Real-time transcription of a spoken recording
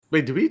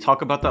Wait, did we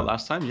talk about that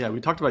last time? Yeah,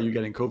 we talked about you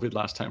getting COVID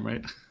last time,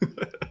 right?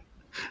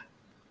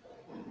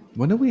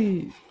 When do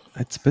we?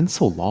 It's been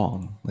so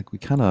long. Like we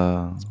kind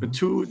of. It's been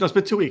two. No, it's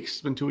been 2 weeks.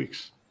 It's been 2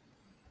 weeks.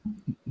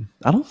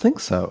 I don't think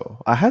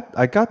so. I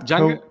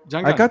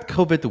Jangan. got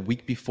COVID the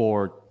week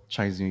before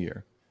Chinese New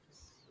Year.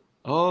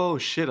 Oh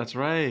shit, that's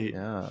right.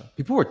 Yeah,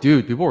 people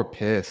were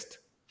pissed.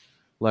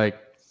 Like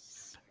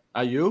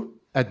Are you?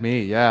 at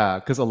me, yeah,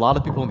 because a lot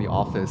of people in the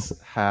office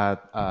had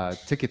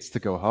tickets to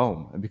go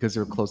home, and because they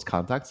were close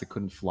contacts, they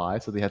couldn't fly,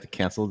 so they had to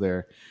cancel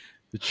the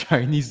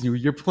Chinese New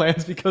Year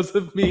plans because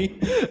of me,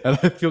 and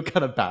I feel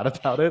kind of bad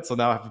about it. So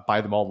now I have to buy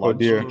them all Oh lunch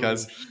dear. Oh,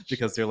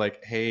 because they're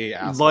like, "Hey,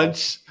 asshole."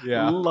 lunch.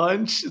 Yeah.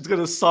 Lunch. It's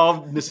gonna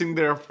solve missing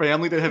their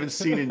family they haven't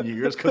seen in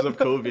years because of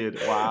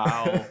COVID.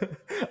 Wow.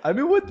 I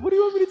mean, what do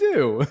you want me to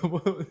do?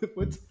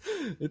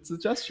 It's a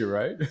gesture,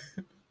 right?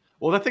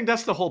 Well, I think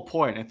that's the whole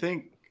point.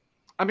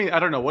 I mean, I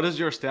don't know. What is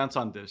your stance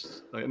on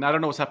this? Like, and I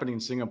don't know what's happening in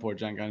Singapore,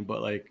 Jangan,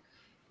 but like,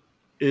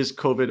 is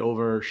COVID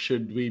over?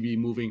 Should we be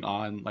moving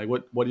on? Like,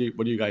 what do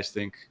you guys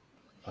think?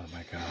 Oh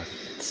my god,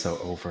 it's so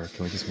over.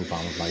 Can we just move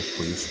on with life,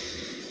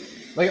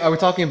 please? Like, are we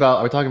talking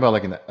about like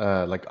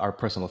like our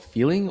personal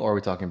feeling, or are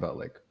we talking about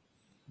like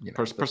the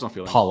Personal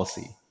feeling.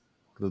 policy?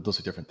 Those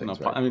are different No,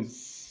 things, right? I mean,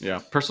 yeah,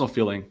 personal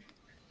feeling.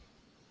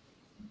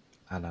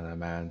 I don't know,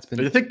 man. It's I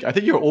been think I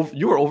think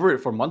you were over it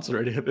for months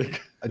already. I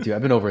think. dude,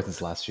 I've been over it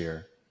since last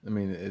year. I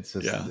mean, it's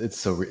just Yeah. it's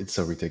so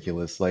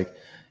ridiculous. Like,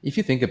 if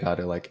you think about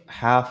it, like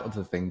half of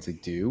the things they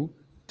do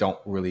don't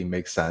really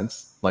make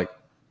sense, like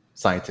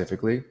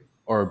scientifically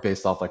or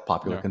based off like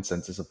popular Yeah.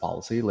 consensus of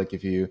policy. Like,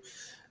 if you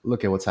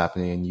look at what's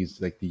happening and use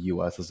like the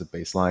U.S. as a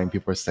baseline,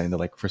 people are saying that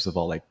like first of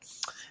all, like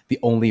the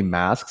only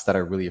masks that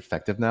are really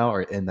effective now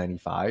are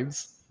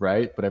N95s,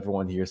 right? But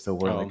everyone here is still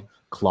wearing like Oh,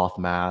 cloth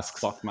masks.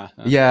 cloth mask.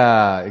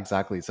 Yeah,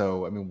 exactly.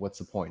 So I mean, what's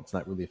the point? It's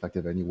not really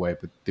effective anyway,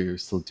 but they're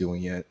still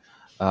doing it.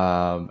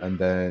 And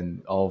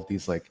then all of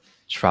these like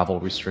travel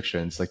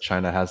restrictions, like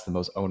China has the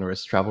most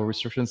onerous travel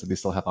restrictions, and they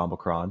still have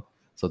Omicron,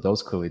 so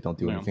those clearly don't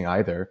do Yeah. anything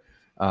either.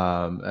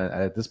 And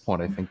at this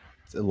point, I think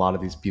a lot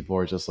of these people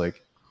are just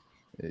like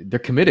they're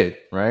committed,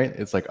 right?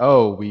 It's like,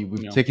 oh, we've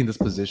Yeah. taken this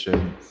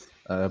position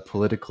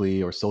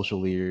politically or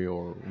socially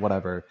or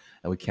whatever,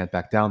 and we can't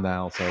back down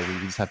now. So we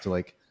just have to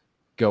like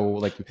go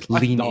like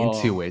lean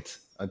into No. it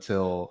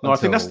until No, I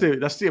think until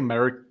that's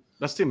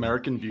the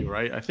American view,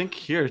 right? I think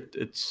here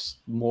it's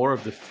more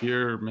of the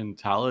fear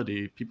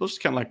mentality. People just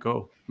can't let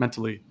go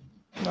mentally.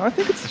 No, I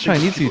think it's I the think just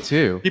Chinese view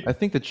too. I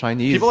think the people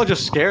Chinese. are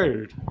just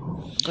scared.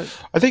 But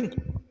I think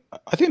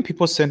I think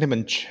people's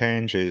sentiment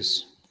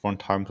changes from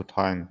time to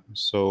time. yeah,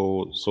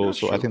 So that's I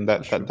true. think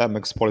That's that true. that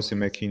makes policy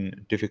making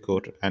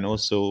difficult, and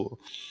also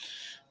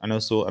I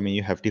mean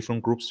you have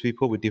different groups of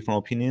people with different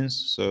opinions.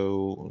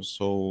 So it's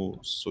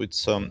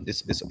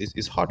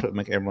hard to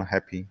make everyone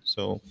happy.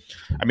 So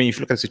I mean if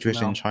you look at the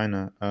situation in No.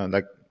 China,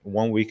 like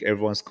one week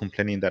everyone's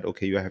complaining that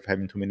okay you have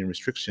having too many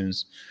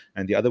restrictions,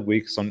 and the other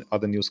week some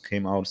other news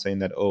came out saying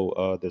that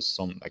there's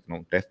some like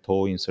death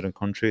toll in certain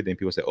country. Then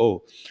people say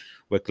oh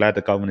we're glad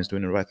the government is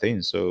doing the right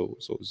thing. So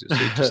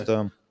it just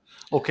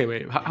Okay,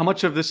 wait. How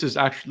much of this is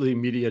actually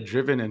media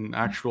driven and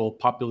actual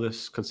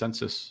populist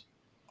consensus?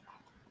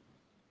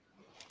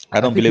 I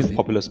I don't think in believe the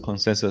populist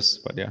consensus,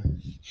 but yeah.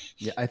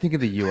 Yeah, I think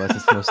in the U.S.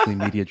 it's mostly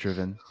media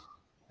driven.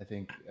 I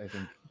think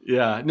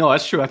Yeah, no,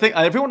 that's true. I think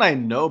everyone I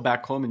know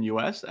back home in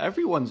US,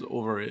 everyone's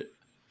over it.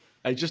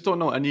 I just don't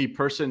know any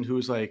person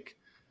who's like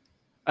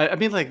I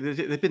mean, like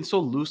they've been so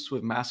loose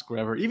with mask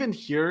wherever. Even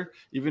here,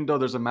 even though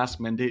there's a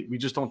mask mandate, we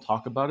just don't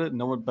talk about it.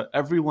 No one, but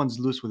everyone's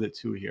loose with it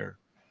too here.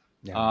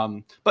 yeah.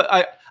 But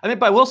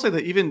I will say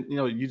that even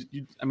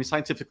I mean,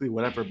 scientifically,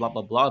 whatever, blah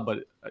blah blah.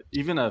 But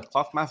even a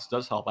cloth mask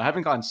does help. I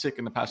haven't gotten sick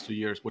in the past 2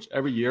 years, which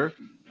every year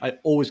I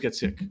always get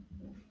sick,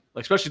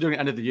 like especially during the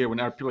end of the year when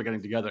people are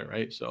getting together,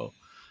 right? So,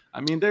 I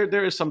mean,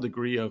 there is some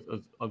degree of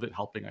it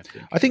helping. I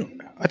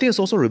think. I think it's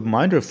also a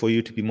reminder for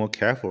you to be more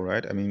careful,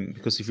 right? I mean,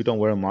 because if you don't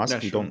wear a mask,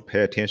 That's you true. don't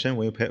pay attention.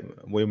 When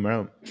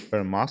you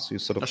wear a mask, you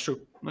sort of That's true.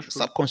 That's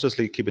true.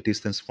 subconsciously keep a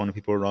distance from the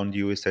people around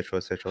you, etc.,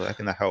 etc. I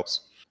think that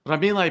helps. But I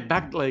mean, like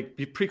back like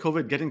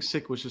pre-COVID, getting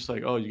sick was just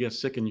like, oh, you get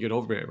sick and you get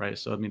over it, right?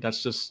 So I mean,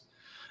 that's just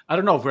I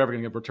don't know if we're ever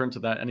gonna return to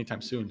that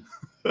anytime soon.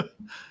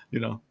 you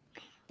know.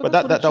 But But that's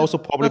that, what it that should. also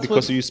probably That's what.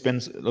 because you spend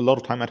a lot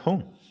of time at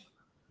home.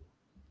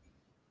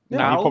 Yeah.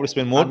 You probably Now,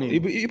 spend I more.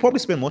 You mean, you probably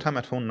spend more time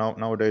at home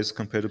nowadays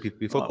compared to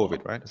before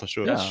COVID, well, right? For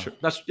sure. that's Yeah. true.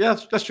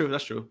 That's true.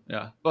 That's true.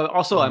 Yeah, but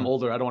also I'm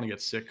older. I don't want to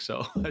get sick,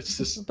 so it's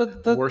just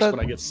But worse when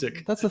I get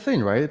sick. that's the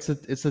thing, right?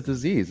 It's a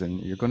disease, and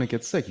you're going to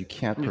get sick. You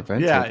can't Yeah,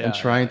 prevent yeah, it. And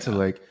yeah, trying yeah. to Yeah.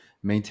 like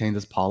maintain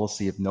this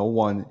policy if no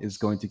one is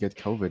going to get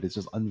COVID is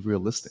just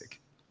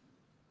unrealistic.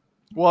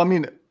 Well, I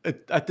mean,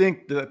 I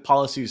think the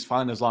policy is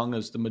fine as long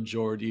as the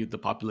majority of the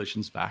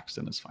population's vaxxed,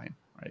 then it's fine,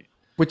 right?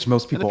 Which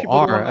most And if people people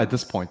don't are want at to,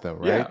 this point, though,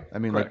 right? yeah, I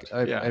mean, like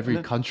correct, yeah, and every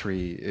then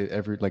country,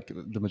 every like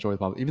the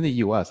majority of the even the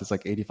U.S. it's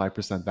like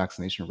 85%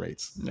 vaccination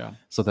rates. yeah,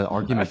 So that I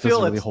argument feel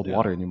doesn't really it's hold yeah.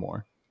 water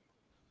anymore.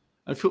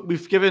 I feel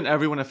we've given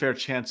everyone a fair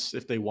chance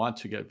if they want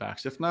to get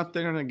vaxxed. If not,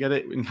 they're gonna get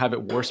it and have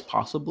it worse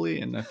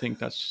possibly. And I think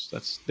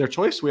that's their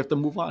choice. We have to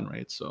move on,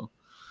 right? So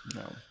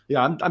No.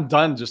 yeah, I'm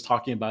done just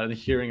talking about it and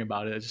hearing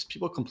about it. It's just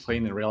people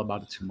complain and rail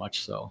about it too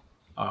much. So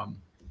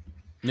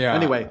Yeah.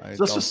 anyway,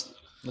 let's just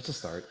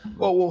start.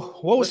 Well,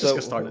 what was let's just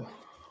get started.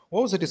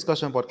 What was the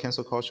discussion about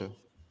cancel culture?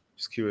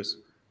 Just curious.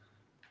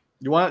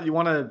 You want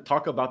to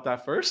talk about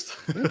that first?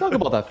 We can talk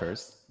about that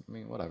first. I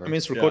mean, whatever. I mean,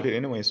 it's recorded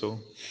anyway, so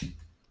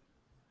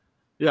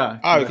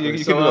Yeah. you can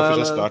do the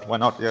official start. Why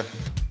not? Yeah.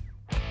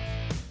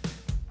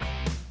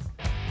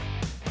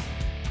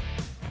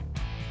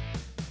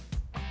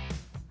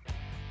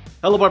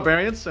 Hello,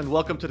 barbarians, and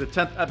welcome to the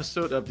 10th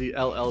episode of the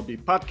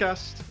LLB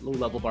podcast, Low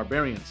Level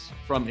Barbarians,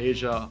 from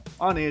Asia,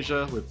 on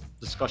Asia, with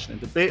discussion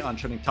and debate on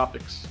trending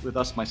topics. With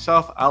us,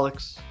 myself,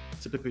 Alex,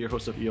 typically your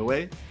host of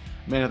EOA,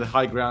 man of the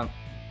high ground,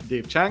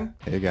 Dave Chang,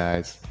 Hey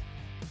guys.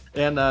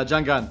 and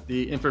Jangan,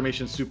 the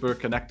information super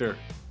connector.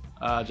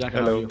 Jangan,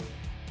 how are you?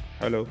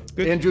 Hello.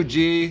 Good. Andrew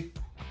G.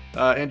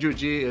 Andrew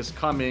G is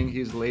coming.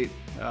 He's late,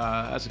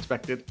 as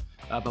expected,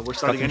 but we're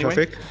Stuck starting in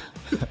anyway.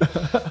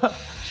 traffic.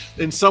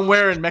 In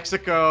somewhere in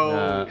Mexico,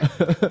 Yeah.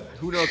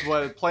 who knows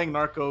what, playing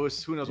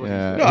Narcos, who knows what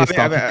Yeah. No, he's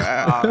I doing.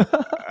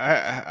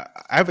 mean,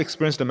 I've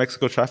experienced the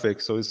Mexico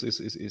traffic, so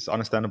it's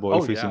understandable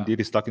Oh, if he's yeah.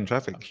 indeed stuck in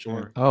traffic.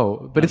 Sure.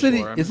 Oh, but I'm isn't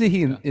sure. isn't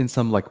he in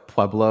some like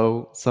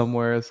pueblo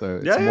somewhere? So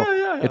it's Yeah, more,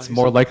 yeah. it's He's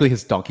more likely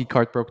his donkey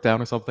cart broke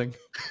down or something.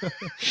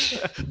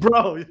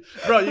 bro,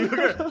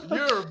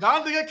 you're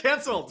bound to get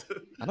canceled.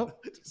 I don't.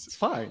 It's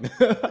fine.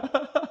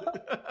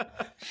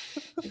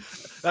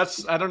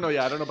 I don't know.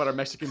 Yeah, I don't know about our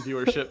Mexican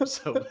viewership.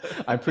 So,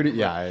 I'm pretty.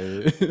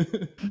 Yeah.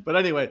 but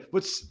anyway,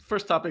 what's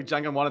first topic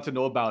Jangan wanted to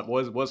know about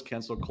was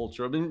cancel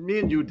culture. I mean, me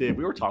and you, Dave,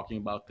 we were talking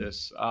about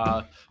this.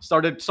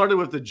 Started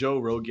with the Joe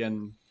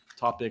Rogan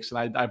topics,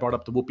 and I brought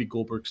up the Whoopi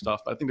Goldberg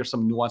stuff. I think there's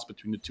some nuance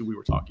between the two we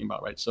were talking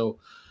about, right? So,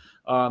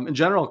 in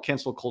general,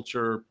 cancel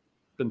culture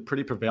been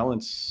pretty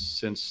prevalent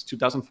since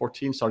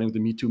 2014, starting with the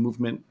Me Too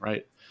movement,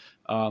 right?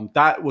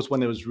 That was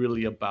when it was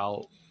really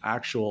about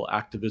actual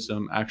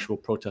activism, actual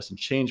protest and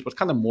change, but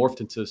kind of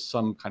morphed into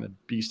some kind of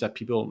beast that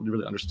people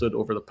really understood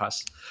over the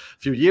past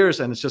few years.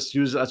 And it's just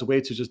used as a way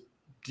to just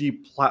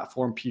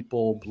deplatform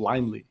people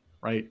blindly,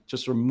 right?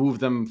 Just remove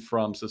them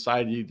from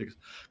society, the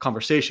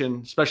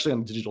conversation, especially on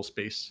the digital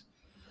space.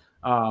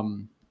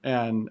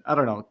 And I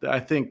don't know.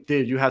 I think,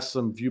 Dave, you had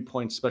some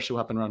viewpoints, especially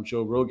what happened around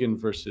Joe Rogan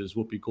versus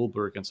Whoopi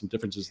Goldberg and some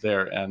differences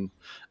there. And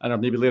I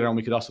don't know, maybe later on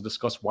we could also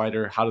discuss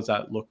wider, how does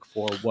that look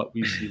for what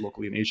we see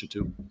locally in Asia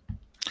too?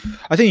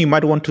 I think you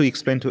might want to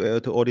explain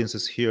to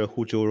audiences here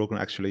who Joe Rogan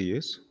actually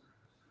is.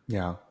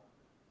 Yeah.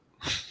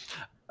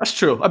 That's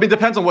true. I mean, it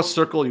depends on what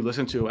circle you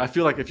listen to. I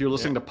feel like if you're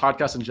listening to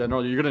podcasts in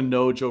general, you're going to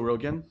know Joe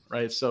Rogan,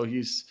 right? So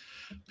he's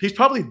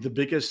probably the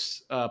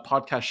biggest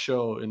podcast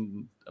show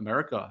in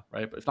America,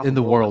 right? But if not In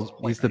the at world, this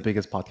point, he's the right?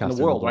 biggest podcast in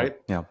the world, right?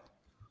 Yeah.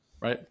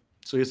 Right.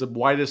 So he has the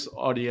widest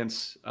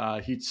audience.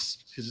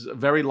 He's a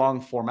very long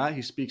format.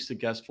 He speaks to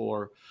guests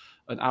for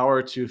an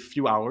hour to a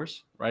few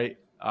hours, right?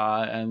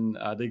 And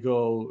they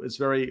go.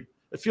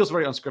 It feels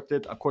very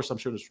unscripted. Of course, I'm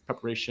sure there's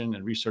preparation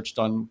and research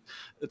done.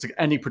 It's like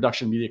any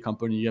production media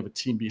company. You have a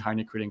team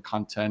behind it creating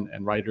content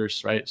and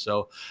writers, right?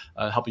 So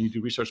helping you do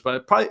research.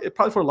 But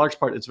probably for a large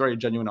part, it's very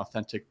genuine,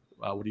 authentic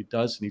what he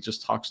does. And he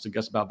just talks to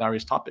guests about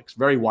various topics,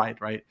 very wide,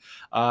 right?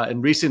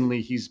 And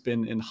recently, he's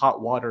been in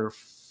hot water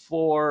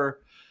for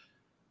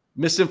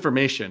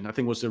misinformation. I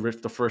think was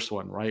the first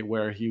one, right?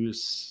 Where he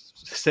was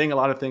saying a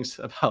lot of things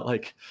about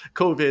like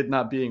COVID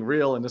not being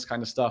real and this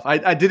kind of stuff.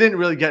 I didn't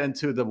really get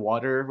into the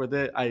water with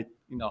it. I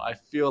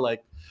feel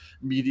like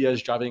media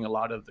is driving a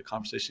lot of the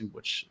conversation,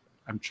 which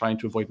I'm trying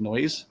to avoid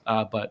noise.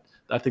 But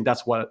I think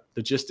that's what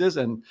the gist is.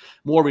 And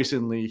more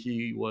recently,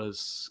 he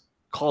was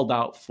called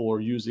out for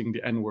using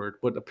the N-word,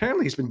 but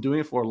apparently he's been doing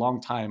it for a long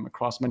time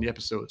across many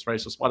episodes, right?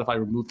 So Spotify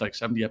removed like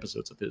 70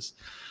 episodes of his.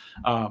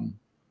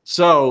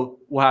 So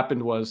what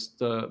happened was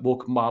the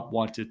woke mob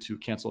wanted to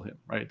cancel him,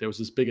 right? There was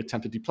this big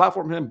attempt to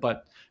deplatform him,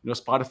 but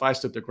Spotify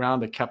stood their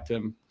ground. They kept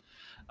him,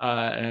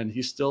 and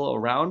he's still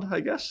around, I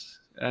guess.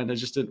 And it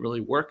just didn't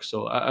really work.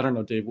 So I don't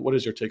know, Dave. What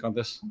is your take on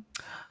this?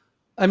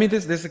 I mean,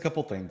 there's a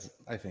couple things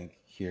I think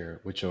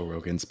here with Joe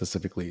Rogan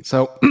specifically.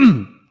 So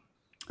to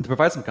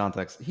provide some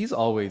context, he's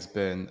always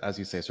been, as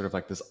you say, sort of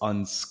like this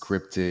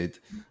unscripted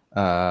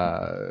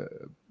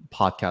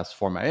podcast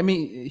format. I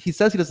mean, he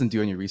says he doesn't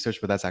do any research,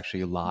 but that's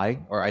actually a lie,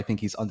 or I think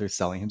he's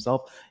underselling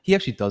himself. He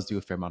actually does do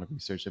a fair amount of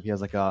research. If he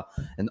has like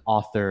an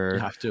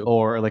author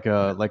or like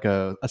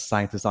a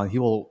scientist on, he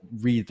will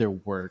read their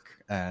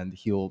work and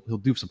he'll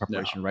do some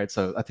preparation, right?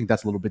 So I think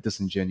that's a little bit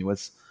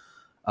disingenuous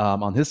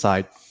on his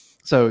side.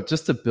 So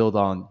just to build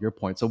on your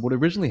point, so what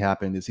originally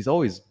happened is he's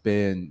always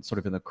been sort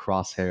of in the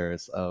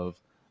crosshairs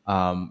of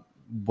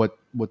what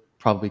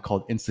probably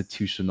called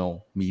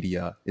institutional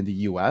media in the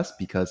US,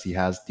 because he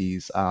has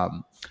these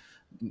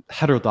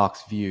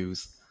heterodox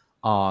views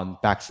on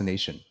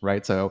vaccination,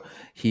 right? So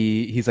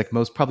he's like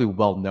most probably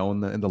well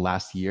known in the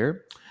last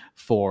year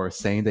for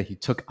saying that he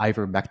took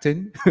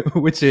ivermectin,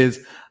 which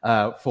is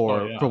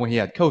for when he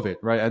had COVID,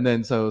 right? And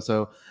then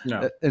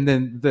and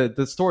then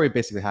the story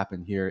basically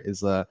happened here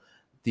is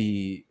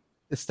the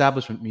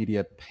establishment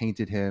media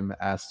painted him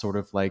as sort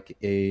of like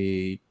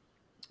a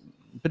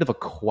bit of a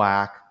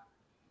quack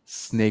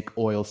snake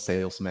oil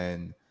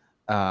salesman.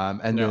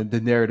 And the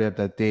narrative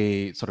that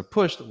they sort of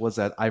pushed was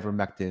that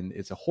ivermectin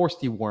is a horse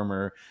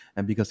dewormer,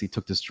 and because he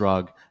took this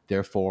drug,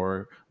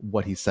 therefore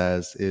what he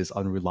says is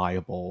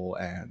unreliable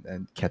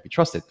and can't be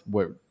trusted.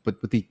 But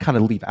what they kind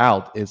of leave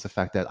out is the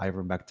fact that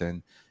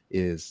ivermectin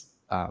is,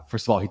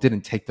 first of all, he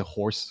didn't take the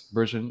horse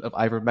version of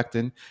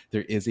ivermectin.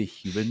 There is a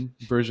human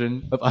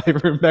version of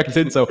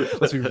ivermectin, so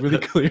let's be really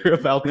clear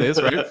about this,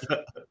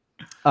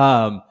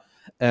 right?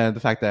 And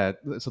the fact that,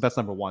 so that's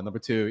number one. Number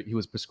two, he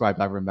was prescribed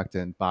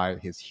ivermectin by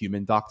his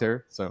human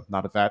doctor, so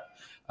not a vet.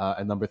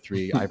 And number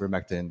three,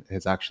 ivermectin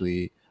is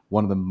actually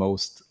one of the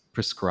most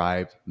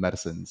prescribed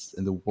medicines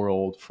in the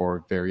world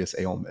for various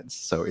ailments.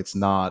 So it's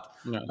not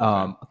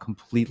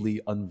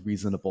completely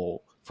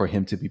unreasonable for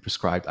him to be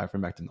prescribed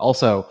ivermectin.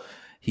 Also,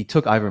 he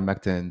took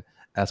ivermectin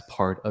as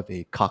part of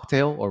a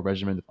cocktail or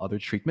regimen of other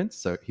treatments.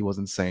 So he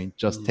wasn't saying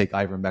just take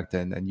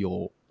ivermectin and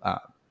you'll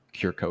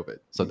cure COVID.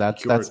 So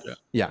that's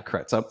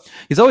correct. So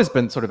he's always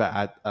been sort of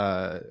at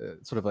at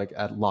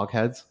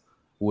logheads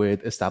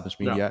with established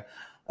media.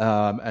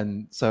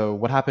 And so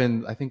what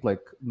happened, I think, like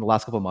in the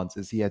last couple of months,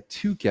 is he had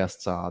two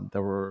guests on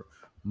that were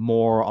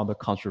more on the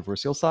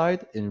controversial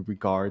side in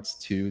regards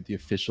to the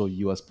official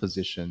US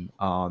position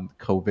on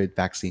COVID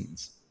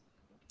vaccines.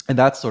 And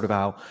that's sort of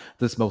how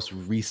this most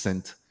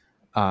recent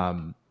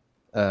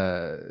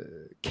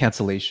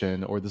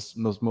cancellation or this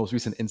most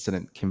recent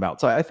incident came about.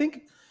 So I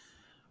think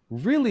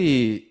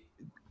really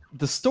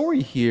the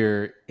story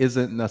here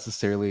isn't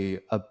necessarily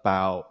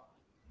about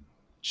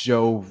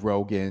Joe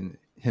Rogan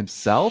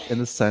himself in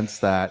the sense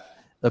that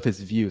of his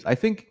views. I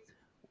think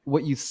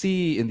what you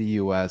see in the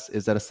US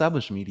is that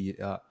established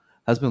media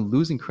has been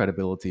losing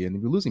credibility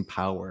and losing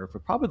power for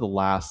probably the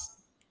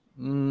last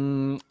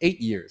 8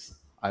 years,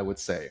 I would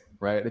say,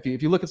 right?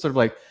 If you look at sort of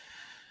like,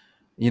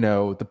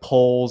 the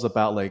polls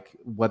about like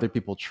whether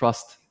people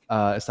trust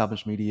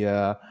established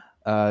media,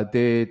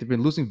 they've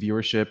been losing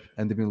viewership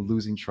and they've been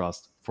losing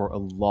trust for a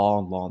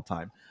long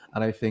time.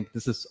 And I think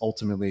this is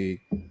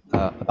ultimately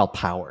about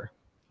power,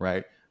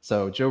 right?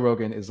 So Joe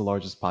Rogan is the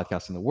largest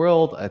podcast in the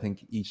world. I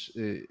think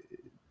the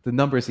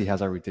numbers he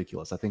has are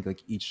ridiculous. I think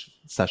like each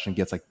session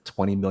gets like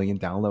 20 million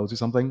downloads or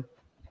something,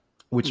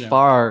 which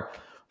far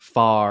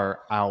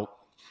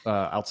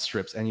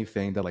outstrips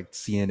anything that like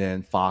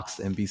CNN,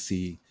 Fox,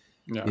 NBC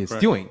is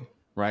doing.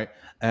 Right.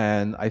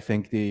 And I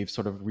think they've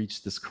sort of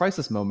reached this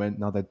crisis moment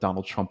now that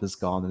Donald Trump is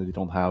gone and they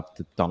don't have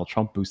the Donald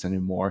Trump boost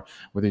anymore,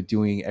 where they're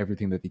doing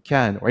everything that they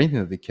can or anything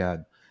that they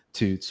can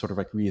to sort of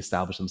like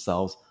reestablish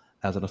themselves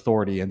as an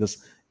authority. And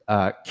this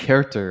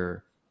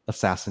character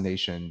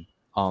assassination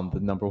on the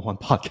number one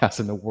podcast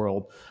in the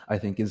world, I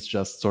think, is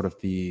just sort of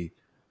the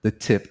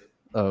tip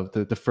of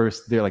the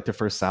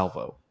first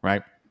salvo.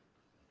 Right.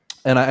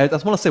 And I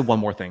just want to say one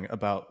more thing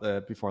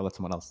about before I let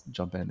someone else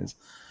jump in is,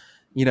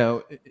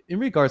 in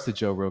regards to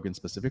Joe Rogan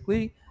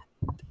specifically,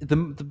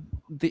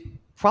 the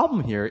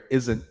problem here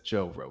isn't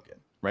Joe Rogan,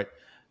 right?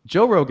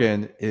 Joe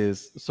Rogan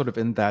is sort of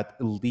in that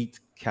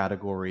elite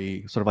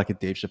category, sort of like a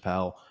Dave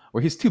Chappelle,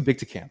 where he's too big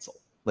to cancel.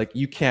 Like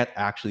you can't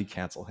actually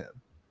cancel him,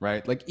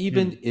 right? Like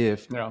even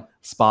if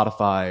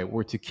Spotify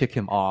were to kick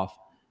him off,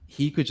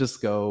 he could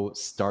just go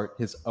start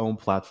his own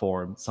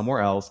platform somewhere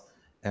else,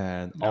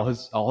 and all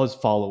his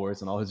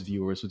followers and all his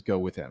viewers would go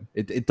with him.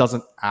 It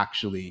doesn't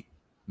actually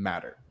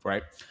matter,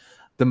 right?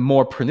 The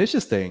more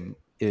pernicious thing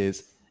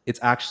is it's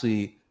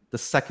actually the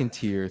second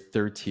tier,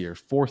 third tier,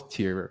 fourth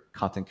tier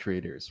content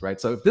creators,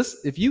 right? So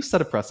if you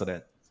set a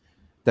precedent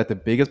that the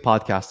biggest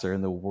podcaster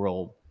in the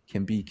world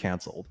can be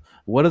canceled,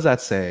 what does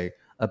that say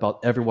about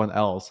everyone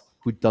else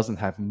who doesn't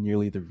have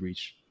nearly the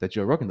reach that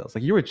Joe Rogan does?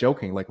 Like you were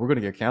joking, like we're going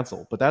to get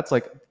canceled, but that's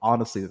like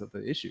honestly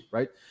the issue,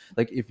 right?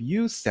 Like if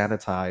you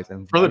sanitize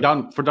and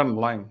down the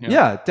line,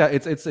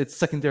 it's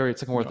secondary,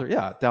 second or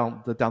third,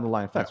 down the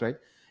line effects, right?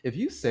 If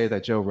you say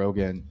that Joe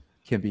Rogan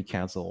can be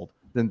canceled,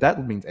 then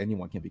that means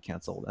anyone can be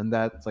canceled, and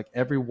that's like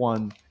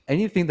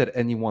anything that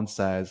anyone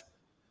says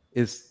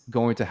is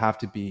going to have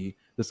to be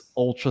this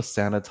ultra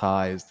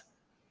sanitized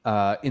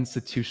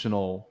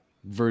institutional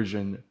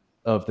version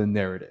of the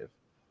narrative.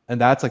 And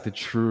that's like the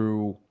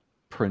true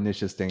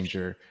pernicious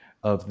danger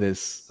of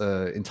this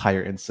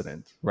entire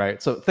incident,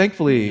 right? So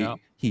thankfully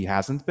he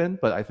hasn't been,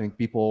 but I think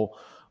people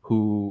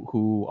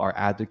who are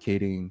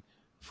advocating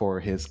for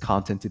his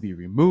content to be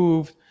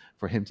removed,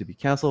 for him to be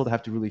canceled,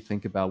 have to really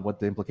think about what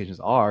the implications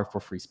are for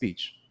free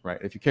speech, right?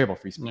 If you care about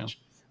free speech.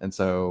 And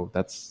so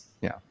that's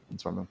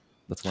someone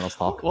else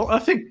talk. Well, I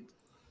think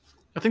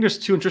there's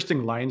two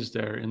interesting lines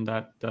there in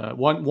that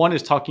one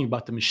is talking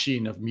about the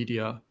machine of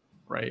media,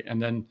 right?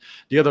 And then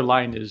the other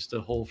line is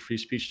the whole free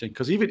speech thing.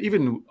 Because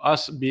even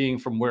us being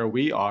from where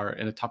we are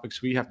and the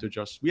topics we have to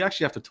adjust, we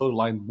actually have to toe the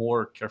line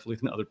more carefully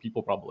than other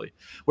people probably.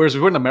 Whereas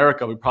if we're in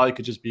America, we probably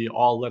could just be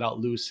all let out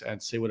loose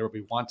and say whatever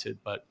we wanted.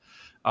 But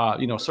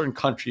certain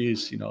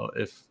countries,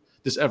 if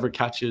this ever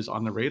catches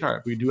on the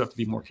radar, we do have to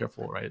be more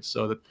careful, right?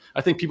 So that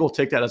I think people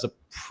take that as a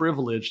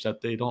privilege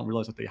that they don't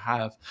realize that they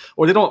have,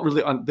 or they don't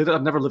really,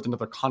 they've never lived in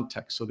another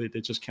context, so they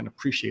just can't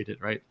appreciate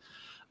it, right?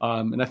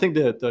 And I think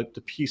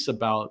the piece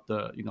about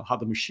how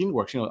the machine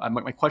works,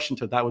 my question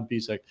to that would be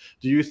is like,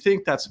 do you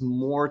think that's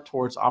more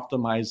towards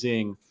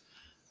optimizing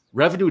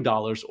revenue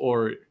dollars,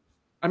 or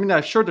I mean,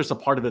 I'm sure there's a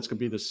part of it's going to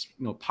be this,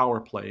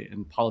 power play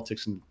in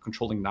politics and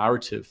controlling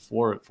narrative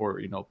for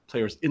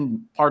players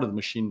in part of the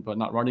machine, but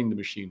not running the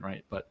machine,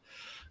 right? But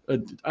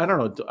I don't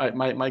know.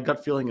 My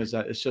gut feeling is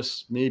that it's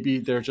just maybe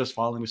they're just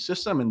following the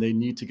system and they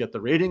need to get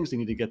the ratings, they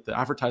need to get the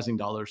advertising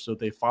dollars, so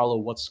they follow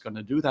what's going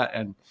to do that,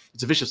 and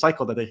it's a vicious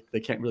cycle that they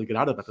can't really get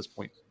out of at this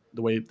point,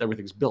 the way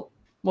everything's built.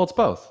 Well, it's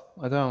both.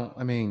 I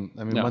mean,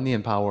 Yeah. money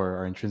and power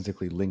are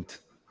intrinsically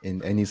linked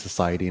in any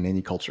society, in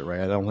any culture,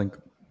 right? I don't think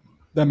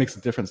that makes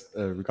a difference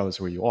regardless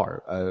of where you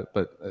are.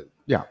 But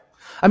yeah,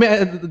 I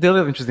mean, the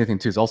other interesting thing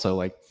too is also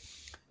like,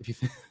 if you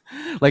think,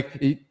 like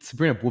to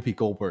bring up Whoopi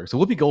Goldberg. So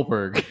Whoopi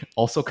Goldberg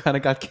also kind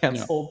of got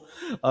canceled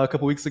a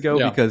couple weeks ago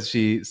because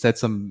she said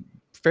some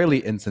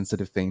fairly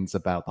insensitive things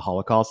about the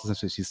Holocaust.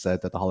 Essentially, she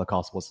said that the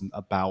Holocaust wasn't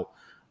about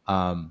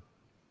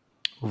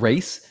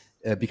race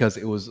because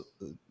it was,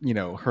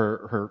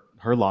 her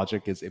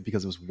logic is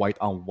because it was white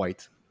on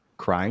white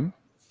crime.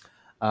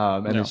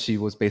 And then she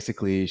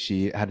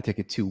had to take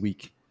a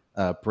 2-week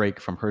break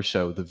from her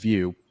show, The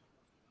View,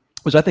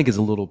 which I think is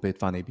a little bit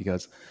funny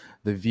because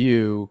The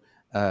View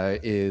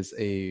is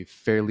a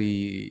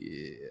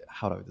fairly,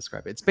 how do I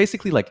describe it? It's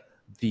basically like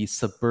the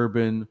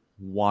suburban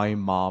wine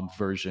mom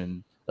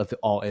version of the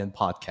All In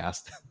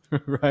podcast,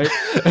 right?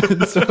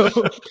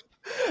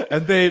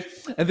 They're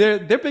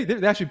big.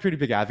 They're actually pretty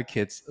big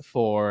advocates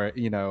for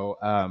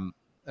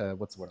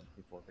what's the word I'm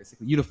looking for?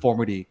 Basically,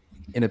 uniformity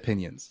in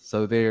opinions.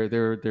 So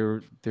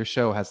their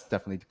show has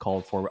definitely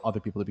called for other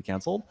people to be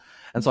canceled,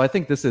 and so I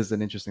think this is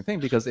an interesting thing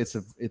because it's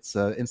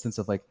an instance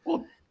of like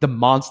the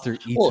monster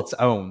eats its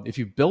own. If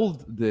you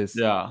build this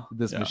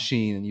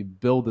machine and you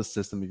build this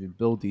system, if you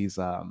build these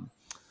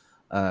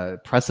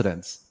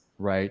precedents,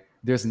 right?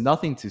 There's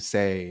nothing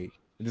to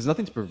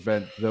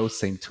prevent those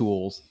same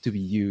tools to be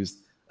used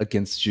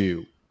against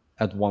you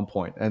at one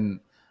point, and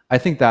I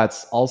think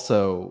that's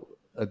also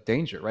a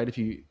danger, right? If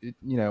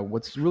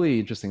what's really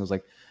interesting was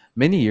like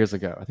many years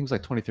ago, I think it was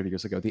like 20, 30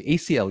 years ago, the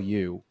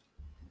ACLU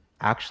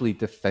actually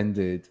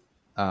defended,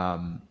 I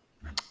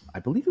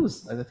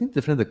think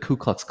defended the Ku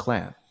Klux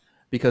Klan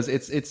because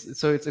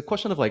it's a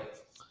question of like,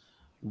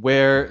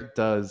 where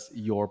does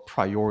your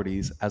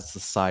priorities as a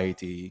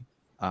society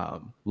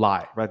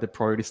lie, right? The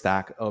priority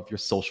stack of your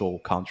social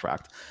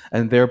contract.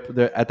 And they're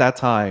at that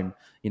time,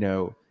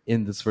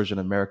 in this version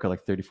of America,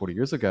 like 30, 40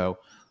 years ago,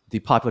 the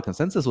popular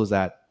consensus was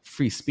that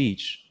free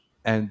speech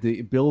and the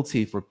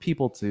ability for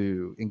people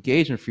to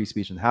engage in free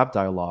speech and have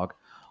dialogue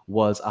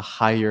was a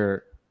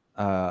higher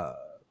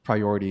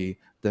priority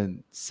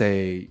than,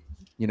 say,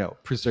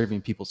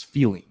 preserving people's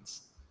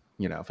feelings,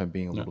 if I'm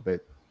being a little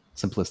bit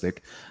simplistic.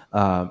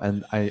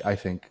 And I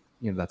think,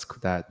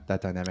 that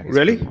dynamic has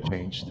Really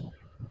changed.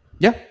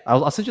 Yeah,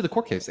 I'll send you the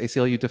court case.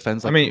 ACLU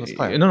defends. Like,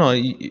 no.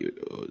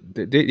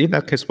 In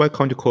that case, why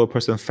can't you call a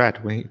person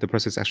fat when the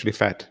person is actually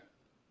fat?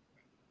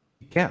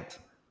 You can't.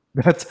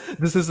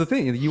 This is the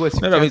thing. In the U.S.,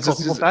 you can't call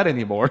people fat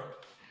anymore.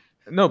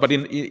 No, but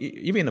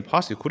even in the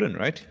past, you couldn't,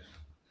 right?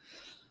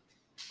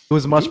 It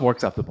was much more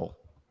acceptable.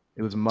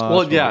 It was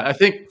much. I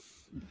think.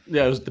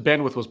 Yeah, the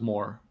bandwidth was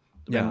more.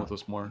 Bandwidth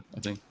was more, I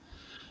think.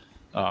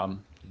 Oh,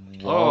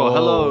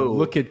 hello!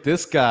 Look at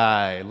this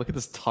guy. Look at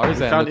this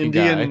Tarzan. Found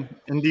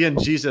Indian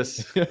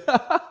Jesus.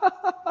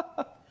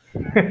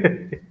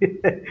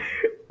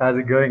 How's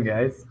it going,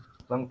 guys?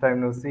 Long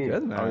time no see.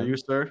 Good, man. How are you,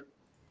 sir?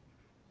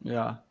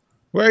 Yeah.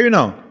 Where are you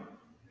now?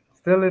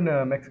 Still in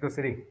Mexico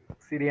City,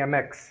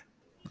 CDMX.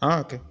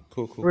 Okay,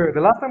 cool. Wait,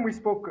 the last time we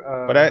spoke.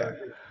 But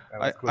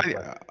I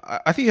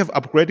think you've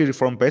upgraded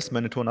from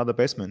basement to another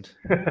basement.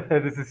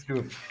 This is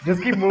true.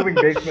 Just keep moving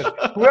basement.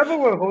 Whoever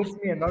will host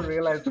me and not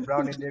realize the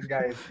brown Indian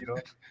guy is,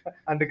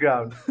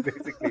 underground,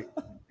 basically.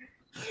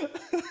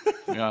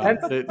 Yeah,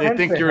 they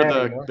think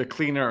you're the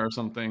cleaner or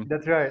something.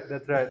 That's right.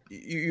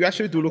 You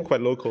actually do look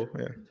quite local.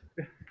 Yeah.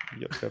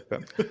 Yep.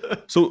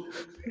 So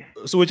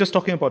we're just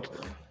talking about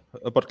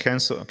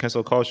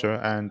cancel culture,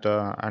 and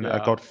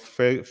I got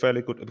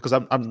fairly good because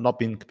I'm not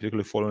been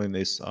particularly following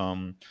this.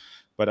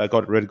 But I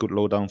got really good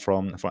lowdown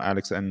from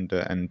Alex and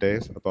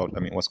Dave about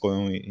what's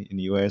going on in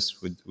the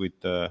US with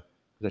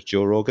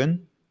Joe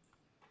Rogan,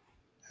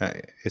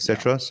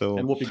 etc. So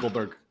and Whoopi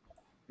Goldberg.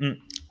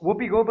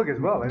 Whoopi Goldberg as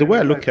well. The way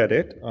I look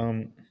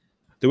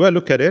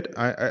at it,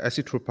 I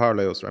see true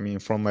parallels.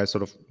 From my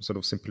sort of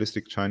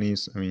simplistic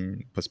Chinese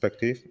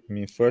perspective.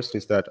 First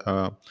is that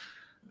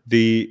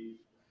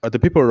the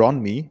people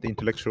around me, the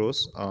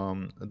intellectuals,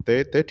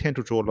 they tend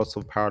to draw lots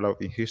of parallel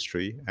in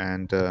history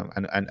and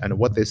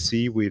what they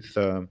see with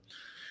the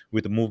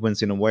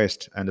movements in the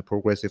West and the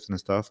progressives and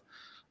stuff.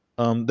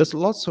 There's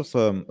lots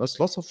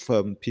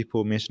of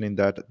people mentioning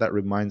that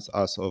reminds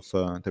us of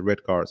the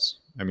Red Guards.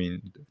 I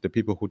mean, the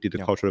people who did the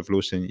Yeah. Cultural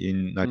Revolution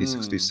in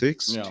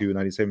 1966 yeah. to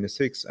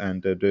 1976,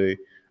 and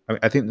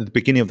I think at the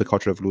beginning of the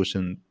Cultural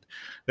Revolution,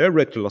 they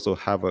wreaked lots of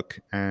havoc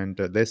and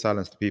they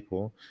silenced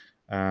people,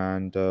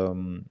 and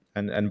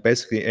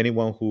basically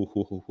anyone who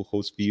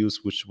holds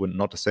views which were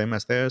not the same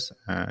as theirs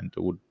and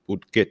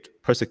would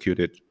get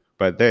persecuted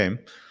by them.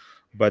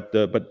 But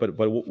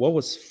what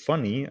was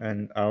funny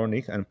and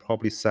ironic and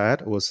probably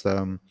sad was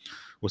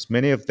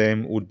many of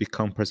them would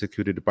become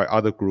persecuted by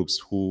other groups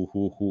who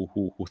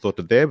thought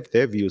that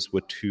their views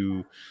were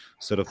too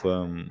sort of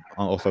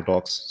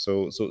unorthodox.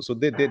 So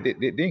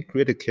they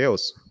created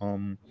chaos.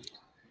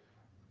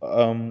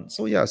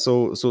 So yeah,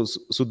 so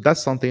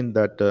that's something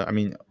that I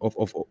mean,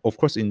 of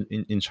course,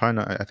 in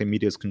China, I think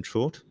media is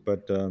controlled,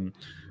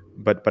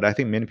 but I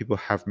think many people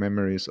have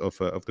memories of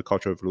the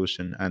Cultural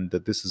Revolution, and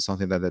that this is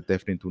something that they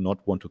definitely do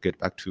not want to get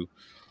back to.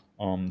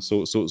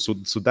 So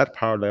that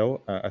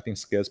parallel, I think,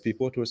 scares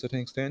people to a certain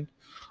extent.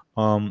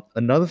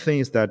 Another thing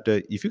is that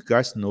if you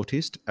guys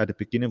noticed at the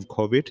beginning of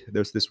COVID,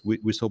 there's this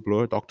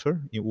whistleblower doctor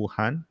in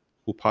Wuhan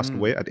who passed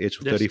away at the age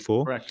of Yes,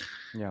 34. correct.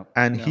 Yeah.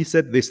 And Yeah. he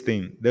said this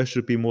thing: there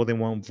should be more than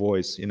one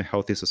voice in a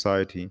healthy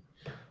society.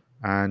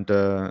 And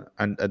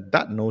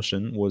that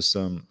notion was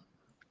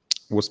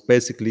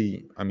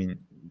basically, I mean,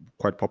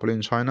 quite popular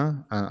in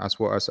China, as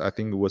well as I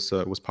think it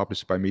was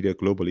published by media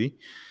globally.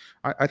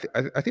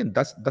 I think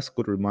that's a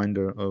good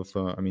reminder of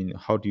I mean,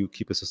 how do you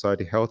keep a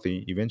society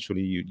healthy?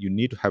 Eventually, you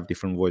need to have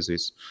different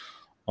voices.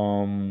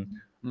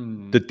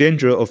 The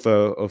danger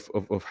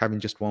of having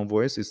just one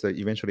voice is that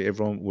eventually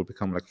everyone will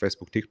become like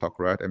Facebook, TikTok,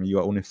 right? I mean, you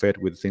are only fed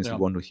with things Yeah. you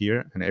want to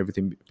hear, and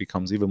everything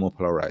becomes even more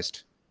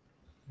polarized.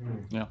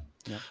 Yeah.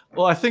 Yeah.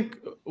 Well, I think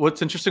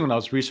what's interesting when I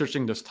was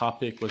researching this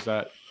topic was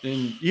that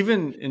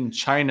even in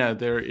China,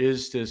 there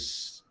is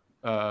this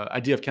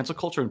idea of cancel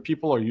culture and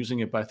people are using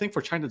it. But I think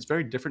for China, it's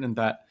very different in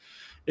that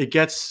it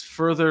gets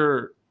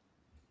further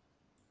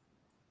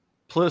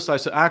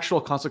politicized to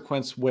actual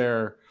consequence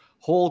where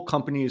whole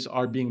companies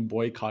are being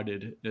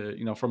boycotted.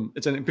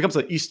 It becomes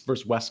an East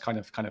versus West kind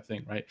of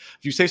thing, right?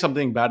 If you say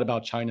something bad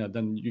about China,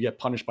 then you get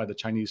punished by the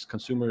Chinese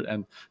consumer,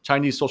 and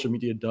Chinese social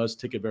media does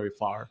take it very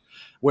far.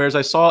 Whereas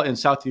I saw in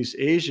Southeast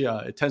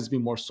Asia, it tends to be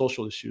more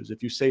social issues.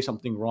 If you say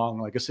something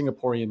wrong, like a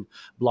Singaporean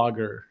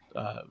blogger,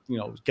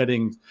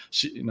 getting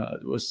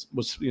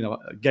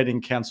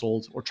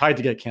canceled or tried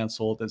to get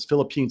canceled, as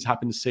Philippines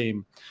happened the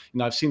same.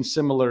 I've seen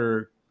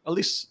similar. At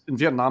least in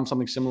Vietnam,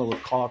 something similar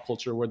with call-out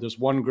culture, where there's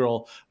one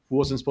girl who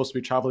wasn't supposed to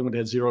be traveling when they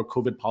had zero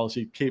COVID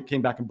policy,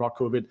 came back and brought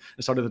COVID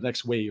and started the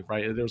next wave,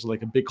 right? There was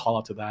like a big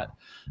call-out to that.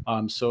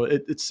 So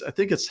I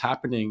think it's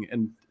happening,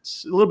 and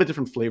it's a little bit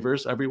different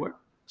flavors everywhere.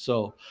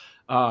 So,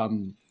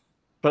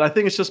 but I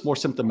think it's just more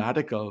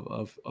symptomatic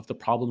of the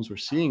problems we're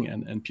seeing,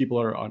 and people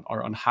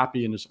are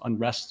unhappy, and there's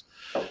unrest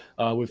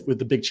with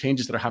the big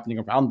changes that are happening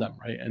around them,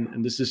 right?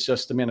 And this is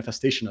just a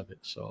manifestation of it.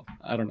 So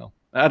I don't know.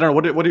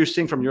 What are you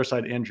seeing from your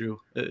side, Andrew?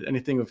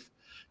 Anything of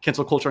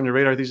cancel culture on your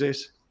radar these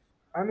days?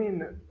 I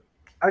mean,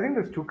 I think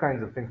there's two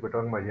kinds of things we're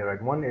talking about here,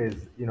 right? One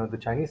is, the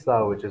Chinese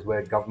style, which is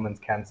where governments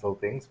cancel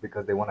things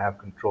because they want to have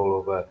control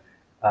over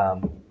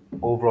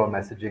overall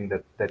messaging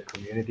that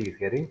community is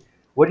getting.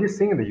 What you're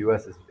seeing in the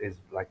US is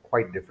like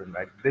quite different,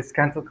 right? This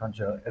cancel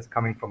culture is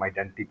coming from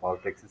identity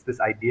politics. It's this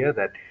idea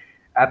that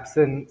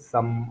absent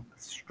some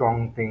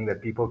strong thing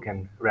that people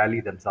can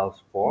rally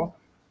themselves for,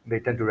 they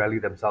tend to rally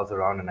themselves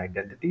around an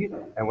identity.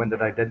 And when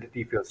that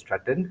identity feels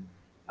threatened,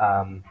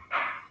 um,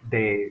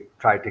 they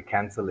try to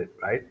cancel it,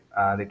 right?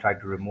 They try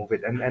to remove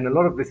it, and a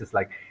lot of this is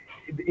like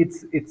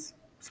it's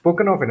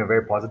spoken of in a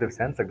very positive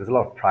sense. Like there's a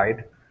lot of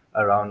pride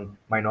around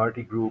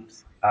minority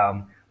groups,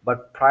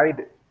 but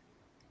pride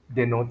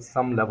denotes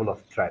some level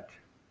of threat,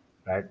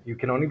 right? You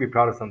can only be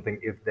proud of something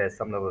if there's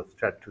some level of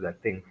threat to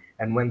that thing,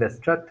 and when there's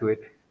threat to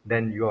it,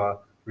 then you are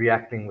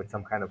reacting with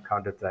some kind of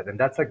counter threat, and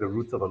that's like the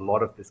roots of a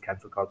lot of this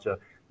cancel culture.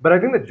 But I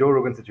think the Joe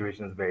Rogan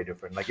situation is very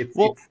different. Like it's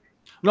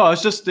No, I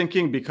was just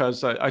thinking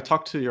because I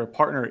talked to your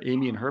partner,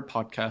 Amy, in her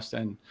podcast,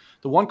 and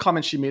the one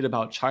comment she made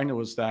about China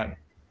was that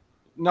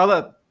now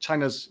that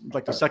China's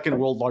like the second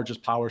world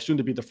largest power, soon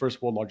to be the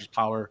first world largest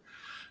power,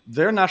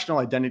 their national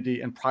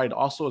identity and pride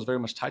also is very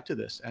much tied to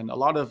this. And a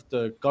lot of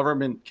the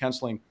government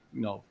canceling,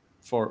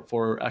 for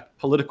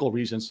political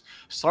reasons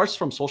starts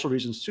from social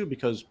reasons too,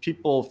 because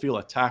people feel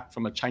attacked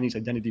from a Chinese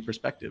identity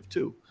perspective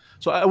too.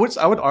 So I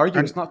would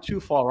argue it's not too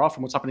far off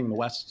from what's happening in the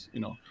West,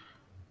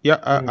 Yeah,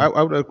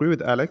 I would agree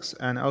with Alex,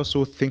 and I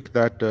also think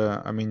that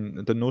I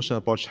mean, the notion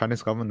about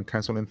Chinese government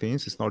canceling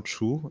things is not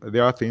true.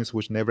 There are things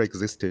which never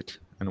existed,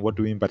 and what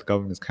do we mean by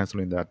government is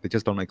canceling that? They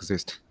just don't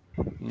exist.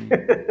 I'm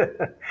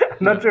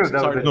not sure if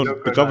that was Sorry. a No,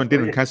 joke the or government not,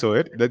 didn't but cancel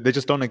it. They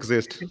just don't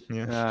exist.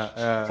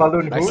 Yeah.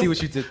 Falun I see who?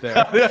 what you did there.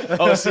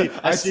 Oh, I see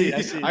I see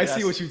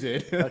yes. what you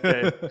did.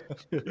 Okay.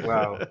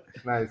 Wow,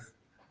 nice.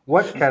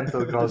 What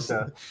cancel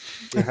culture?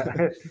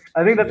 Yeah,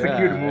 I think that's a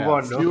cue to move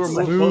on. No, You remove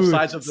like, both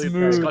sides of the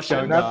Smooth,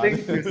 discussion. nothing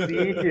to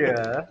see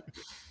here.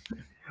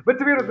 But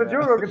to be honest, the Joe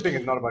Rogan thing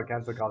is not about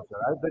cancel culture.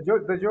 Right?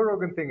 The Joe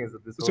Rogan thing is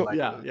this whole So like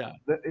Yeah.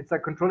 it's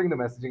like controlling the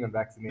messaging on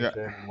yeah. vaccination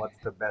and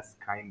what's the best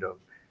kind of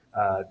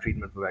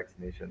treatment for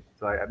vaccination.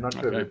 So I'm not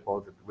sure if Okay. it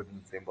falls within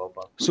the same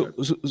ballpark.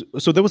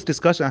 So there was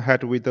discussion I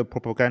had with the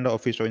propaganda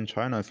official in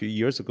China a few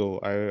years ago.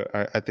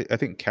 I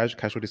think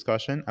casual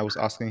discussion. I was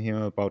asking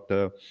him about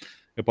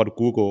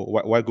Google,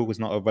 why Google is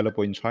not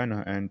available in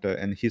China,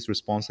 and his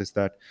response is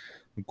that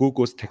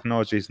Google's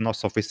technology is not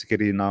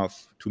sophisticated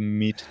enough to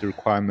meet the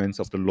requirements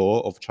of the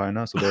law of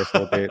China, so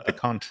therefore they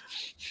can't.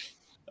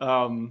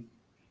 Um,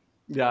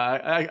 yeah,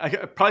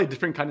 I probably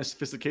different kind of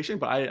sophistication,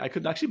 but I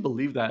could actually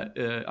believe that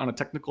on a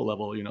technical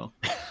level,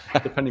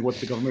 depending what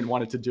the government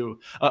wanted to do.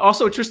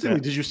 Also, interestingly,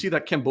 did you see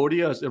that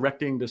Cambodia is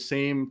erecting the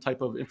same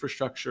type of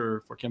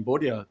infrastructure for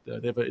Cambodia?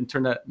 They have an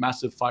internet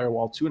massive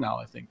firewall too now.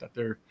 I think that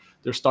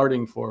they're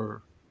starting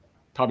for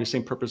probably the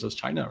same purpose as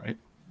China, right?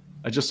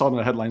 I just saw it in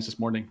the headlines this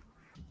morning.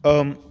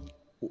 Um,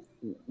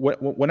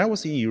 when I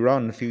was in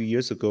Iran a few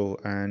years ago,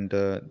 and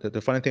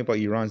the funny thing about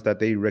Iran is that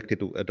they erected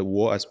the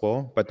wall as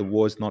well, but the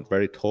wall is not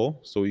very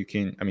tall, so you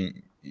can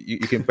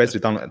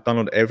basically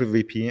download every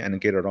VPN and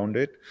get around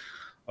it.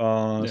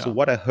 So Yeah.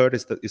 what I heard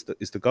is that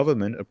the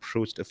government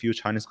approached a few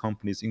Chinese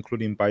companies,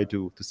 including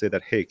Baidu, to say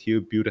that, hey, can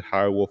you build a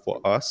firewall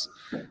for us?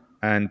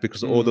 And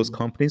because all those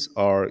companies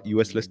are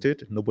US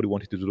listed, nobody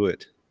wanted to do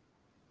it.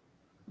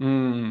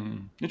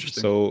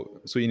 Interesting. So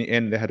in the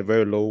end, they had a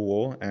very low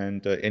wall,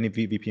 and any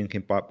VPN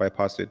can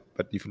bypass it.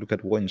 But if you look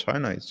at war in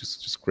China, it's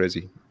just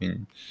crazy. I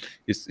mean,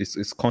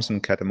 it's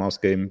constant cat and mouse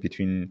game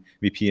between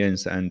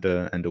VPNs and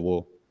the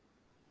wall.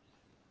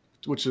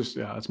 Which is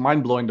it's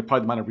mind blowing. The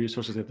amount of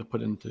resources they have to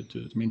put in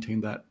to maintain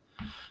that.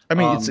 I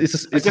mean, it's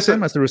the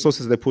same as the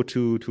resources they put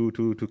to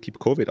keep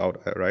COVID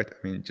out, right?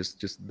 I mean, just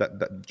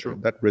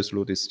that risk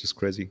load is just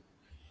crazy.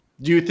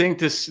 Do you think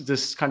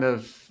this kind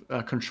of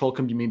control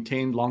can be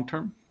maintained long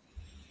term?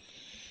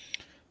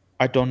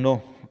 I don't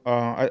know.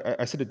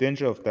 I see the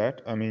danger of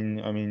that.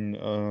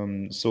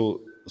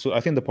 So I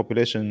think the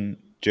population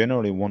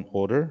generally want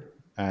order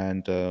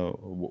and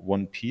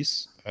want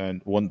peace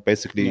and want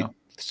basically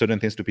certain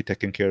things to be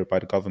taken care of by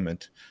the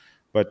government.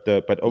 But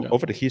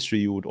over the history,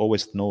 you would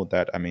always know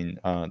that.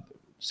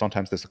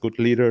 Sometimes there's a good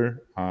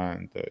leader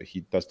and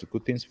he does the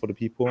good things for the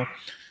people.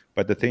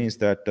 But the thing is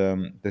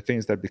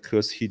that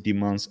because he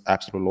demands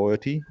absolute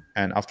loyalty,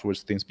 and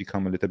afterwards things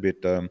become a little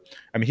bit.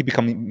 He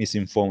becomes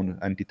misinformed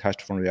and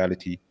detached from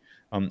reality.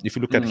 If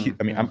you look at,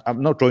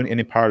 I'm not drawing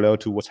any parallel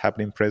to what's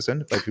happening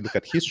present, but if you look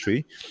at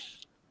history,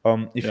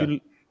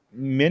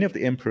 many of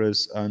the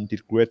emperors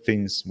did great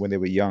things when they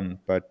were young,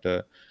 but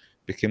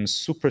became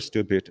super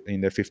stupid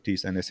in their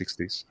 50s and their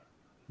 60s.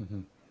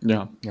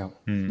 Yeah.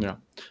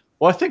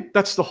 Well, I think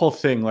that's the whole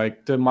thing.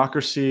 Like,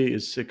 democracy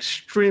is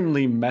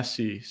extremely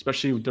messy,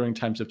 especially during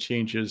times of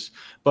changes.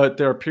 But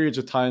there are periods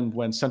of time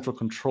when central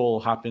control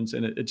happens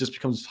and it just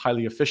becomes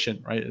highly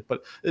efficient, right?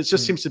 But it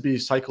just seems to be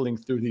cycling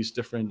through these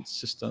different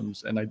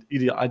systems and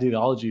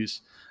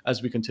ideologies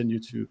as we continue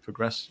to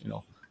progress,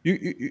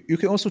 You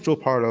can also draw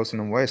parallels in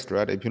the West,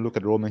 right? If you look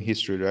at Roman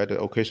history, right,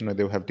 occasionally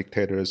they will have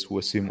dictators who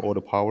assume all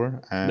the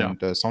power,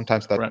 and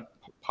sometimes that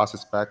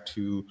passes back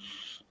to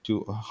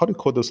how do you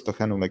call those, the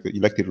kind of like the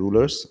elected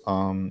rulers,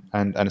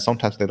 and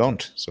sometimes they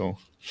don't. So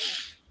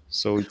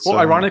it's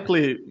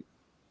ironically,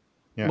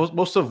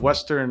 most of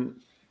Western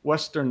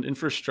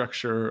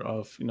infrastructure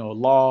of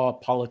law,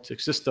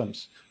 politics,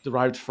 systems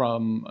derived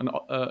from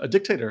a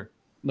dictator,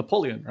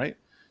 Napoleon, right?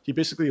 He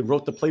basically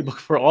wrote the playbook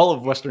for all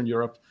of Western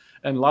Europe,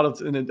 and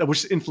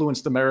which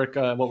influenced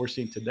America and what we're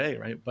seeing today,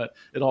 right? But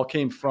it all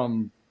came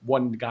from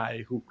one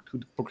guy who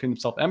proclaimed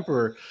himself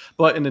emperor,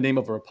 but in the name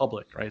of a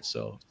republic, right?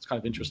 So it's kind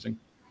of interesting.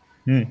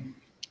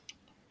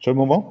 Shall we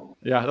move on?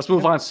 Yeah, let's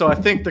move on. So I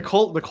think the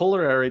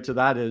corollary to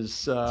that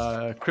is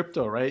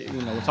crypto, right?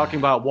 We're talking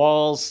about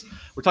walls.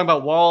 We're talking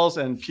about walls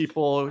and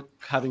people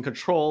having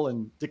control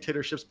and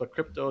dictatorships, but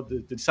crypto, the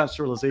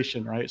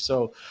decentralization, right?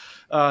 So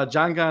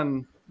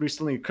Jangan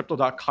recently,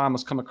 Crypto.com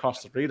has come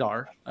across the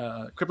radar.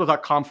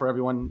 Crypto.com, for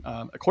everyone,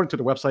 according to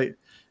the website,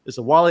 is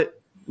a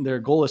wallet. Their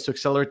goal is to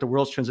accelerate the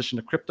world's transition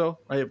to crypto,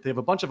 right? They have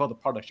a bunch of other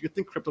products. You could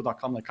think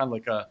Crypto.com like kind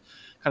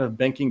of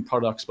banking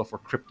products, but for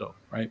crypto,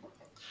 right?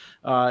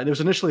 It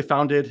was initially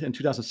founded in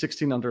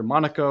 2016 under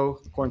Monaco,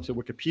 according to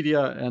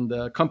Wikipedia, and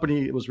the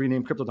company was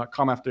renamed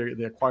Crypto.com after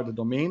they acquired the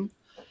domain.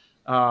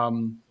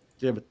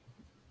 They have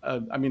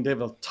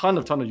a ton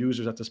of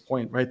users at this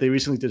point, right? They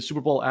recently did Super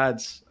Bowl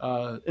ads.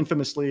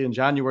 Infamously, in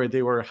January,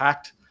 they were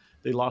hacked.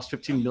 They lost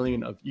 15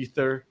 million of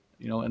Ether,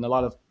 and a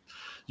lot of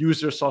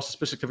users saw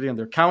suspicious activity on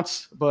their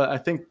accounts. But I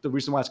think the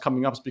reason why it's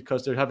coming up is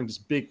because they're having this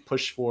big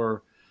push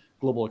for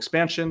global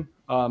expansion.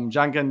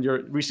 Jangan,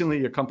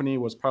 your company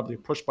was probably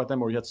pushed by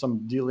them, or you had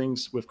some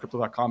dealings with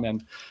Crypto.com,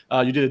 and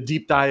you did a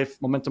deep dive.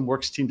 Momentum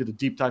Works team did a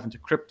deep dive into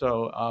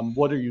crypto.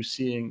 What are you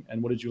seeing,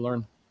 and what did you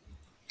learn?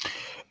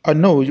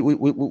 No,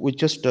 we're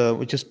just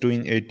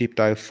doing a deep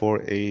dive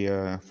for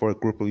a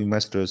group of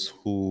investors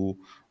who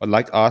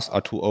like us,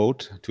 are too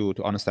old to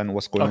understand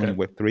what's going on in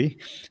Web3.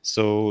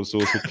 So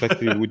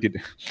collectively we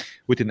did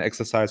an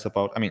exercise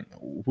about. I mean,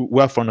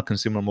 we are from the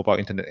consumer mobile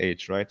internet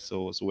age, right?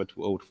 So we're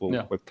too old for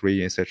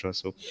Web3, etc.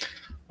 So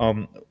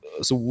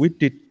we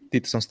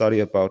did some study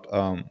about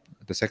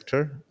the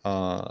sector,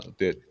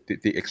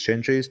 the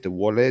exchanges, the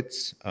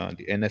wallets,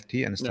 the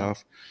NFT and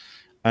stuff.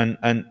 And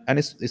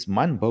it's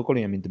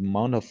mind-boggling. I mean, the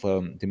amount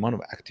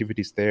of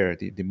activities there,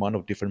 the amount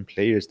of different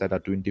players that are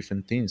doing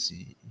different things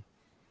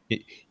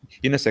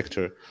in a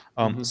sector.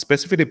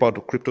 Specifically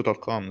about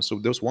Crypto.com. So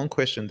there was one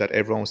question that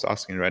everyone was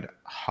asking, right?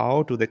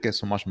 How do they get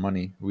so much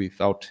money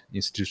without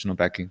institutional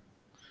backing?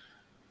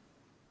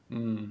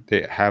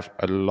 They have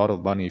a lot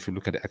of money if you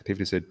look at the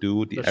activities they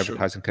do, the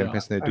advertising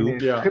campaigns they do. I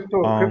mean,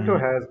 crypto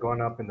has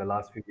gone up in the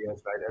last few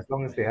years, right? As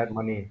long as they had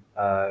money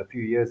a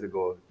few years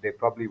ago, they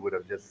probably would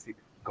have just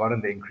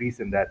gotten the increase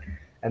in that.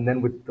 And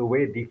then with the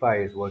way DeFi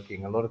is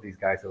working, a lot of these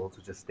guys are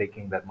also just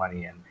staking that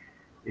money. And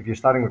if you're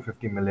starting with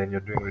 50 million, you're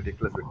doing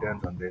ridiculous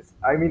returns on this.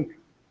 I mean,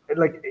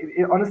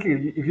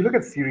 honestly, if you look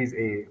at Series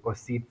A or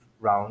seed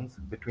rounds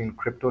between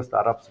crypto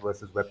startups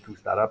versus Web2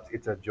 startups,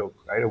 it's a joke,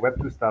 right? A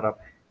Web2 startup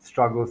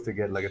struggles to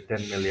get like a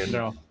 10 million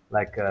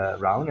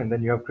round, and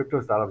then you have crypto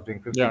startups doing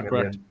 50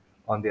 million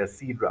on their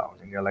seed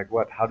round, and you're like,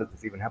 what? How does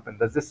this even happen?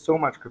 There's just so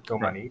much crypto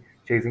money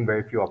chasing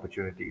very few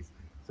opportunities.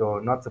 So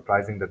not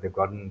surprising that they've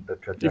gotten the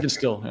trajectory. Even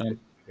still,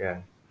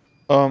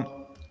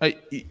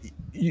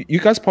 you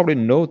guys probably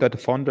know that the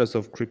founders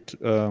of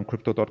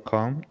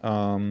Crypto.com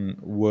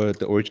were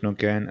the original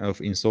gang of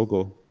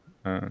Insogo.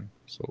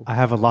 So I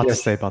have a lot to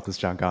say about this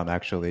John Gan,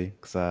 actually.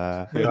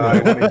 I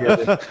want to hear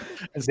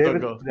this.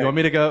 David, you want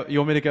me to go? You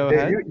want me to go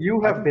ahead? You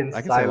have been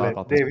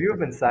silent, Dave. You've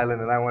been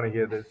silent, and I want to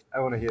hear this.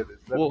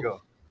 Let's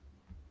go.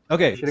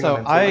 Okay,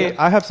 so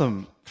I have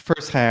some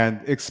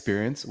firsthand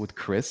experience with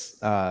Chris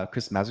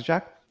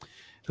Mazurczak,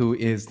 who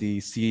is the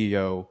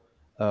CEO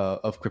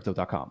of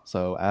Crypto.com.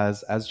 So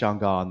as John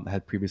Gan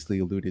had previously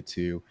alluded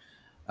to,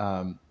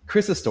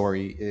 Chris's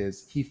story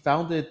is he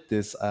founded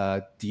this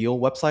deal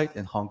website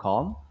in Hong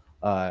Kong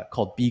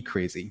called Be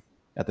Crazy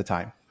at the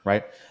time,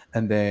 right?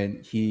 And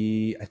then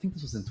I think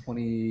this was in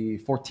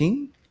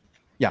 2014.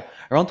 Yeah,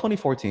 around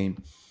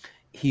 2014,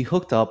 he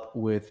hooked up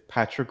with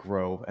Patrick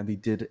Grove, and they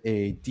did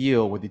a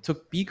deal where they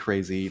took Be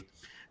Crazy,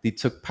 they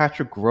took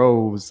Patrick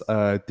Grove's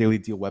daily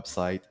deal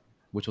website,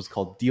 which was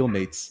called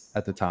Dealmates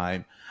at the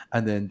time,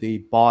 and then they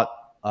bought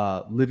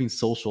Living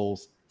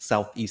Social's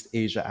Southeast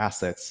Asia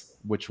assets,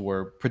 which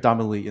were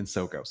predominantly in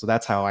Sogo. So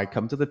that's how I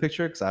come to the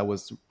picture, because I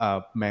was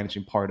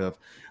managing part of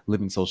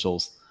Living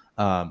Social's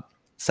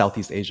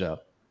Southeast Asia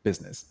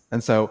business.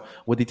 And so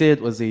what they did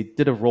was they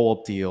did a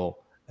roll-up deal,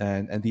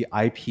 and they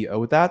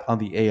IPO'd that on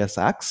the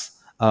ASX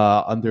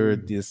under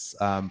this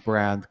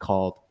brand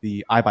called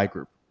the iBuy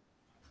Group.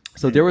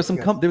 So there was some,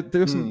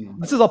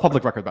 this is all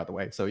public record, by the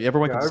way. So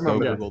everyone can just go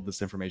Google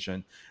this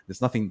information.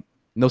 There's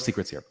no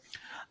secrets here.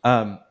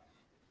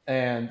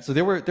 And so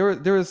there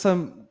were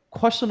some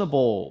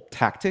questionable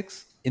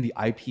tactics in the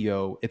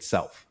IPO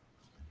itself,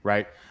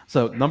 right?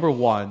 So number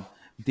one,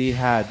 they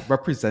had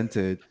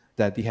represented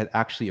that they had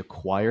actually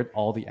acquired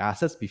all the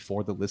assets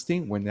before the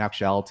listing, when in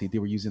actuality they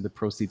were using the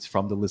proceeds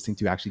from the listing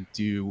to actually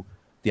do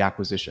the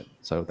acquisition.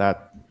 So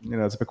that,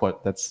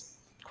 that's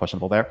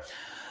questionable there.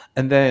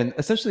 And then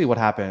essentially what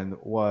happened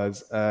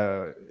was,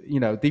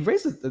 they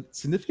raised a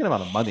significant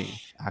amount of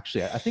money.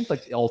 Actually, I think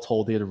like all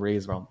told, they had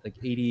raised around like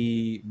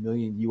 80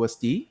 million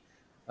USD.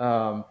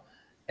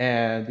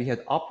 And they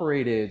had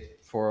operated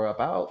for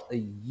about a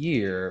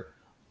year.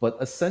 But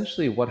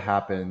essentially what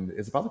happened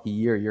is about like a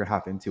year and a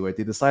half into it,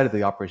 they decided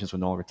the operations were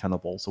no longer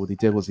tenable. So what they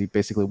did was they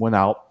basically went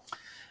out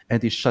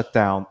and they shut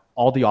down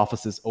all the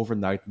offices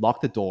overnight,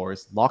 locked the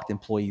doors, locked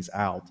employees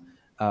out,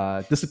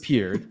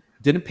 disappeared,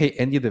 didn't pay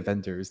any of the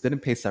vendors, didn't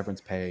pay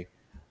severance pay.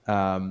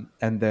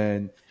 And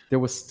then there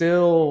was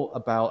still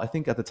about, I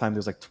think at the time,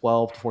 there's like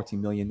 12 to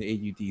 14 million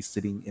AUD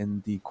sitting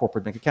in the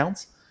corporate bank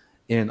accounts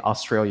in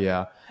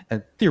Australia.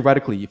 And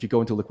theoretically, if you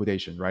go into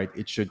liquidation, right,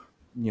 it should,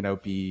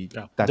 the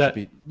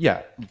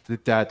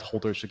debt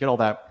holders should get all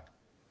that.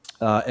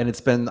 And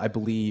it's been, I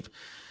believe,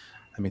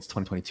 it's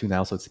 2022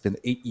 now, so it's been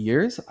 8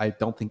 years. I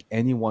don't think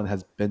anyone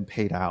has been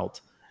paid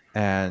out.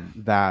 And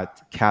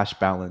that cash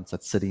balance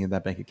that's sitting in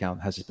that bank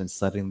account has just been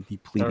suddenly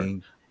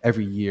depleting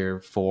every year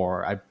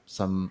for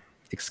some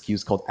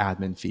excuse called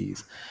admin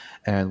fees.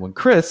 And when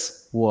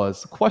Chris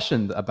was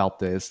questioned about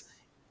this,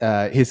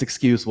 his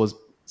excuse was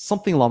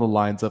something along the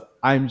lines of,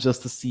 I'm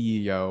just the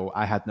CEO,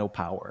 I had no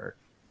power.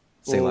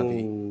 Say la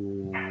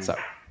vie. So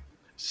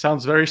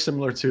sounds very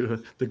similar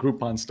to the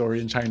Groupon story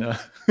in China.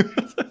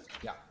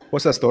 Yeah.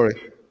 What's that story?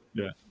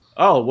 Yeah.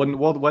 Oh,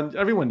 when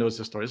everyone knows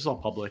the story, this is all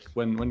public.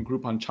 When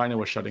Groupon China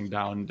was shutting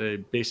down, they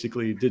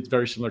basically did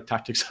very similar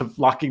tactics of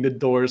locking the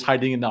doors,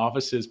 hiding in the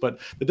offices. But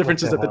the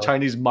difference is that the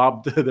Chinese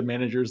mobbed the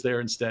managers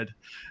there instead,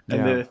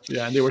 and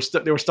they were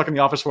stuck in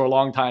the office for a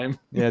long time.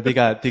 Yeah,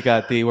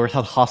 they were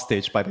held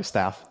hostage by their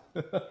staff.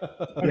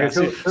 Okay,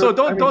 so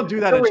don't do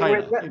that in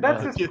China.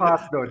 That's his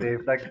past, though,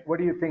 Dave. Like, what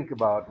do you think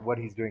about what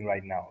he's doing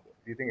right now?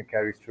 Do you think it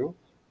carries through?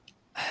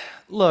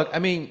 Look, I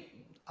mean,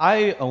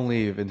 I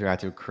only have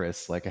interacted with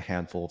Chris like a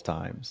handful of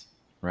times,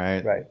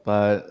 right? Right.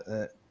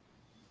 But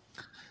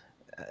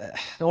I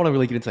don't want to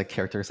really get into like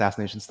character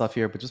assassination stuff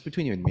here, but just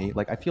between you and me,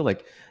 like I feel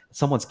like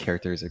someone's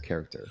character is a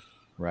character,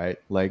 right?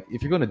 Like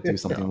if you're going to do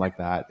something like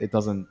that, it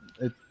doesn't.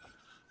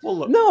 Well,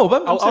 look, No,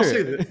 but I'll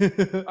say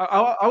this.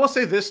 I will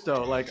say this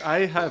though. Like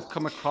I have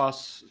come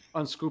across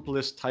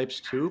unscrupulous types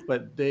too,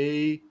 but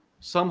they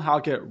somehow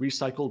get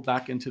recycled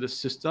back into the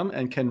system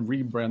and can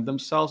rebrand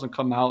themselves and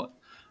come out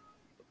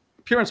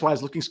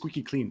appearance-wise looking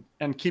squeaky clean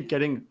and keep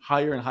getting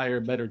higher and higher,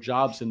 better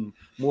jobs in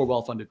more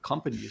well-funded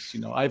companies.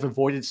 I've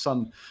avoided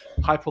some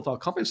high-profile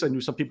companies. I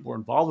knew some people were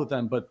involved with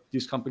them, but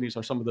these companies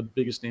are some of the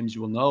biggest names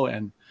you will know,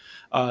 and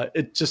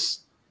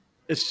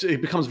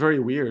it becomes very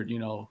weird,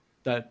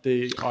 that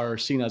they are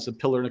seen as a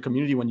pillar in a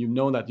community when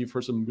that you've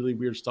heard some really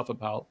weird stuff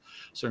about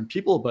certain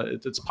people. But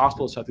it's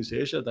possible in Southeast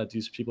Asia that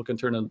these people can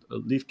turn a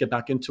leaf, get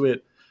back into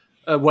it.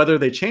 Whether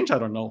they change, I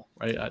don't know.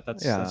 Right?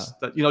 That's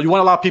you want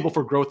to allow people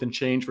for growth and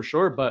change for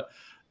sure, but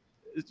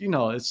it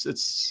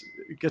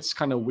gets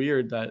kind of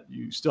weird that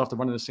you still have to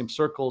run in the same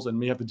circles and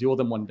may have to deal with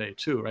them one day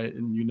too, right?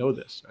 And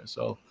this, right?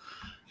 So,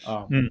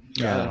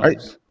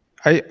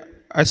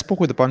 I spoke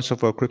with a bunch of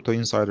crypto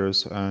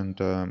insiders, and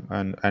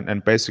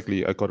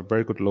basically I got a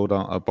very good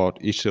lowdown about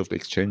each of the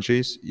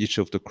exchanges, each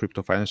of the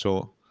crypto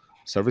financial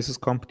services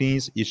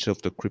companies, each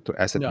of the crypto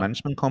asset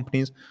management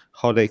companies,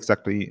 how they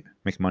exactly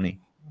make money.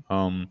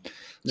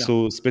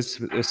 So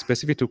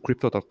specific to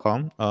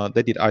crypto.com,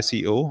 they did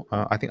ICO,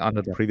 I think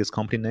under the previous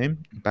company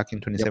name back in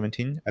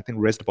 2017. I think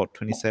raised about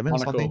 27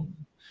 something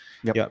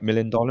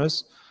million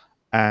dollars.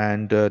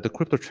 And the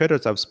crypto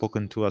traders I've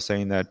spoken to are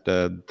saying that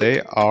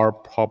they are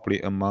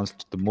probably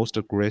amongst the most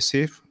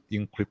aggressive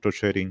in crypto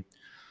trading,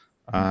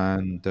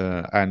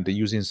 and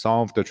using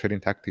some of the trading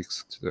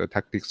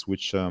tactics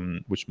which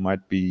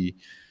might be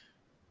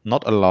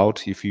not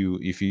allowed if you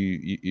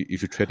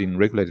trade in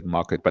regulated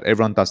market, but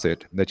everyone does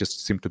it. They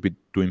just seem to be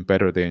doing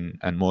better than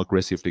and more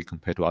aggressively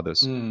compared to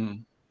others.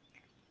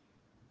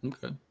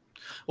 Okay.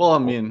 Well, I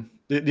mean,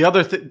 the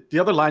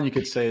other line you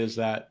could say is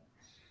that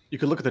you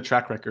could look at the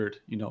track record,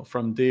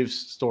 from Dave's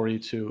story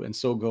to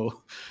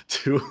Sogo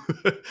to,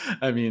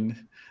 I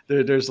mean,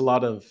 there's a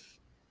lot of,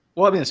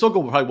 well, I mean,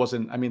 Sogo probably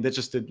wasn't, I mean, they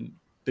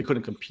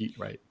couldn't compete,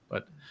 right?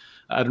 But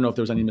I don't know if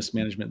there was any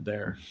mismanagement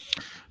there.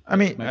 I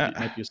mean,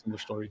 might be a similar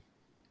story.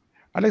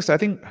 Alex, I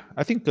think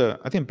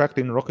back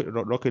in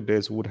Rocket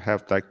days would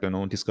have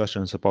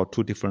discussions about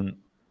two different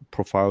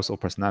profiles or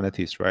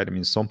personalities, right? I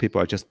mean, some people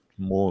are just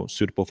more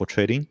suitable for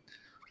trading.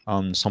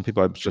 Some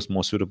people are just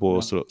more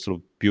suitable sort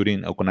of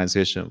building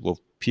organization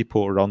with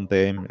people around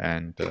them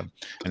and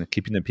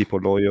keeping the people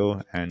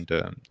loyal and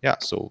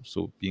so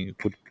being a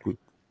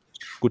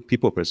good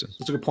people person.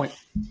 That's a good point.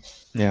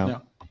 Yeah.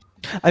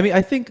 I mean,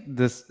 I think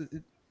there's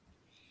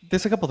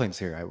a couple things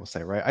here I will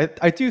say, right?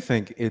 I do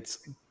think it's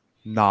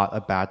not a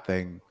bad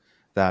thing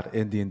that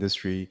in the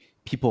industry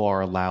people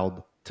are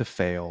allowed to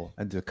fail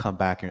and to come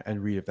back and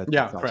reinvent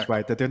themselves,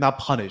 right? That they're not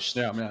punished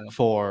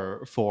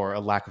for a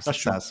lack of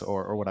success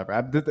or whatever.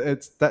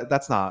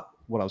 That's not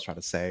what I was trying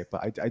to say,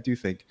 but I do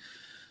think,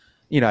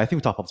 I think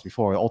we talked about this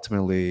before.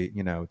 Ultimately,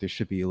 there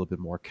should be a little bit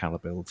more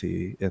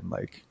accountability in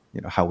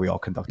how we all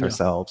conduct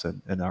ourselves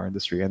in our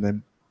industry. And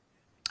then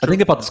I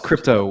think about the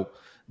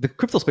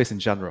crypto space in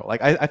general.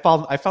 Like I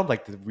found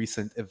like the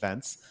recent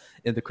events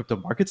in the crypto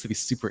markets to be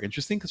super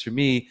interesting, because for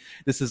me,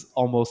 this is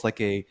almost like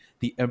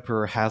the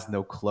emperor has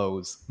no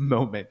clothes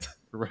moment,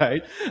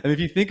 right? And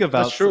if you think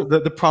about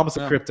the promise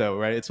of crypto,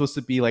 right? It's supposed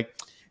to be like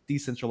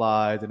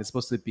decentralized, and it's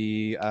supposed to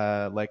be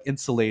like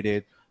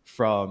insulated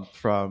from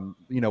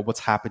what's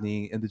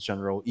happening in the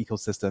general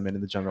ecosystem and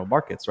in the general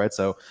markets, right?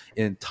 So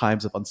in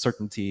times of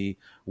uncertainty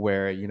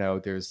where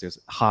there's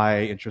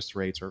high interest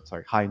rates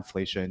high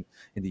inflation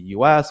in the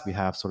US, we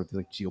have sort of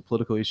like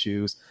geopolitical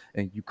issues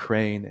in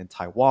Ukraine and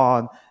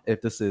Taiwan.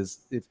 If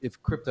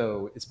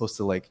crypto is supposed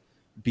to like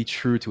be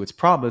true to its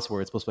promise,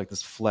 where it's supposed to be like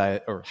this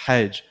flood or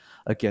hedge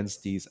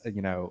against these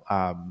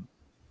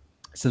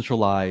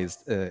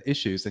centralized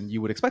issues, and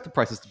you would expect the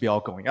prices to be all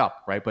going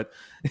up, right? But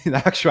in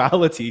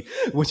actuality,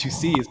 what you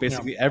see is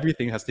basically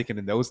everything has taken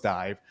a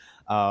nosedive,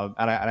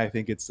 and I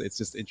think it's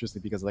just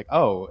interesting because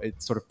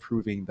it's sort of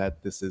proving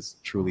that this is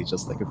truly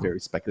just like a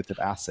very speculative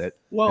asset.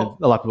 Well,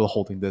 and a lot of people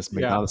holding this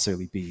may not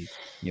necessarily be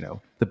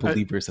the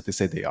believers that they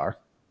say they are.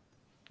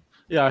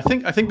 Yeah, I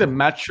think the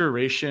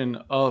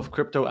maturation of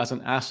crypto as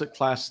an asset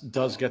class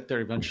does get there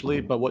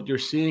eventually, but what you're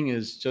seeing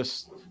is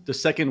just the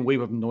second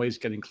wave of noise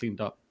getting cleaned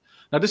up.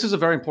 Now, this is a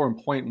very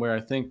important point where I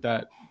think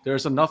that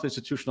there's enough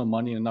institutional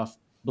money, enough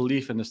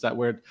belief in this, that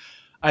where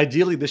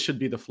ideally this should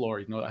be the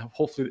floor.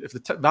 Hopefully, if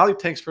the value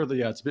tanks further,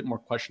 it's a bit more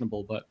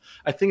questionable. But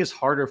I think it's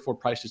harder for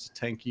prices to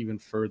tank even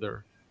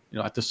further.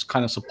 At this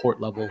kind of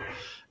support level,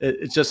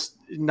 it's just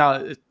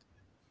now.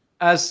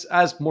 As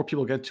more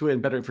people get to it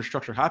and better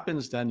infrastructure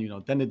happens, then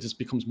it just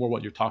becomes more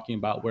what you're talking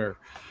about, where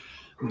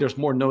there's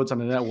more nodes on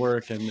the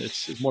network and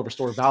it's more of a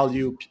store of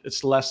value.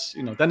 It's less,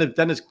 then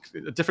it's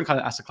a different kind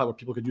of asset class where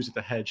people could use it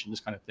to hedge and this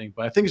kind of thing.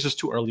 But I think it's just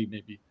too early,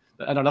 maybe.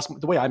 I don't know, that's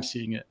the way I'm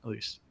seeing it, at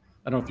least.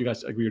 I don't know if you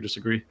guys agree or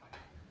disagree.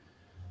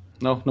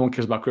 No one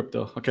cares about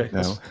crypto. Okay,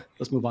 No.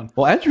 let's move on.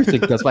 Well, Andrew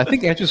thinks does, but I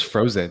think Andrew's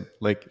frozen.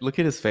 Like, look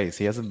at his face;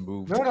 he hasn't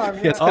moved. No, I'm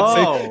He here. has that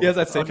same- he has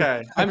that same.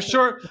 Okay. I'm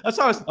sure. That's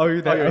how I was. Oh,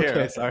 you're there. you're Okay,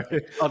 here. sorry.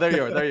 Oh, there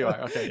you are. There you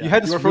are. Okay. Yeah. You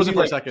had this were frozen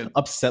really, for a like, second.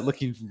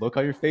 upset-looking look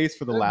on your face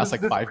for the last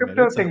like This 5 crypto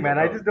minutes. thing, I'm man.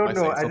 like, I just am don't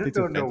saying know. I something just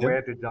to don't know offend him?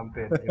 where to jump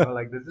in.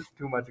 Like there's just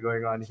too much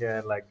going on here,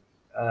 and like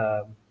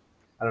I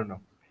don't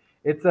know.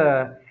 It's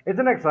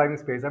an exciting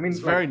space. I mean, It's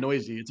very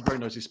noisy. It's a very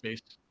noisy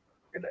space.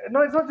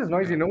 no, it's not just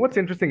noisy. You know what's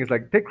interesting is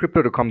like take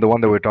Crypto.com, the one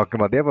that we're talking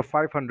about. They have a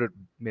 500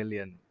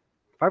 billion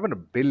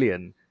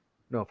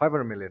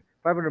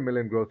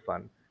growth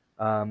fund,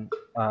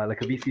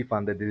 like a VC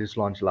fund that they just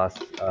launched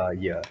last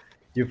year.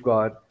 You've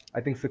got,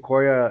 I think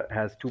Sequoia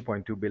has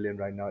 2.2 billion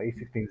right now.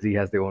 A16Z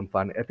has their own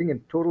fund. I think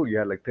in total you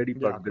had like 30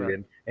 plus Yeah,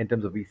 billion in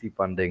terms of VC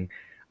funding.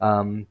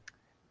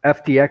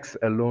 FTX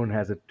alone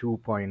has a 2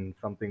 point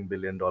something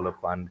billion-dollar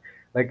fund.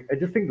 Like I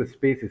just think the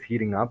space is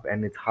heating up,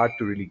 and it's hard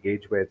to really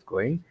gauge where it's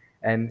going.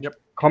 And Yep.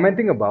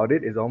 commenting about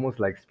it is almost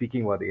like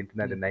speaking about the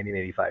internet in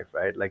 1985,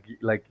 right?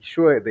 Like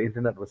sure, the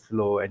internet was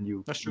slow,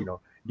 and That's true. you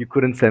know you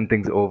couldn't send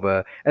things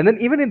over. And then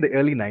even in the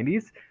early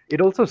 90s, it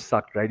also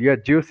sucked, right? You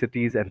had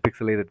GeoCities and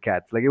pixelated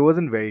cats. Like it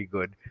wasn't very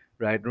good,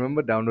 right?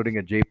 Remember downloading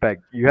a JPEG?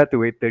 You had to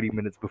wait 30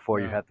 minutes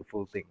before you Yeah. had the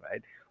full thing,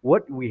 right?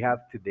 What we have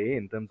today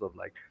in terms of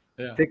like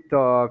Yeah.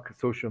 TikTok,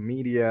 social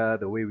media,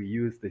 the way we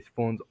use these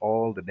phones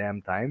all the damn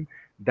time,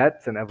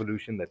 that's an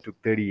evolution that took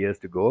 30 years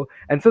to go.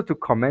 And so to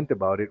comment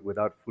about it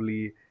without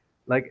fully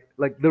like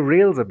the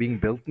rails are being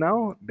built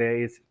now, there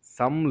is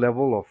some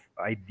level of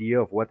idea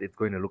of what it's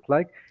going to look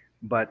like,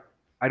 but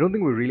I don't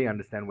think we really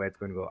understand where it's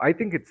going to go. I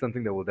think it's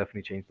something that will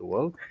definitely change the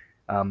world.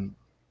 Um,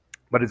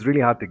 but it's really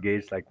hard to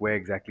gauge like where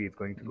exactly it's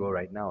going to go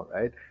right now,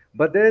 right?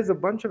 But there's a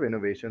bunch of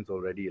innovations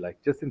already, like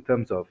just in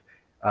terms of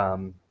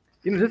um,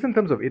 just in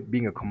terms of it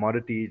being a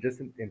commodity, just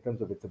in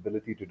terms of its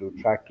ability to do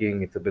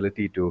tracking, its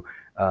ability to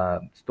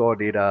store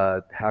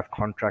data, have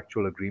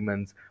contractual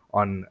agreements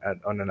on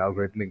an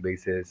algorithmic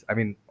basis. I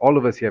mean, all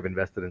of us here have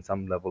invested in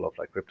some level of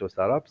like crypto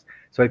startups,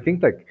 so I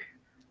think like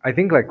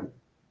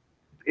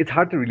it's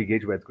hard to really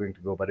gauge where it's going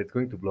to go, but it's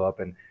going to blow up.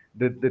 And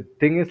the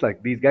thing is,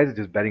 like, these guys are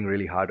just betting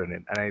really hard on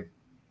it, and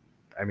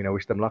I mean, I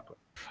wish them luck.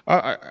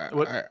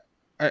 What-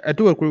 I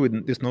do agree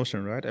with this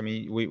notion, right? I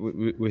mean,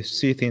 we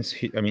see things.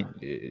 I mean,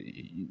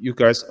 you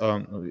guys,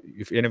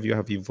 if any of you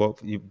have you've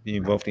been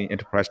involved in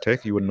enterprise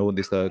tech, you will know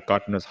this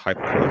Gartner's hype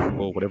curve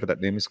or whatever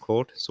that name is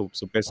called. So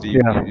basically,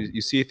 Yeah.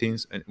 you see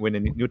things when a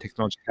new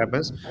technology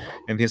happens,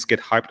 and things get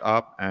hyped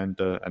up, and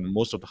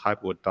most of the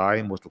hype will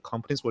die, most of the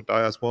companies will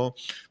die as well.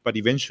 But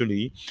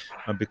eventually,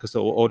 because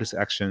of all these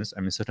actions,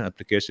 I mean, certain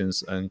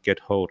applications get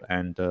hold,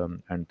 and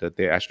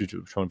they actually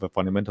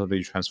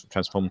fundamentally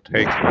transform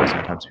tech and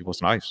sometimes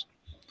people's lives.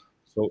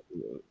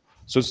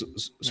 So,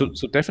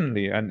 so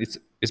definitely, and it's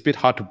a bit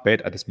hard to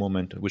bet at this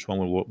moment which one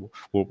will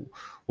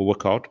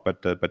work out,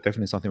 but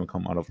definitely something will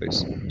come out of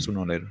this sooner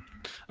or later.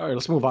 All right,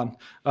 let's move on.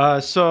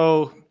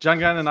 So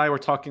Jangan and I were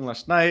talking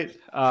last night.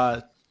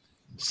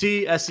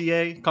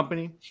 CSEA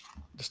company,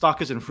 the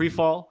stock is in free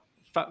fall,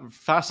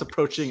 fast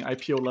approaching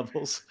IPO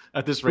levels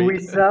at this Do rate. we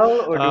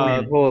sell or do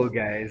Um, we hold,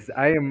 guys?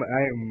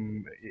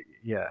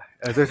 Yeah.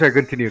 Sorry,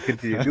 continue.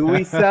 Do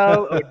we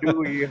sell or do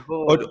we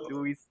hold? Do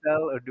we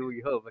sell or do we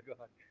hold?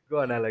 Go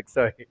on, Alex.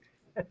 Sorry.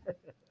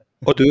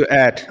 Or do you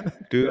add?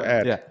 Do you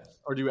add? Yeah.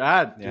 Or do you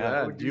add? Do you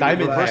Yeah. add? Do you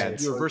Diamond reverse,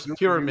 hands. do you reverse Or do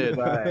pyramid?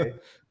 you buy?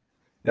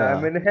 Yeah.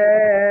 Diamond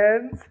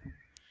hands.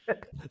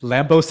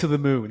 Lambos to the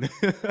moon.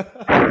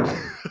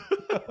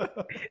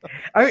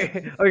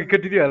 Okay,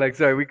 continue, Alex.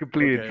 Sorry, we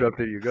completely Okay.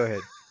 interrupted you. Go ahead.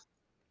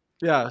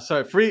 Yeah,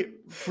 sorry.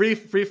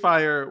 Free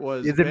Fire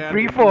was Is it banned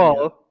free in fall?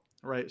 India,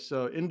 right?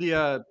 So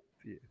India.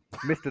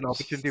 Missed an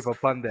opportunity for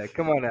pun there.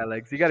 Come on,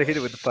 Alex. You got to hit it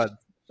with the puns.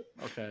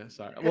 Okay,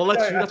 sorry. Well,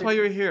 that's why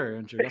you're here,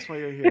 Andrew. That's why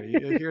you're here.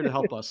 You're here to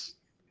help us.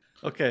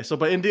 Okay, so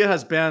but India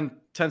has banned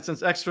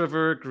Tencent's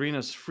Xriver,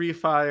 Garena's Free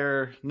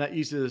Fire,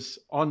 NetEase's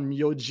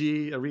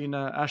Onmyoji,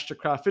 Arena,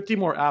 Astrocraft, 50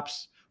 more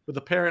apps with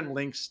apparent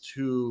links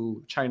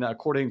to China,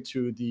 according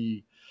to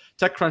the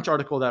TechCrunch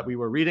article that we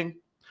were reading.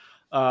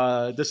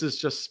 This has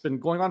just been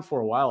going on for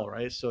a while,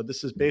 right? So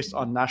this is based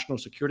on national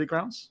security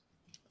grounds.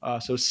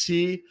 So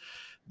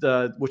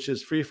which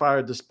is Free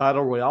Fire, this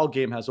battle royale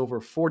game has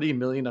over 40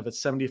 million of its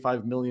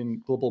 75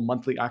 million global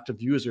monthly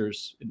active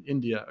users in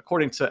India,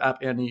 according to App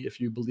Annie, if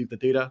you believe the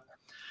data.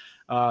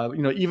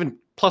 Even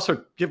plus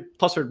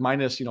or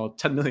minus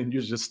 10 million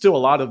users, it's still a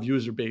lot of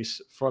user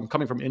base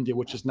coming from India,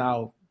 which is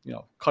now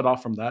cut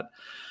off from that.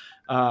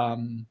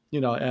 And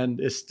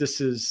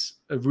this is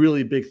a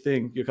really big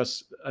thing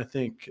because I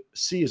think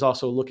C is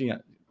also looking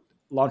at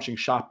launching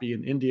Shopee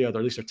in India, or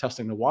at least they're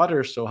testing the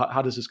water. So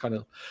how does this kind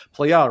of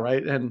play out,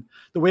 right? And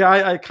the way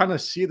I kind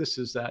of see this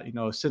is that,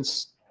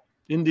 since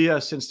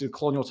the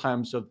colonial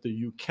times of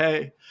the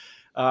UK,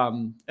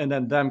 and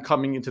then them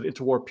coming into the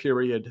interwar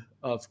period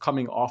of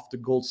coming off the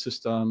gold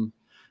system,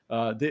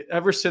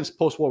 ever since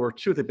post-World War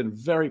II, they've been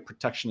very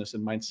protectionist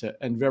in mindset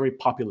and very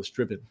populist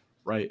driven,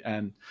 right?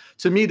 And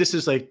to me, this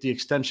is like the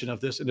extension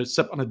of this, and it's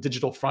on a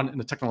digital front in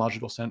the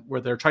technological sense,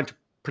 where they're trying to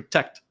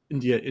protect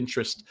India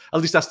interest.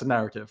 At least that's the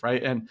narrative,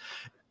 right? And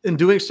in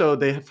doing so,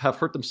 they have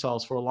hurt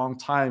themselves for a long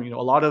time.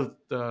 A lot of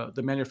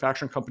the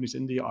manufacturing companies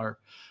in India are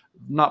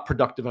not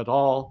productive at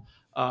all.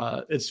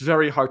 It's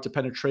very hard to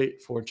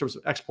penetrate in terms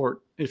of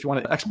export. If you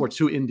want to export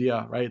to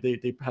India, right,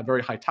 they have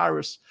very high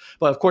tariffs.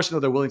 But of course,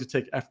 they're willing to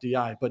take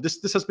FDI. But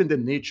this has been the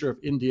nature of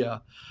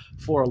India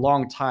for a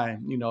long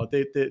time.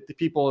 The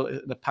people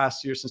in the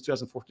past year, since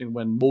 2014,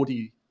 when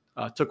Modi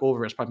took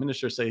over as prime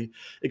minister, say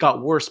it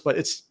got worse. But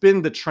it's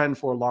been the trend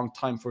for a long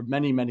time, for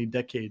many, many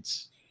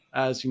decades,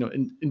 as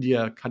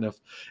India kind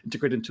of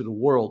integrated into the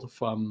world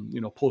from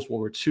post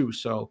World War II.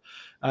 So,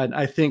 and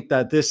I think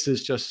that this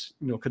is just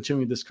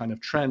continuing this kind of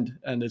trend,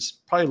 and it's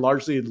probably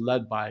largely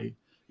led by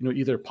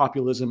either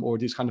populism or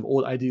these kind of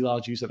old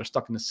ideologies that are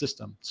stuck in the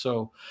system.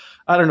 So,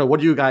 I don't know.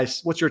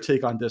 What's your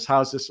take on this?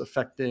 How is this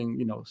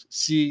affecting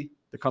Sea,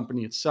 the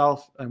company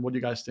itself, and what do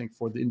you guys think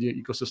for the India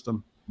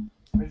ecosystem?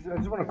 I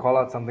just want to call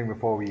out something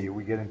before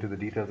we get into the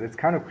details. It's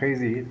kind of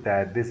crazy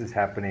that this is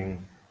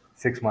happening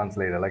 6 months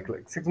later. Like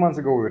 6 months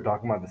ago, we were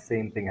talking about the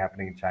same thing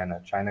happening in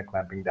China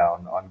clamping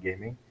down on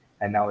gaming,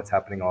 and now it's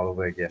happening all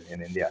over again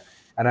in India.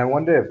 And I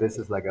wonder if this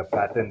is like a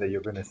pattern that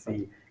you're going to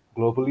see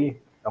globally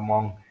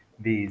among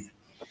these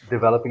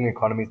developing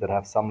economies that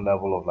have some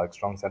level of like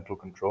strong central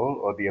control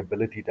or the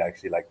ability to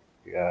actually like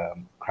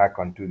crack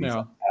onto these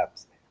Yeah.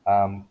 apps.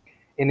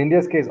 In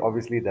India's case,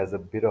 obviously, there's a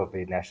bit of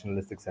a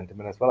nationalistic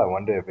sentiment as well. I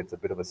wonder if it's a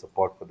bit of a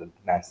support for the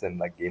nascent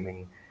like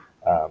gaming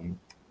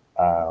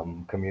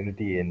um,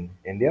 community in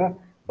India.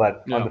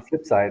 But on Yeah. the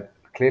flip side,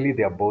 clearly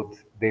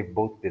they've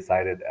both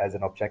decided as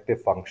an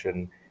objective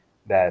function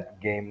that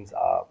games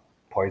are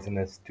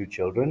poisonous to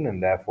children,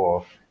 and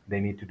therefore they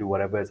need to do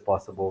whatever is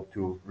possible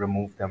to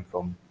remove them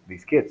from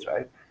these kids,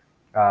 right?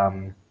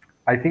 Um,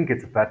 I think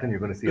it's a pattern you're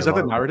going to see a Is that lot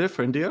the of. narrative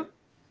for India?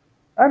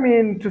 I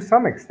mean, to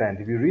some extent,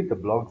 if you read the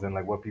blogs and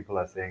like what people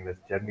are saying,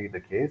 that's generally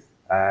the case.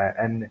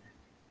 And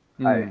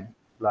I Hmm.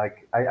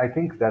 I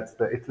think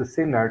it's the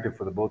same narrative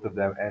for the both of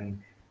them,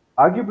 and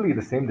arguably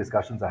the same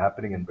discussions are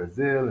happening in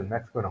Brazil and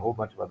Mexico and a whole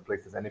bunch of other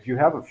places. And if you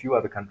have a few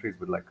other countries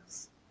with like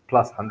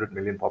plus 100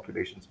 million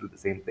populations do the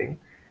same thing,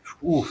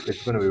 oof,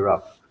 it's going to be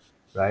rough,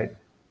 right?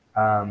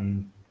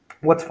 Um,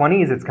 what's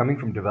funny is it's coming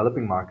from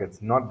developing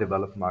markets, not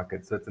developed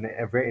markets. So it's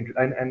a very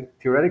and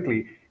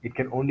theoretically it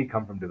can only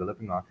come from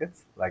developing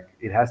markets. Like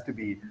it has to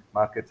be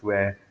markets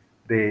where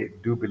they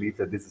do believe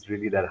that this is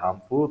really that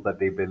harmful, but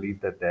they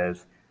believe that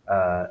there's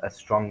a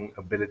strong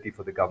ability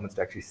for the governments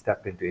to actually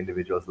step into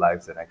individuals'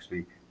 lives and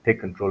actually take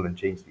control and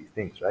change these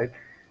things, right?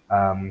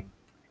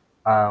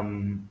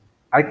 Um,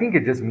 I think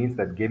it just means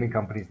that gaming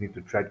companies need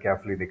to tread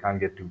carefully. They can't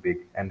get too big,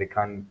 and they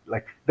can't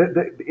like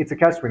it's a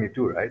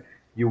catch-22, right?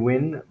 You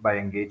win by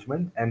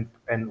engagement, and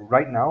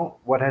right now,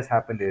 what has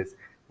happened is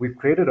we've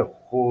created a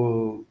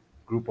whole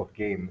group of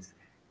games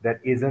that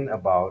isn't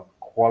about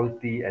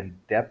quality and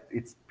depth.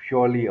 It's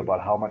purely about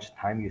how much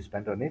time you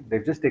spend on it.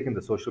 They've just taken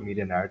the social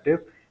media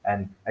narrative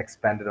and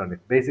expanded on it.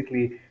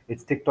 Basically,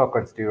 it's TikTok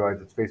on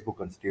steroids, it's Facebook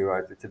on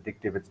steroids, it's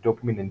addictive, it's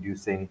dopamine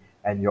inducing,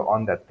 and you're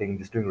on that thing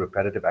just doing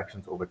repetitive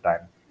actions over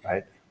time,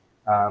 right?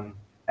 Um,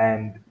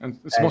 and And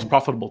it's most and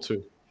profitable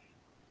too.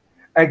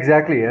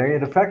 exactly. I mean,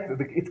 the fact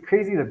that it's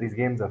crazy that these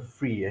games are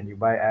free and you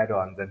buy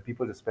add-ons and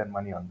people just spend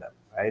money on them,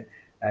 right?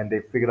 And they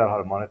figured out how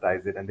to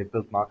monetize it and they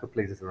built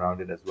marketplaces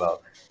around it as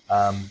well.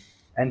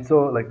 And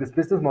so, like, this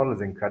business model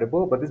is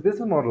incredible, but this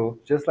business model,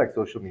 just like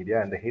social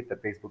media and the hate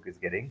that Facebook is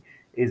getting,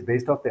 is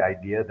based off the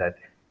idea that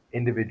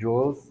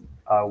individuals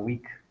are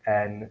weak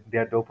and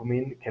their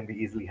dopamine can be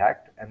easily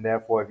hacked. And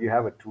therefore, if you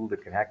have a tool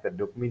that can hack that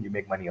dopamine, you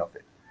make money off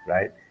it,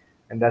 right?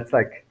 And that's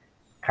like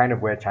kind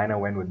of where China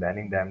went with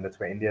banning them. That's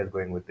where India is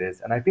going with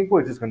this. And I think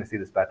we're just going to see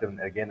this pattern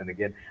again and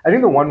again. I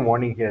think the one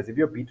warning here is if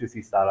you're a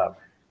B2C startup,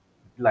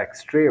 like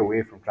stray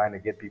away from trying to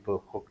get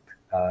people hooked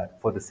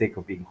for the sake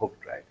of being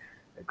hooked, right?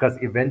 Because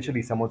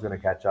eventually someone's going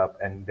to catch up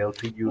and they'll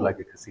treat you like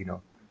Well, a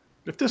casino.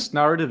 if this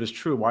narrative is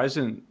true, why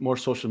isn't more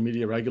social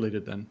media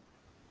regulated then?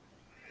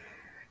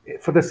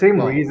 For the same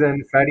Well,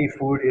 reason, fatty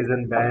food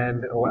isn't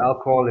banned or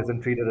alcohol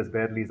isn't treated as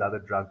badly as other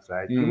drugs,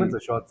 right? Humans Mm.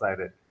 are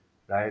short-sighted,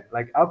 right?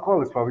 Like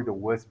alcohol is probably the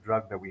worst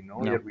drug that we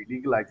know, No. yet we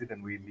legalize it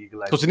and we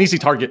legalize So it's an more. easy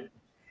target.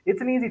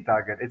 It's an easy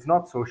target. It's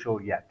not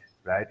social yet,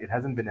 right? It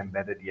hasn't been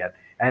embedded yet,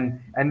 and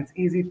it's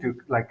easy to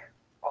like.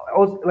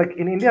 Also, like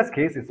in India's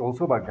case, it's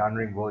also about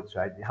garnering votes,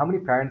 right? How many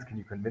parents can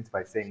you convince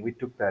by saying we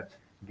took that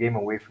game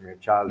away from your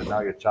child, and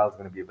now your child's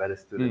going to be a better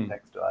student Mm.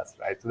 thanks to us,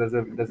 right? So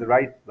there's a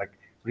right like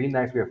really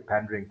nice way of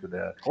pandering to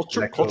the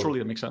electoral. Culturally,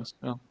 it makes sense.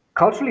 Yeah.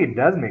 Culturally it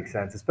does make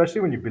sense,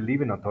 especially when you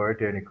believe in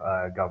authoritarian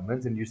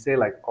governments and you say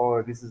like,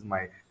 oh, this is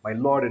my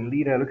lord and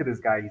leader, look at this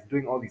guy, he's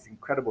doing all these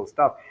incredible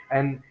stuff.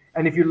 And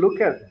if you look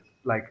at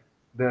like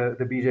the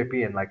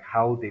BJP and like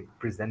how they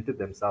presented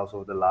themselves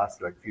over the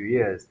last like few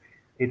years,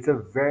 it's a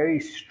very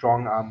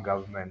strong arm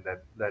government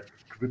that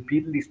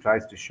repeatedly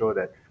tries to show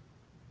that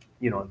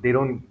they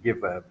don't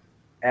give a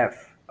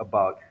f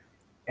about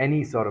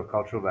any sort of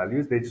cultural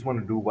values. They just want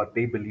to do what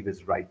they believe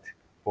is right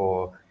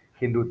for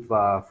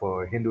Hindutva,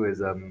 for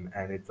Hinduism,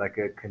 and it's like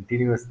a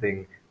continuous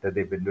thing that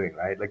they've been doing,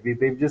 right? Like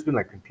they've just been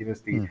like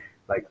continuously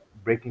like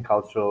breaking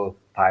cultural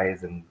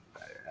ties, and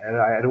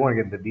I don't want to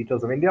get into the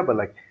details of India, but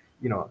like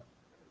you know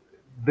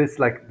this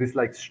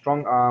like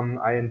strong arm,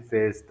 iron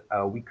fist,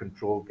 we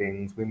control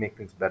things, we make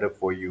things better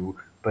for you.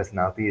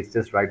 Personality is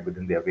just right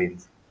within their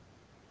veins.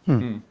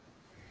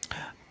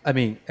 I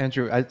mean,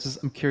 Andrew,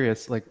 I'm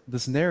curious, like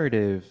this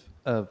narrative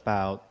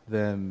about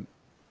them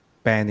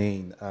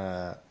banning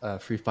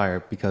Free Fire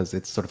because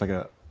it's sort of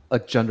like a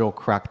general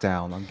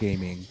crackdown on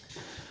gaming.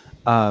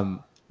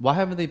 Why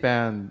haven't they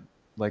banned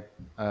like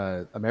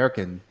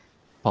American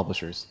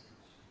publishers?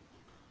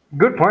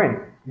 Good point.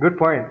 Good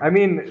point. I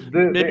mean,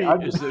 Maybe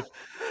is it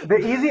the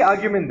easy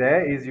argument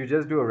there is you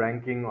just do a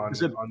ranking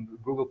is it on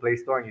Google Play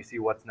Store and you see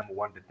what's number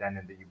 1 to 10,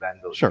 and then you ban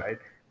those, Sure. right?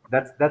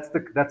 That's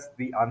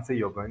the answer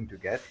you're going to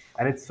get,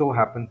 and it so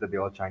happens that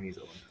they're all Chinese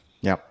owned,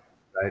 Yeah.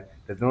 right?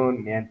 There's no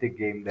Niantic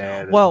game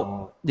there. There's Well,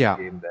 no yeah.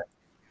 game there.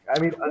 I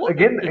mean, well,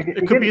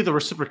 it could be the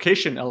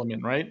reciprocation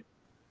element, right?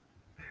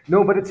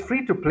 no, but it's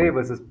free to play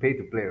versus pay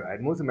to play, right?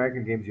 Most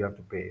American games you have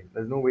to pay.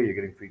 There's no way you're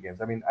getting free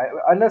games. I mean,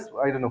 unless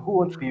I don't know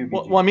who owns PUBG.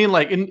 Well, I mean,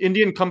 like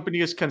Indian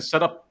companies can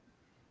set up.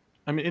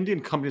 I mean, Indian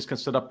companies can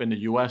set up in the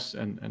U.S.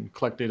 and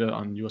collect data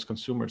on U.S.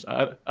 consumers.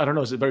 I don't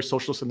know. Is it very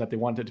socialist in that they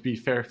want it to be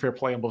fair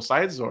play on both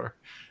sides, or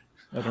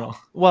I don't know.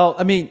 Well,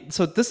 I mean,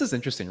 so this is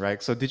interesting,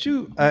 right? So did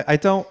you? I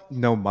don't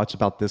know much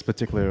about this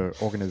particular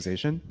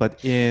organization,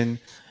 but in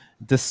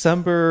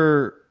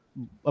December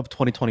of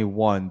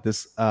 2021,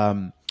 this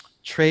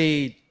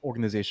trade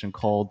organization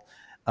called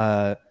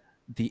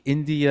the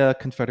India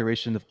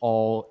Confederation of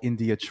All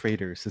India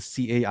Traders, the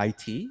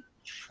CAIT,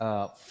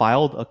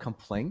 filed a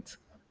complaint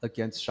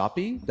against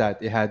Shopee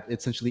that it had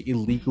essentially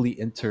illegally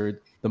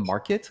entered the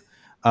market.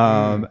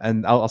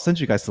 And I'll send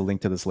you guys the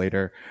link to this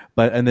later.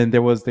 And then they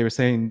were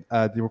saying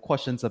there were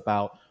questions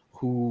about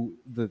who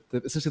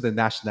essentially the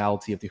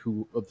nationality of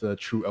the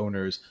true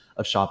owners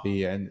of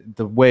Shopee, and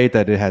the way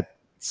that it had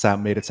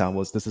made it sound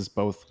was this is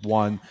both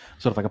one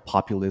sort of like a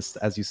populist,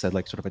 as you said,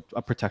 like sort of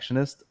a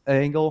protectionist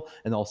angle,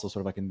 and also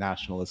sort of like a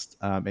nationalist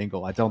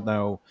angle. I don't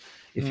know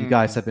if you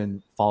guys have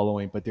been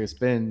following, but there's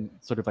been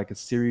sort of like a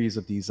series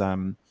of these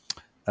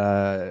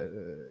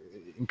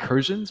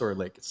incursions or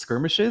like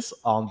skirmishes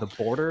on the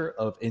border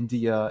of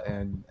India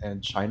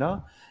and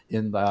China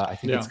in I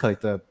think it's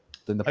like the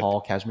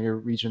Nepal Kashmir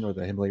region or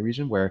the Himalaya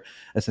region, where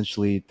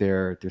essentially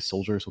their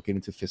soldiers will get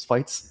into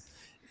fistfights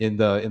in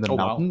the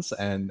mountains,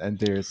 and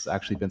there's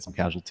actually been some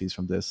casualties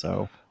from this.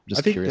 So I'm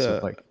just curious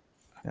with like,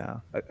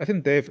 yeah. I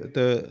think Dave,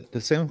 the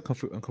same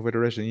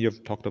confederation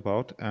you've talked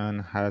about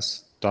and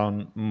has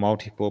done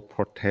multiple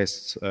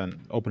protests and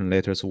open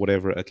letters or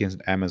whatever against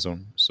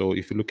Amazon. So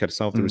if you look at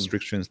some of the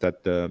restrictions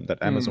that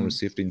Amazon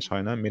received in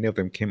China, many of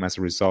them came as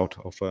a result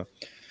of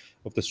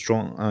the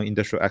strong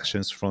industrial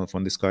actions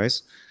from these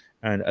guys.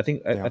 And I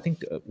think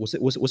was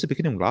it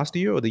beginning of last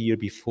year or the year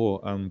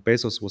before?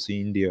 Bezos was in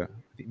India.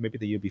 I think maybe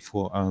the year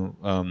before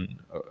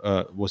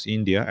was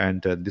India,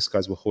 and these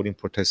guys were holding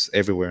protests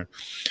everywhere.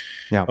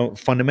 Yeah.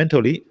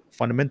 Fundamentally,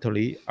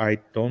 I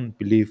don't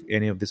believe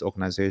any of these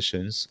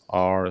organizations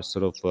are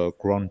sort of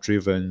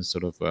ground-driven,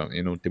 sort of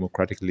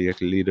democratically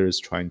elected leaders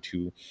trying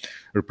to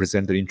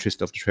represent the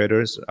interest of the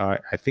traders.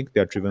 I think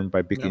they are driven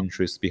by big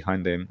interests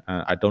behind them.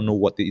 I don't know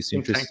what these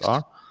interests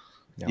are.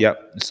 Yeah.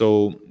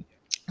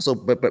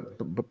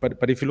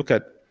 But if you look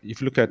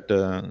at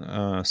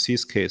the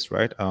C's case,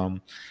 right?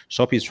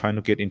 Shopee is trying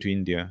to get into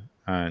India,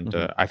 and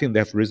I think they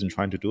have reason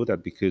trying to do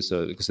that because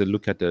they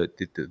look at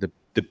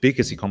the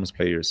biggest e-commerce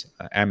players,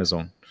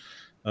 Amazon,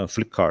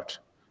 Flipkart.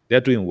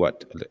 They're doing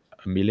what,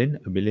 a million,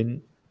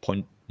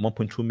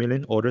 1.2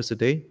 million orders a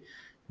day,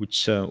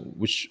 which for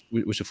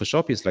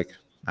Shopee is like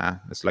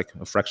it's like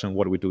a fraction of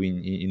what we do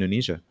in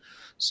Indonesia.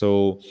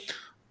 So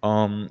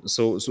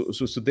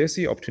they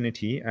see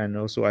opportunity, and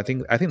also I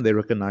think they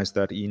recognize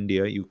that in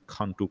India you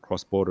can't do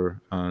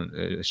cross-border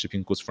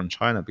shipping goods from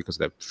China because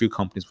there are few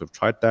companies who have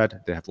tried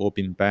that. They have all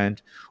been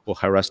banned or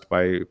harassed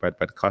by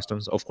the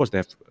customs. Of course, they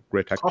have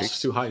great tactics. Cost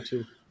is too high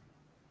too.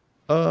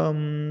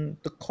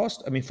 The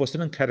cost, I mean, for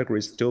certain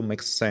categories still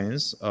makes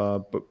sense.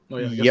 But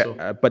so.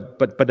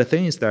 but the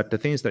thing is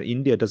that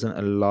India doesn't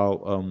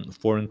allow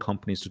foreign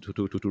companies to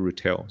do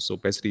retail. So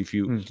basically, if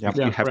you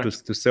have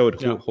to sell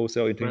it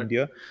wholesale into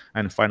India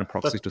and find a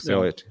proxy to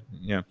sell it.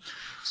 Yeah.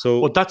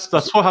 So that's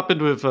what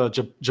happened with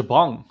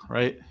Jabong,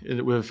 right?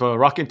 With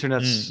Rock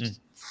Internet's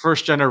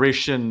first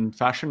generation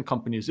fashion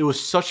companies. It was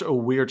such a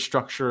weird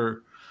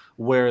structure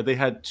where they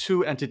had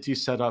two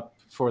entities set up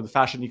for the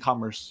fashion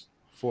e-commerce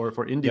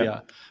for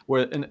India,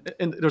 where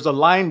and there's a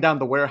line down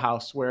the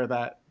warehouse where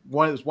that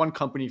one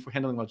company for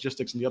handling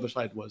logistics and the other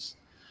side was,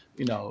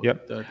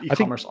 the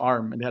e-commerce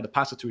arm, and they had to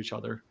pass it to each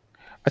other.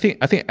 I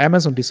think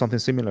Amazon did something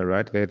similar,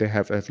 right? They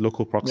have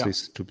local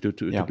proxies to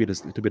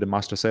be the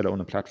master seller on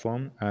the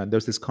platform. And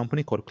there's this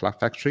company called Cloud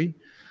Factory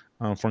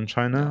from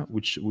China,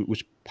 which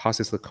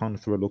passes the account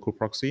through a local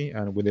proxy,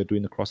 and when they're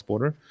doing the cross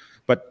border.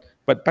 But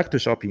back to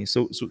Shopee,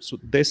 so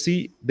they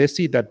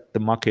see that the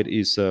market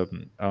is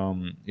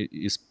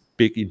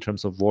big in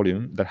terms of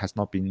volume that has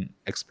not been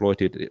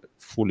exploited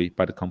fully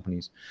by the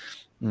companies.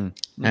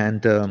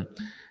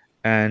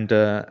 And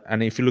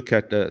if you look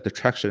at the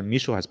traction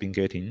Meesho has been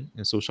getting,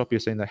 and so Shopee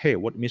is saying that, hey,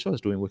 what Meesho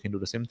is doing, we can do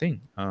the same thing.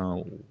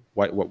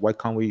 Why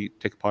can't we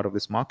take part of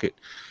this market?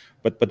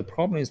 But the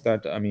problem is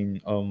that, I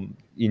mean,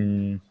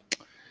 when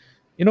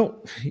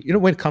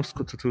it comes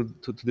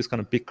to this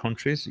kind of big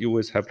countries, you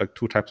always have like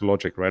two types of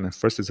logic, right? And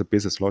first is a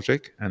business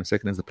logic, and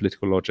second is a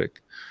political logic.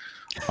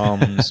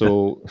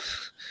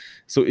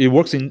 So it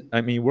works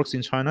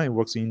in China, it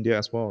works in India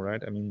as well,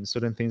 right? I mean,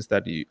 certain things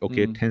that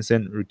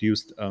Tencent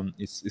reduced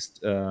its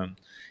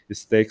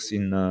stakes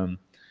in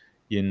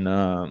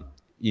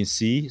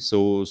C,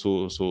 so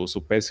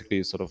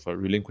basically sort of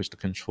relinquish the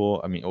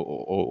control. I mean,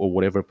 or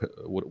whatever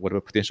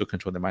potential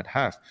control they might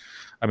have.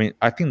 I mean,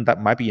 I think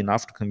that might be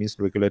enough to convince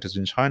regulators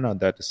in China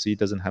that C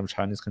doesn't have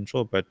Chinese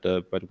control. But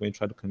when you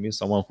try to convince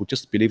someone who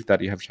just believes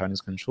that you have Chinese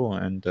control,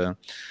 and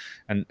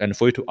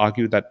for you to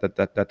argue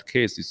that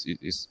case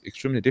is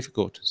extremely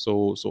difficult.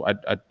 So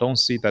I don't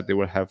see that they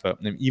will have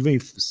even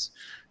if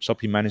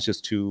Shopee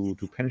manages to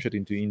penetrate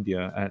into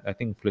India. I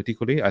think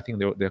politically, I think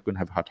they're going to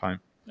have a hard time.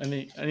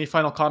 Any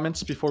final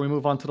comments before we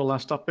move on to the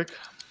last topic?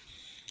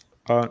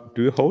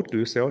 Do you hold? Do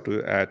you sell? Do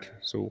you add?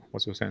 So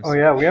what's your sense? Oh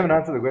yeah, we haven't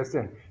answered the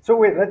question. So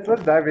wait,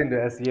 let's dive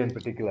into SE in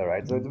particular,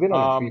 right? So it's been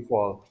on a free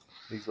fall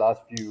these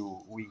last few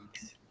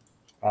weeks,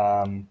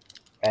 and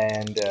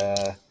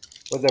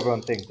what does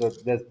everyone think? So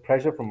there's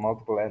pressure from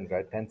multiple ends,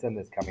 right? Tencent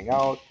is coming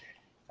out.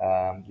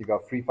 You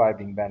got Free Fire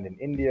being banned in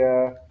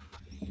India.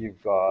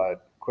 You've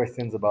got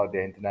questions about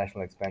their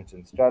international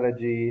expansion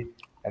strategy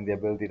and the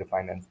ability to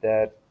finance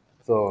debt.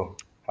 So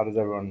how does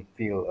everyone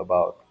feel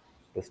about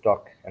the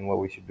stock and what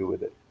we should do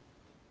with it?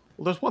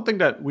 Well, there's one thing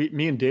that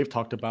me and Dave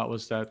talked about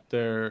was that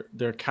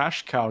their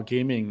cash cow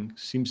gaming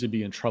seems to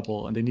be in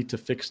trouble, and they need to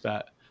fix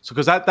that. So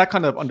because that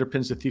kind of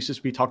underpins the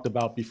thesis we talked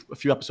about a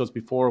few episodes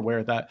before,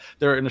 where that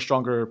they're in a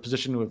stronger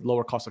position with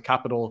lower cost of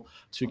capital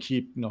to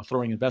keep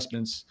throwing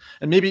investments.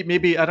 And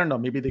maybe I don't know,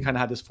 maybe they kind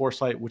of had this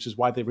foresight, which is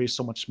why they raised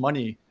so much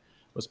money,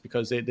 was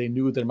because they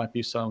knew there might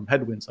be some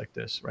headwinds like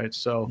this, right?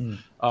 So,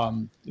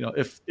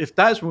 if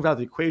that is moved out of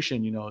the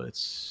equation,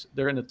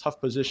 they're in a tough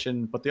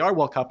position, but they are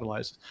well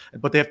capitalized.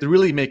 But they have to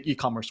really make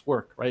e-commerce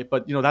work, right?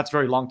 But that's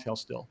very long tail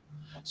still.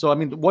 So, I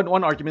mean,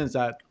 one argument is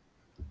that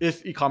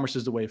if e-commerce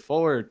is the way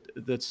forward,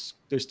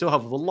 they still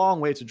have a long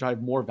way to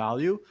drive more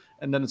value,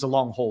 and then it's a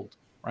long hold,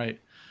 right?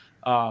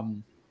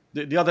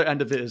 The other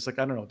end of it is like,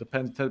 I don't know,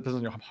 depends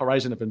on your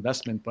horizon of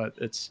investment, but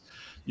it's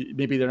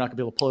maybe they're not gonna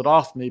be able to pull it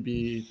off.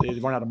 Maybe they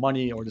run out of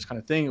money or this kind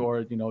of thing,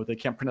 or they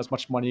can't print as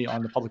much money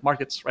on the public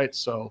markets, right?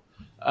 So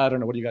I don't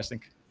know. What do you guys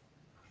think?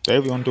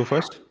 Dave, you want to go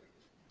first?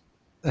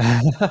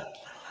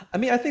 I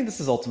mean, I think this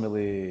is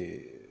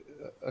ultimately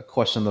a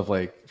question of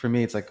for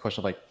me, it's like a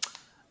question of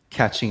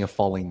catching a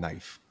falling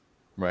knife,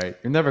 right?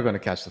 You're never going to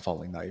catch the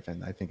falling knife,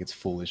 and I think it's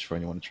foolish for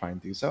anyone to try and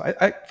do so.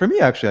 For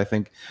me, actually, I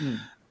think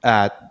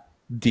at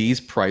these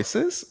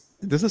prices,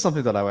 this is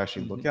something that I would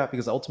actually look at,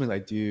 because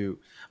ultimately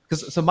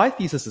so my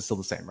thesis is still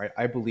the same, right?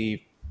 I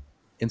believe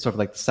in sort of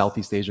the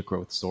Southeast Asia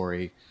growth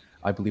story.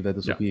 I believe that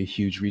this will be a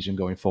huge region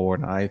going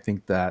forward. And I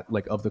think that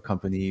of the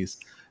companies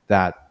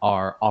that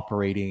are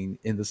operating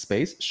in the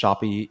space,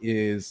 Shopee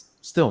is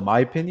still, in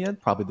my opinion,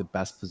 probably the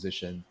best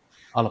position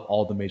out of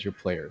all the major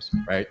players,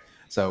 right?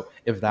 So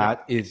if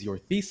that is your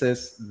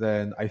thesis,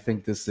 then I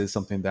think this is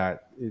something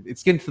that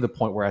it's getting to the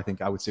point where I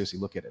think I would seriously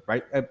look at it,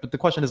 right? But the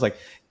question is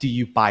do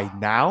you buy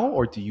now,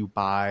 or do you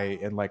buy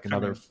in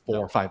another 4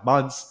 or 5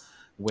 months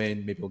when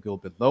maybe it'll go a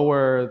bit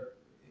lower?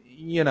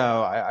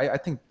 I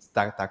think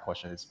that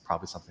question is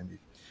probably something that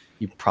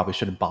you probably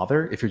shouldn't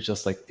bother if you're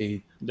just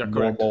a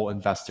normal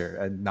investor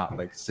and not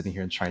sitting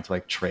here and trying to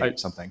trade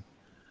something.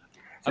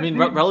 I mean,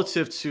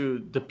 relative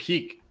to the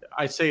peak,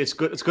 I'd say it's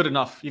good. It's good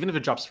enough, even if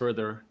it drops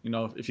further.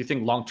 If you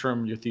think long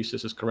term your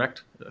thesis is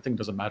correct, I think it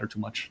doesn't matter too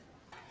much.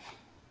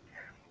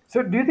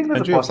 So, do you think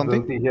there's a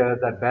possibility here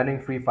that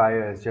banning Free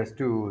Fire is just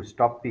to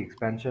stop the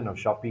expansion of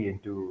Shopee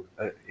into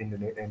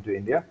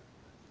India?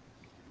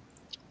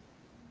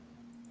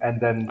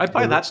 And then I'd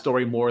buy that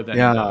story more than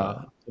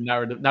the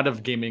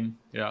narrative gaming.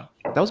 Yeah,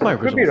 that was my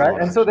original. Could be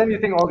right. And so then you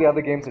think all the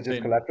other games are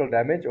just collateral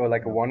damage, or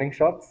warning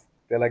shots?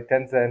 They're like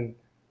Tencent.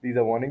 These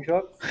are warning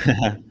shots.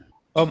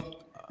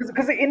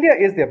 Because India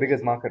is their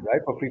biggest market,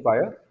 right, for Free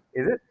Fire?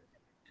 Is it?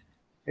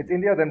 It's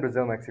India, then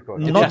Brazil, Mexico.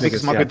 Right? Not the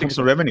biggest market in terms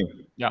of revenue.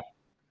 Yeah.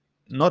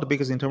 Not the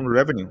biggest in terms of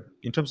revenue.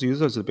 In terms of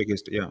users, the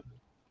biggest. Yeah.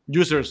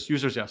 Users,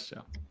 yes.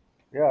 Yeah.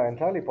 Yeah,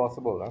 entirely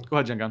possible. Huh? Go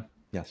ahead, Jenggan.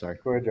 Yeah, sorry.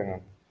 Go ahead, Jenggan.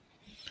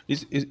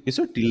 Is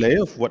there a delay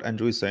of what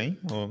Andrew is saying,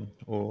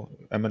 or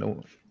I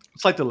mean,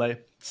 slight delay.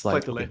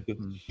 Slight delay.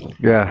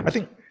 Yeah. I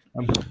think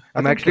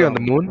I'm actually on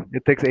the moon.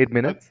 It takes 8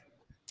 minutes.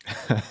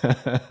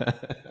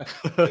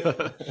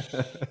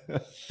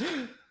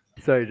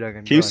 Sorry,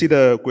 Jenggan. Can you see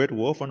the Great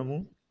Wall on the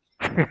moon?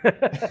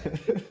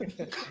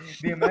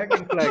 The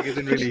American flag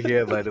isn't really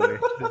here, by the way.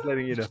 Just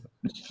letting you know.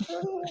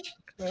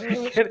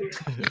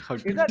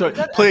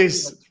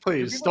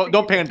 Please,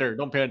 don't pander.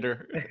 Don't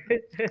pander.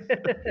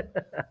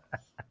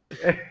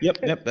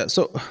 Yep.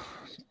 So,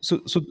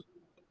 so,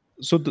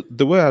 so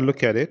the way I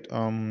look at it,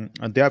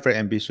 they are very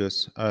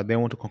ambitious. They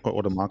want to conquer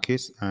all the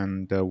markets,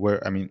 and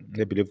where I mean,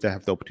 they believe they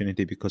have the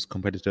opportunity because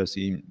competitors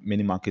in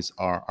many markets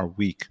are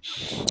weak.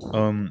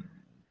 Um,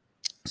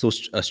 so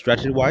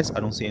strategy-wise, I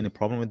don't see any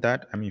problem with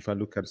that. I mean, if I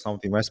look at some of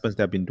the investments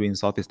they've been doing in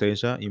Southeast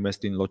Asia,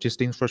 invest in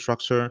logistics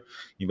infrastructure,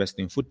 invest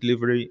in food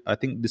delivery, I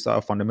think these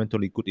are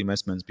fundamentally good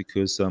investments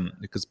because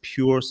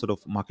pure sort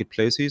of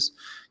marketplaces,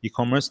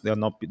 e-commerce, they're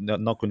not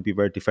going to be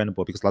very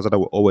defendable because Lazada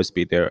will always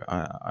be there.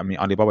 I mean,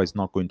 Alibaba is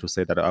not going to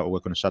say that we're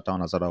going to shut down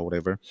Lazada or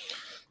whatever.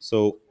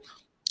 So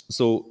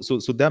so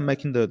they're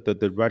making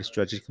the right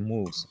strategic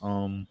moves.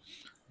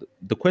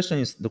 The question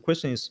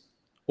is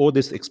all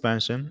this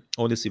expansion,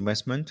 all this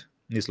investment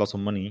needs lots of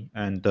money,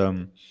 and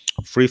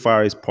Free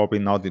Fire is probably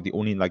now the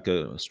only like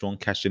a strong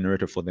cash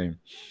generator for them.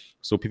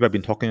 So people have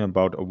been talking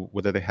about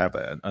whether they have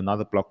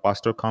another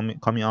blockbuster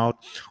coming out,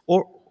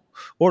 or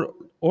or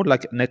or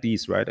like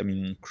NetEase, right? I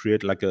mean,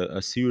 create like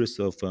a series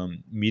of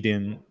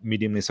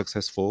mediumly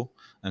successful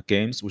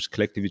games which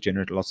collectively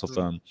generate lots of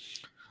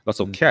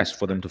cash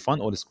for them to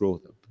fund all this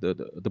growth.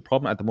 The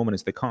problem at the moment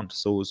is they can't.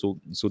 So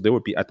they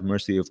would be at the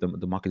mercy of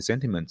the market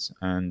sentiments,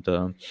 and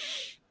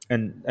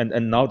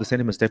now the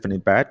sentiment is definitely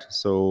bad.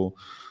 So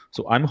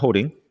I'm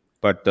holding,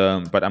 but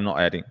I'm not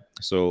adding.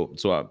 And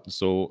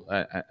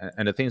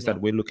the thing is Yeah.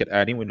 that we look at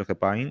adding, we look at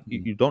buying.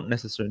 You don't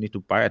necessarily need to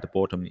buy at the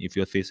bottom if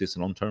your thesis is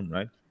long term,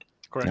 right?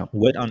 Correct. Yeah.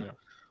 Wait on Yeah.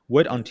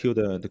 wait until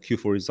the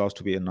Q4 results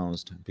to be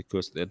announced,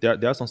 because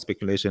there are some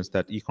speculations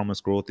that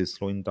e-commerce growth is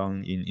slowing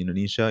down in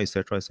Indonesia,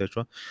 etc.,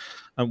 etc.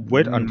 And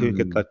wait until you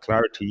get Mm. that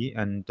clarity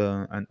and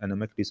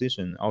make a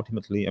decision.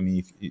 Ultimately, I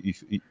mean,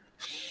 if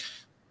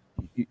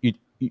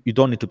you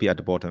don't need to be at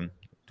the bottom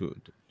to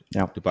to,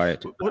 Yeah. to buy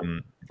it. What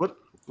what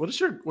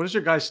what is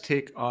your guys'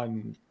 take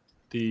on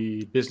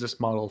the business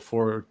model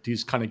for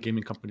these kind of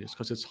gaming companies?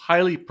 Because it's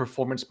highly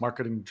performance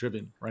marketing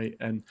driven, right?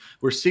 And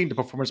we're seeing the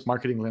performance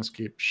marketing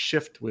landscape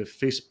shift with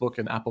Facebook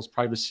and Apple's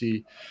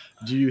privacy.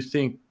 Do you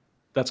think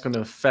that's going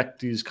to affect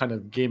these kind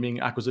of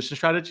gaming acquisition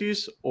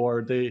strategies,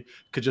 or they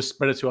could just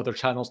spread it to other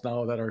channels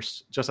now that are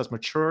just as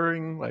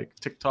maturing, like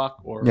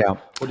TikTok? Or Yeah.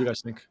 what do you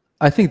guys think?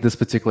 I think this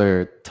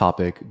particular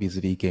topic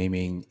vis-a-vis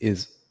gaming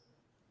is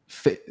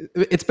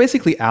it's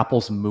basically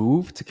Apple's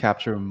move to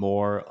capture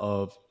more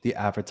of the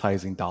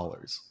advertising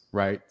dollars,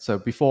 right? So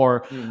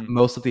before, Mhm.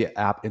 most of the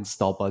app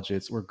install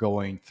budgets were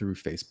going through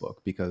Facebook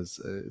because,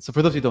 so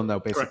for those who don't know,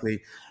 Correct.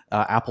 basically,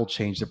 Apple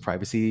changed the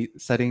privacy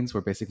settings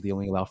where basically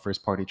only allow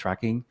first-party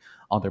tracking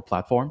on their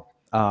platform.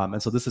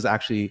 And so this has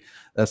actually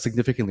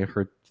significantly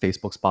hurt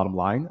Facebook's bottom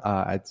line.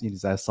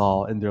 As I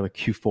saw in their like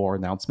Q4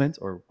 announcement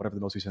or whatever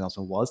the most recent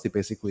announcement was, they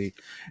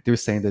were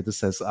saying that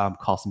this has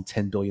cost them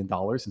 $10 billion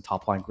in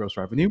top line gross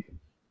revenue,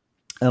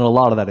 and a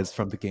lot of that is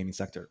from the gaming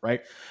sector,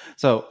 right?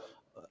 So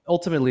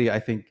ultimately, I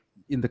think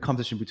in the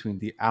competition between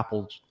the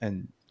Apple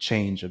and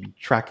change and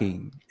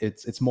tracking,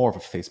 it's more of a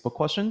Facebook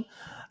question.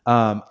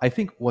 I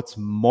think what's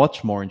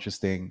much more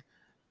interesting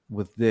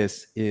with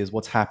this is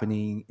what's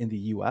happening in the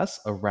US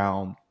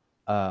around,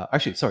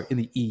 actually, sorry, in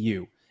the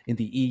EU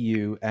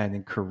and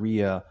in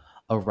Korea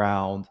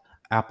around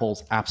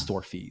Apple's App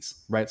Store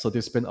fees, right? So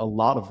there's been a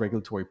lot of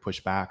regulatory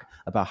pushback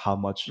about how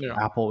much Yeah.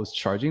 Apple is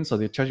charging. So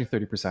they're charging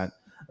 30%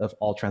 of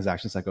all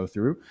transactions that go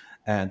through.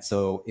 And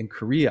so in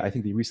Korea, I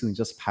think they recently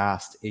just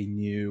passed a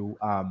new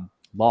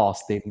law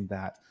stating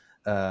that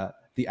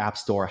the App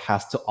Store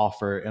has to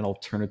offer an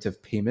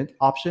alternative payment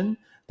option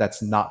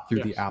that's not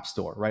through the Yes. App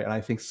Store, right? And I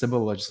think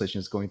similar legislation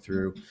is going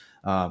through,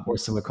 or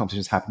similar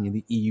competition is happening in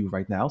the EU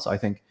right now. So I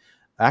think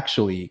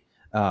actually,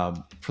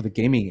 for the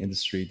gaming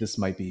industry, this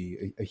might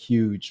be a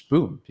huge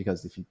boom,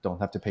 because if you don't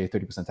have to pay a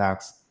 30%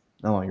 tax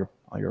on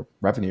your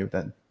revenue,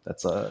 then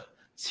it's a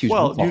huge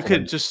Well, windfall you for them.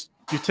 could just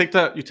you take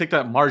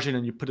that margin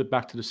and you put it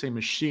back to the same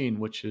machine,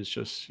 which is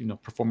just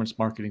performance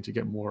marketing to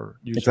get more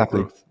user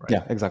Exactly. growth, right?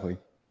 Yeah, exactly.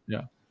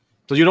 Yeah.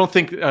 So you don't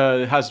think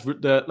it has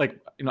the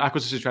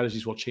acquisition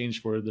strategies will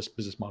change for this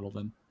business model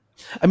then?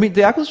 I mean,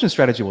 the acquisition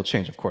strategy will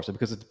change, of course,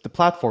 because the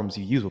platforms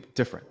you use will be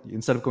different.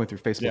 Instead of going through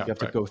Facebook, Yeah. you have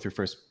to Right. go through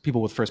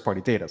people with first party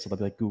data. So they'll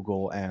be like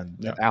Google and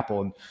Yeah.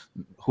 Apple and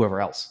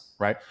whoever else,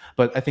 right?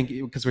 But I think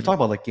because we're talking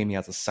about like gaming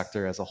as a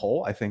sector as a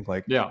whole, I think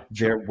like Yeah.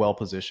 they're Sure. well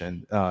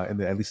positioned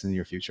at least in the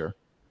near future.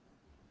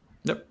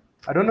 Yep.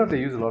 I don't know if they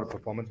use a lot of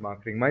performance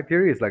marketing. My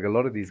theory is like a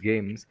lot of these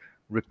games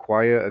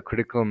require a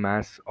critical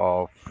mass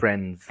of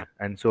friends,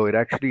 and so it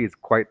actually is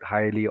quite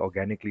highly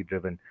organically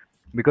driven.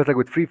 Because like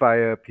with Free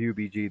Fire,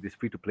 PUBG, these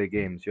free-to-play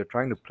games, you're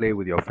trying to play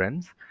with your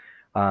friends,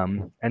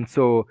 and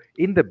so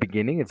in the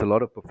beginning, it's a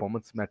lot of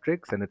performance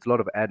metrics and it's a lot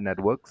of ad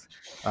networks.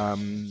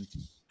 Um,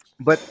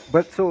 but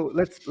so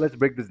let's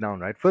break this down,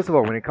 right? First of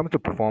all, when it comes to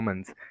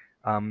performance,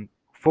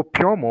 for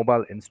pure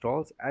mobile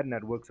installs, ad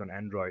networks on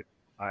Android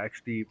are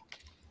actually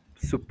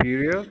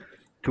superior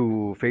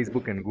to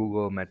Facebook and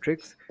Google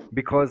metrics,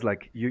 because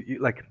like you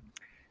like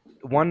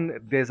one,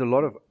 there's a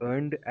lot of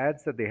earned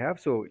ads that they have.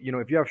 So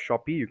if you have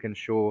Shopee, you can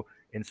show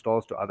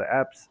installs to other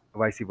apps,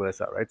 vice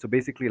versa, right? So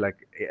basically,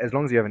 like as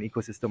long as you have an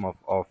ecosystem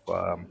of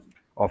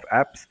of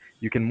apps,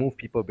 you can move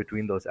people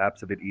between those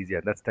apps a bit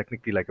easier. That's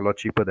technically like a lot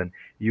cheaper than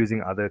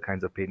using other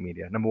kinds of paid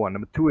media. Number one.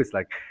 Number two is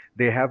like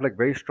they have like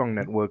very strong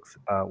networks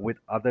with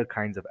other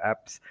kinds of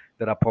apps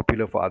that are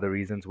popular for other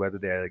reasons, whether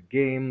they're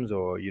games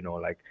or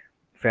like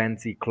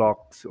fancy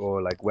clocks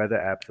or like weather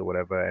apps or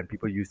whatever, and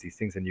people use these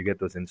things and you get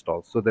those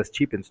installs. So there's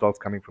cheap installs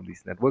coming from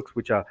these networks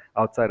which are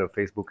outside of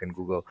Facebook and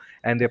Google,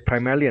 and they're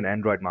primarily an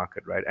Android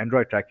market, right?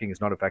 Android tracking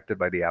is not affected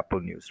by the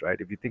Apple news, right?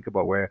 If you think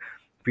about where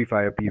Free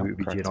Fire, PUBG,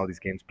 and correct. all these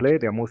games play,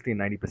 they're mostly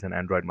 90%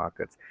 Android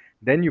markets.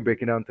 Then you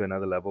break it down to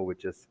another level,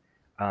 which is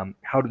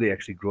how do they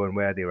actually grow and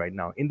where are they right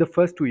now? In the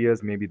first 2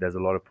 years, maybe there's a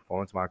lot of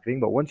performance marketing,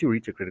 but once you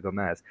reach a critical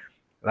mass,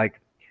 like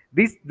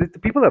the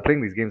people that are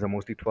playing these games are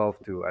mostly 12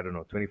 to, I don't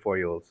know,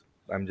 24-year-olds.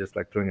 I'm just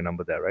like throwing a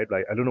number there, right?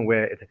 Like I don't know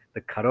where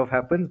the cutoff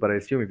happens, but I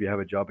assume if you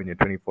have a job and you're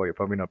 24, you're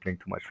probably not playing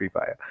too much Free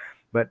Fire.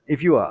 But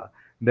if you are,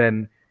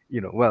 then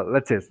well,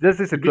 let's say let's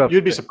just say 12.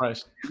 You'd be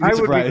surprised. You'd be I would be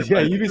surprised. Yeah,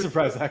 surprised. you'd be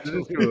surprised This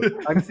is actually. true.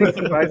 I'm seeing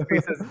surprise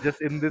faces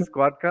just in this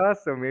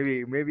podcast, so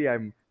maybe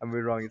I'm a bit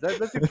wrong.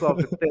 Let's say 12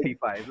 to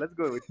 35. Let's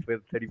go with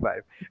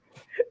 35.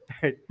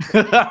 Right.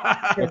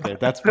 Okay,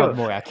 that's So probably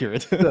more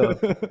accurate. so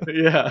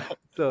Yeah.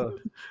 so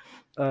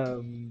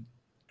um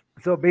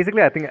so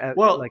basically, I think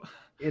Well, like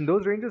in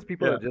those ranges,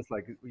 people yeah. are just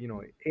like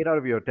 8 out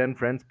of your 10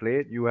 friends play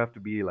it. You have to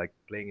be like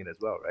playing it as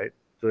well, right?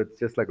 So it's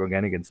just like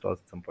organic installs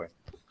at some point.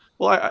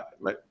 Well,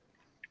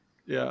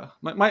 yeah.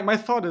 My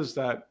thought is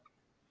that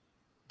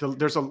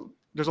there's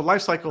a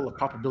life cycle of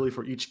profitability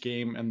for each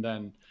game, and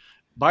then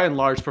by and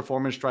large,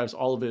 performance drives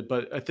all of it.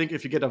 But I think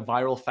if you get a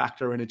viral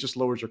factor and it just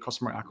lowers your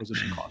customer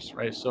acquisition costs,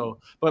 right? So,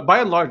 but by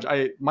and large,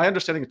 my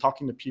understanding of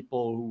talking to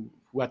people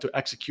who had to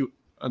execute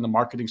on the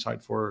marketing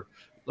side for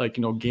like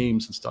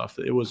games and stuff,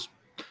 it was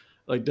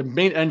like the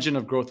main engine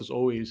of growth is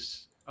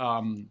always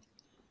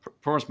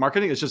performance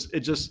marketing. It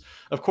just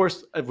of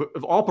course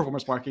of all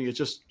performance marketing, it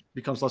just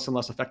becomes less and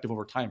less effective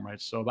over time, right?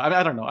 So, but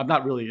I don't know. I've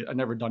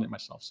never done it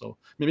myself, so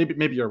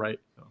maybe you're right.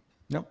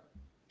 Nope.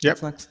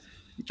 Yep. What's next?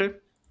 Okay.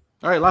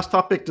 All right, last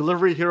topic: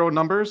 Delivery Hero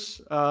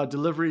numbers.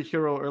 Delivery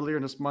Hero earlier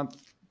in this month,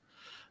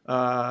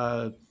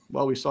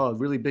 we saw a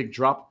really big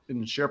drop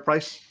in share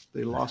price.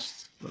 They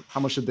lost.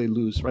 How much did they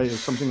lose? Right, it was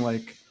something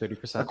like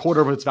 30%. a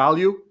quarter of its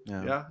value.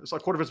 Yeah. Yeah, it's a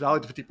quarter of its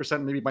value to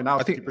 50%. Maybe by now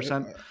I it's think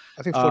 50%.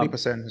 I think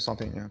 40% or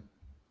something. Yeah.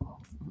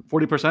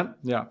 40%.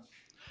 Yeah.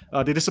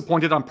 They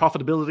disappointed on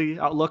profitability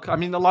outlook. I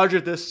mean, the larger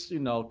this,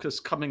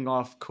 because coming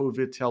off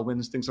COVID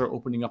tailwinds, things are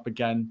opening up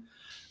again.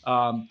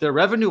 Their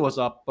revenue was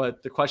up,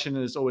 but the question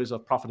is always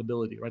of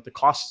profitability, right? The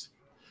cost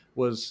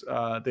was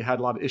they had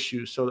a lot of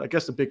issues. So I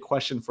guess the big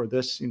question for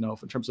this, in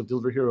terms of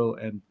Delivery Hero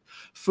and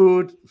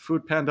Food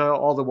Panda,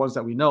 all the ones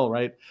that we know,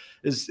 right?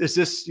 Is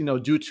this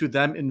due to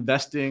them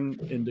investing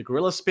in the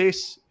gorilla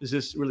space? Is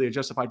this really a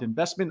justified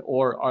investment,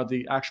 or are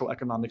the actual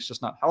economics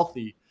just not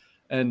healthy?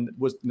 And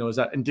is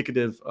that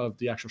indicative of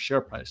the actual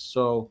share price?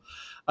 So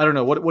I don't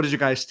know. What did you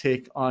guys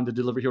take on the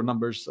Delivery Hero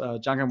numbers?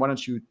 Jangan, why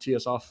don't you tee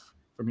us off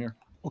from here?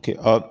 Okay.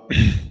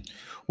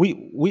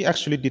 We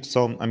actually did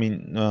some,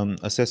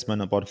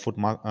 assessment about food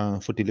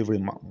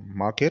delivery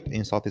market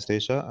in Southeast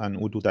Asia, and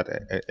we do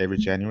that every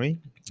January.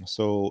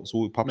 So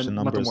we publish the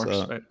numbers.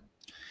 Works, right?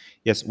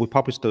 Yes, we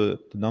publish the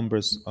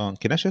numbers.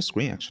 Can I share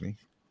screen actually?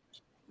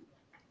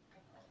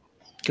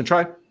 Can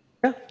try.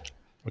 Yeah.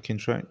 We can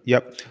try.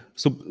 Yep.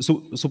 So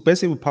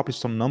basically, we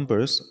published some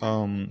numbers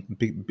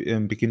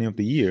beginning of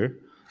the year.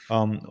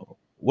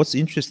 What's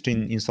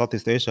interesting in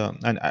Southeast Asia,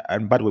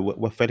 and by the way,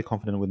 we're fairly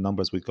confident with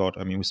numbers we got.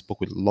 I mean, we spoke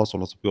with lots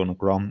of people on the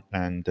ground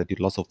and did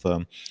lots of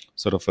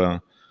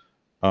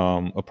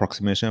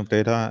approximation of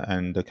data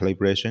and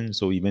calibration.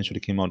 So we eventually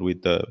came out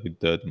with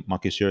the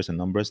market shares and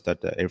numbers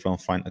that everyone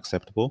find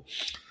acceptable.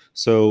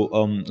 So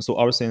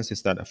our sense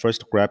is that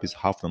first, Grab is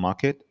half the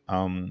market.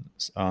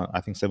 I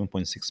think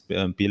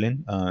 7.6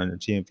 billion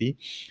GMV.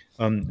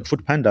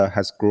 Foodpanda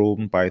has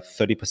grown by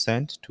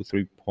 30% to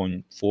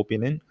 3.4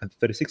 billion, and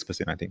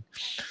 36%, I think,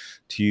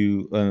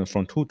 to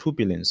from 2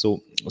 billion.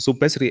 So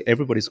basically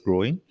everybody's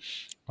growing,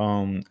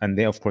 and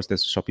then of course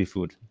there's Shopee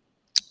Food.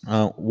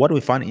 What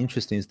we find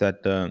interesting is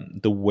that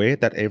the way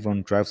that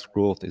everyone drives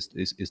growth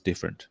is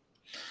different.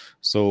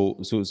 So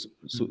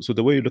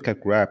the way you look at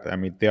Grab, I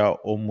mean, they are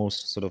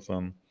almost sort of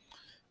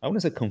I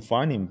wouldn't say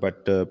confining,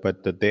 but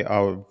they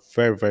are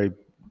very, very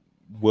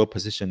well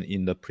positioned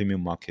in the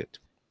premium market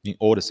in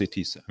all the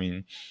cities. I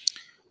mean,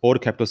 all the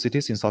capital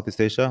cities in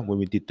Southeast Asia, where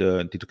we did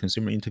the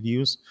consumer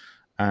interviews,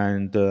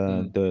 and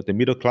the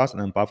middle class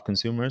and above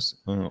consumers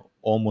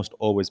almost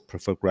always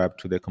prefer Grab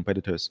to their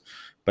competitors.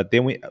 But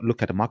then we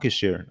look at the market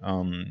share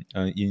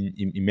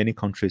in many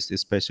countries,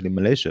 especially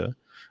Malaysia,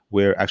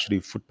 where actually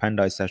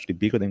Foodpanda is actually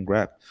bigger than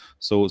Grab.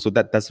 So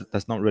that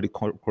does not really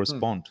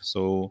correspond.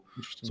 So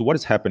what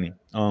is happening?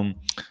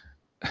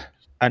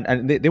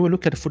 And they will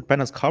look at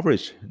Foodpanda's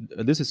coverage.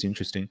 This is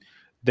interesting.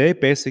 They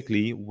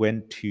basically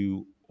went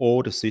to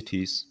all the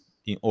cities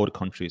in all the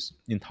countries.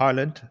 In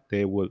Thailand,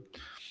 they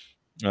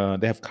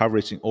have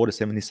coverage in all the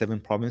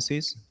 77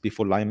 provinces.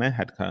 Before Lion Man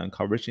had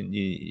coverage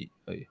in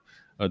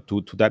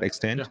to that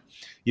extent.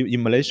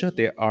 In Malaysia,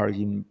 they are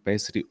in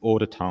basically all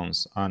the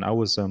towns. And I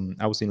was in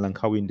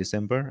Langkawi in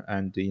December,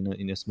 and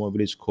in a small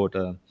village called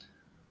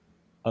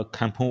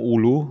Kampung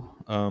Ulu,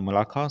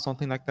 Malacca,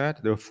 something like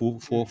that. There are four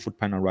food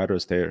panda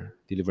riders there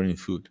delivering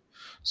food.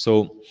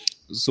 So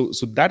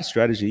that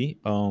strategy,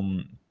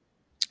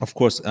 of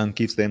course,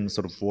 gives them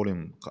sort of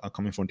volume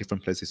coming from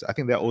different places. I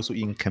think they're also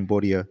in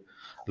Cambodia,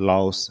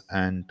 Laos,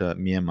 and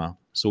Myanmar.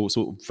 So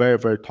very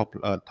very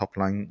top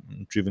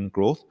line driven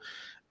growth.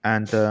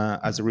 And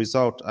as a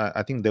result,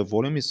 I think the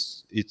volume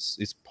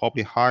is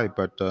probably high,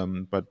 but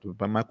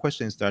my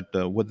question is that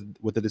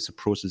whether this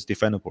approach is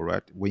defendable,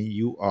 right? When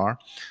you are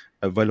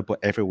available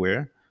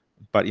everywhere,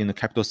 but in the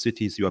capital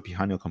cities you are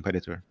behind your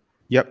competitor.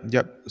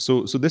 Yep.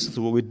 So this is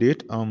what we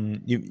did.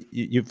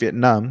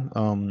 Vietnam,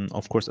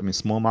 of course, I mean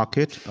small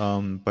market,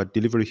 but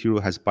Delivery Hero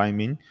has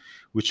Baimin,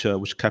 which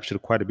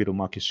captured quite a bit of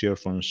market share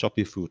from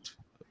Shopee Food,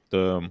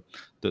 the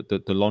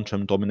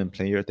long-term dominant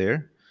player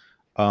there.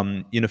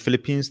 In the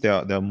Philippines, they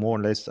are more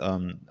or less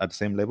at the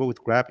same level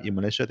with Grab. In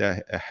Malaysia,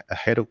 they're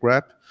ahead of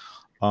Grab.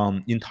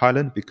 In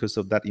Thailand, because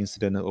of that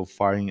incident of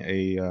firing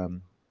a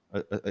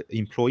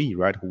employee,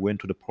 right, who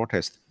went to the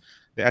protest,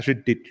 they actually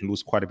did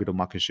lose quite a bit of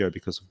market share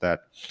because of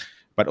that.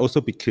 But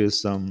also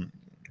because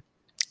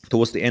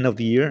towards the end of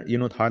the year,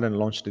 Thailand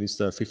launched these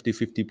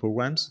 50-50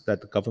 programs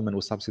that the government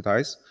will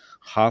subsidize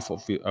half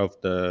of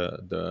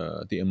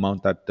the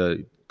amount that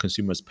the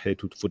consumers pay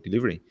to food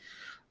delivery.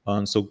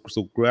 So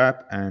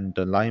Grab and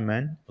Line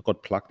Man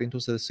got plugged into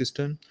the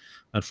system,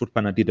 and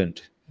Foodpanda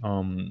didn't.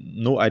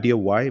 No idea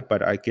why,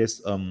 but I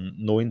guess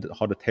knowing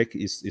how the tech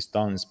is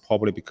done is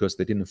probably because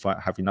they didn't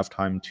have enough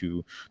time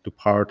to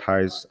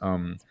prioritize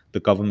the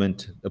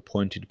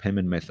government-appointed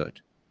payment method.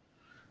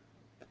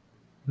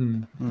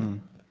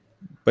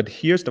 But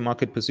here's the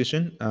market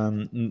position.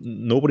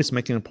 Nobody's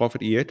making a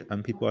profit yet,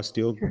 and people are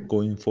still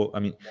going for. I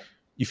mean,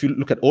 if you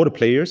look at all the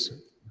players,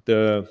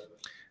 the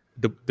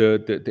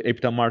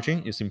EBITDA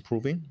margin is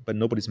improving, but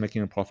nobody's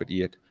making a profit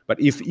yet. But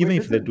even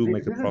if they do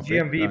make a profit,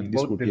 GMV,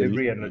 this both would be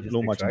delivery a and low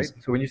logistics, margin.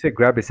 right? So when you say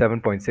Grab is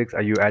 7.6,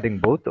 are you adding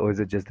both, or is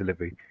it just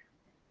delivery?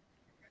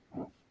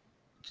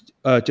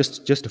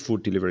 Just the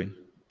food delivery.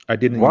 I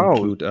didn't Wow.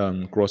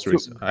 include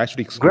groceries. So I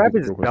actually excluded Grab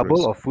is groceries.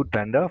 double of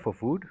Foodpanda for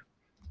food?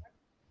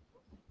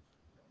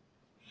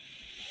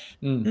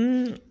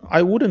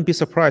 I wouldn't be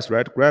surprised,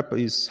 right? Grab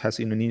has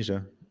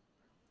Indonesia.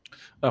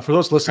 For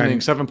those listening,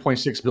 And-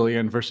 7.6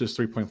 billion versus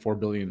 3.4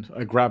 billion.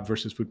 Grab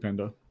versus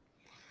Foodpanda.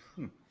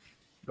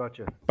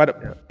 Gotcha.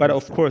 But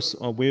of course,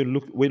 we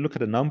look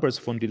at the numbers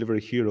from Delivery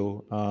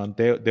Hero.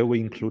 They will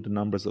include the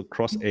numbers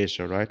across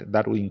Asia, right?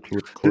 That will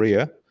include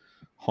Korea,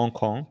 Hong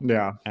Kong,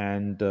 Yeah.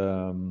 and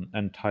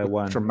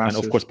Taiwan, Which are and of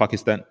massive. course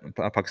Pakistan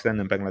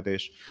and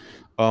Bangladesh.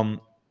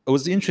 It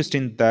was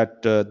interesting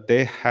that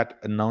they had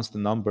announced the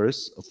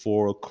numbers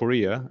for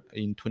Korea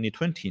in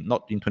 2020,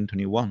 not in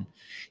 2021.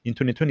 In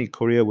 2020,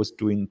 Korea was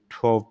doing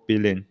 12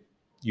 billion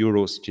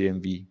euros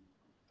GMV.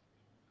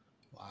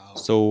 Wow.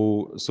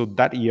 So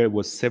that year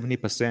was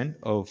 70%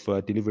 of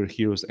Delivery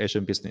Hero's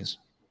Asian business.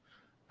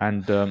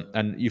 And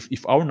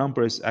if our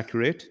number is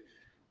accurate,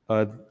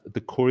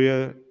 the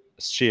Korea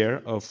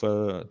share of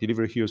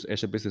Delivery Hero's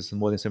Asia business is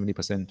more than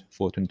 70%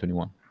 for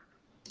 2021.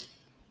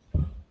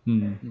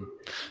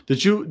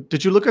 Did you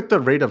look at the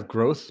rate of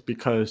growth?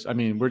 Because I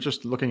mean, we're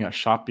just looking at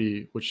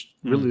Shopee, which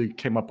really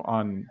came up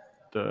on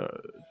the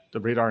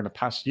radar in the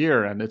past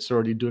year, and it's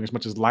already doing as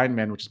much as Line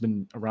Man, which has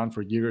been around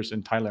for years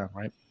in Thailand,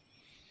 right?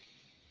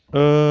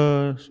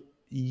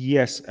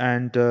 Yes,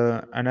 and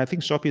I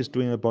think Shopee is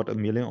doing about 1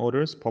 million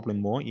orders, probably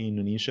more, in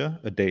Indonesia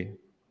a day.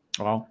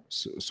 Wow.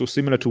 So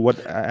similar to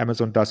what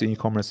Amazon does in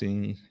e-commerce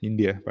in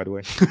India, by the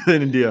way.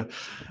 In India.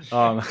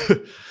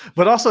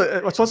 But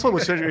also,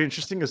 what's very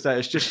interesting is that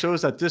it just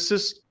shows that this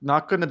is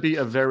not going to be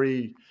a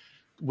very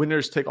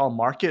winners take all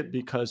market,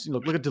 because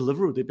look at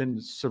Deliveroo. They've been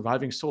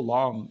surviving so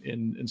long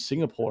in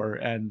Singapore,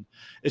 and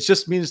it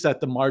just means that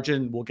the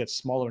margin will get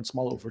smaller and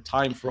smaller over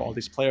time for all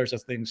these players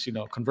as things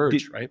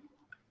converge, right?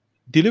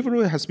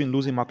 Deliveroo has been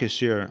losing market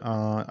share.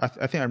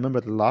 I think I remember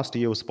the last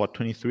year was about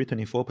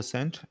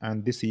 23-24%,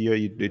 and this year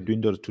it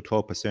dwindled to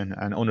 12%.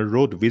 And on the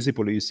road,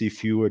 visibly, you see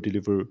fewer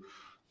Deliveroo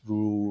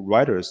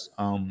riders.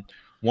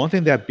 One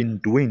thing they have been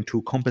doing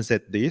to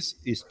compensate this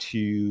is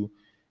to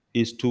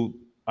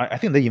I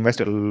think they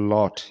invested a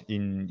lot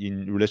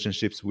in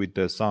relationships with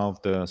some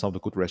of the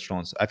good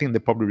restaurants. I think they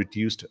probably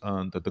reduced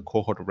the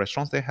cohort of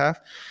restaurants they have,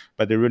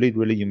 but they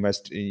really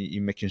invest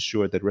in making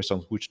sure that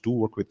restaurants which do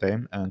work with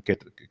them and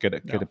get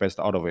the best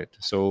out of it.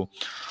 So,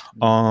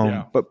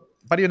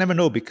 but you never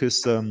know,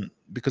 because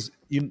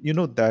you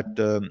know that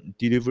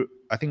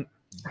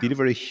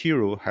Delivery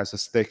Hero has a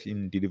stake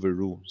in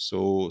Deliveroo,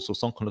 so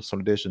some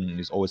consolidation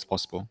is always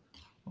possible.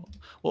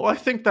 Well, I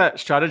think that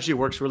strategy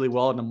works really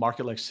well in a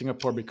market like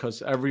Singapore,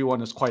 because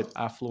everyone is quite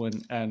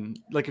affluent, and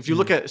like if you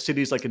look at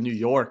cities like in New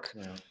York,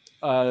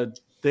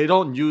 they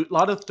don't use a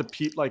lot of the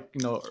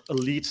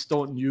elites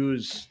don't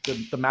use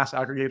the mass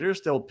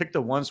aggregators. They'll pick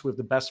the ones with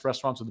the best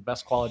restaurants, with the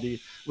best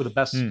quality, with the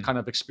best kind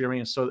of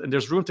experience. So, and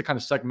there's room to kind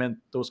of segment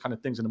those kind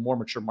of things in a more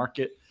mature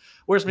market.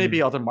 Whereas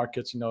maybe other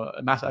markets,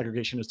 mass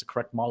aggregation is the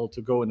correct model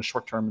to go in the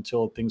short term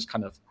until things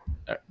kind of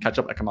catch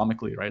up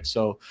economically, right?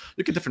 So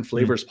you get different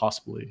flavors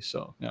possibly.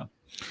 So yeah.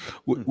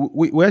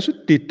 We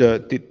actually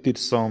did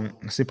some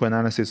simple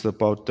analysis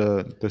about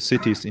the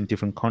cities in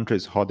different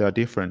countries, how they are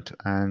different,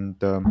 and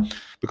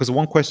because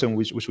one question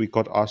which we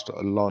got asked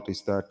a lot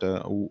is that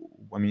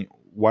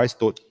why is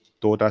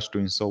DoorDash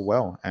doing so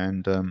well?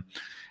 And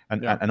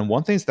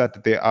one thing is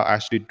that they are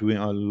actually doing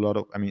a lot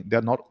of.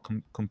 They're not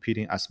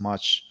competing as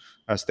much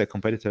as their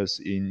competitors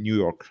in New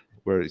York,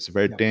 where it's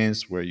very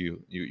dense, where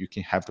you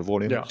can have the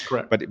volume. Yeah,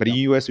 correct. But in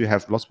US, you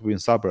have lots of people in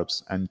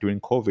suburbs, and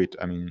during COVID,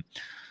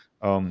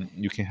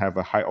 you can have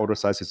a high order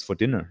sizes for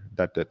dinner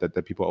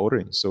that people are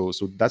ordering. So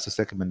that's a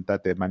segment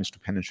that they managed to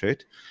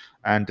penetrate,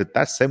 and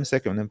that same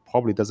segment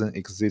probably doesn't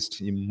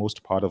exist in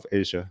most part of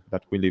Asia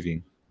that we live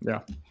in. Yeah,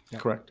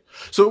 correct.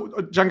 So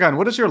Zhanggan,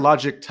 what does your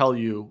logic tell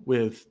you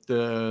with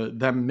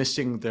them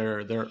missing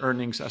their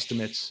earnings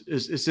estimates?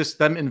 Is this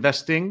them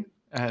investing,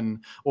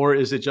 or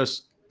is it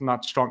just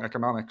not strong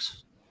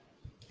economics?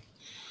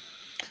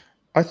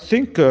 I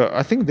think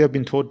they've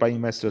been told by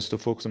investors to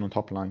focus on the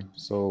top line.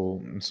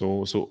 So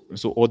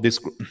all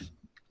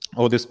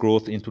this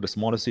growth into the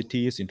smaller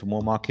cities, into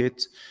more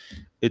markets,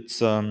 it's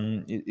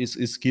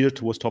geared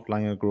towards top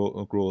line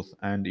growth.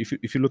 And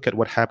if you look at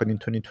what happened in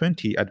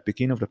 2020 at the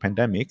beginning of the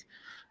pandemic,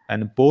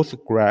 and both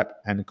Grab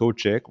and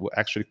Gojek were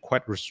actually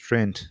quite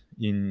restrained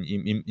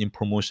in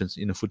promotions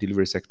in the food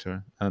delivery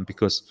sector,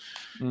 because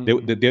they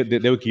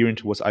were gearing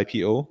towards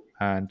IPO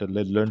and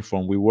they learned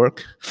from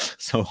WeWork.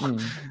 So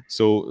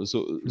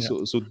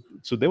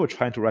they were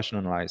trying to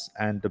rationalize,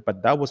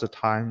 but that was a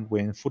time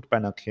when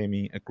Foodpanda came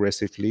in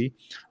aggressively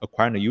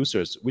acquiring the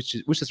users, which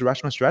is a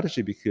rational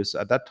strategy, because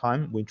at that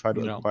time when you try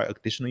to acquire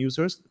additional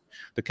users,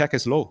 the CAC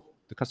is low,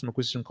 the customer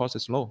acquisition cost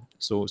is low,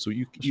 so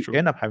you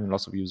end up having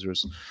lots of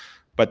users.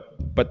 But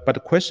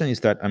the question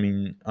is that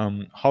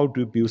how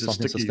do you build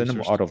something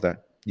sustainable out of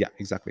that? Yeah,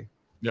 exactly.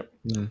 Yep.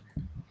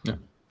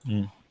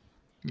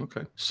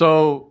 Okay.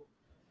 So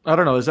I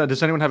don't know.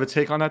 Does anyone have a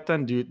take on that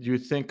then? Do you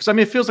think? Because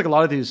it feels like a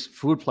lot of these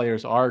food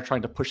players are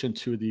trying to push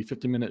into the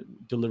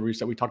 50-minute deliveries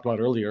that we talked about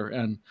earlier,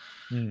 and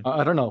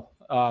I don't know.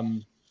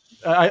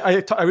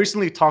 I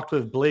recently talked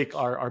with Blake,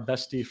 our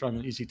bestie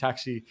from Easy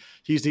Taxi.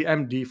 He's the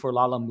MD for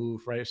Lalamove,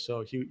 right?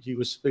 So he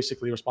was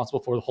basically responsible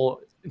for the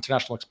whole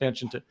international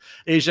expansion to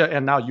Asia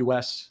and now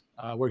US,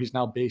 where he's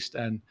now based.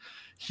 And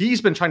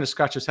he's been trying to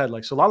scratch his head.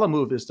 So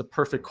Lalamove is the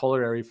perfect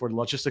corollary for the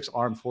logistics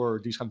arm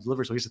for these kinds of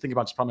deliveries. So he's thinking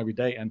about this problem every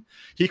day. And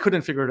he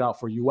couldn't figure it out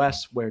for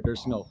US, where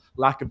there's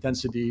lack of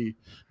density,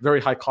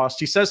 very high cost.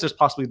 He says there's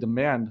possibly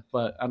demand,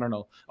 but I don't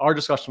know. Our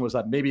discussion was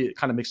that maybe it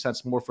kind of makes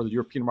sense more for the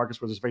European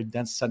markets where there's very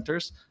dense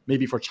centers.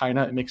 Maybe for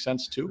China, it makes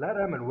sense too.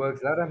 LATAM, it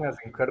works. LATAM has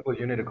incredible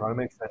unit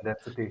economics and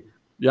density.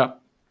 Yeah.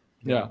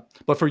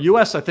 But for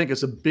US, I think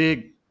it's a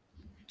big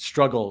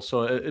struggle.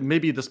 So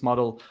maybe this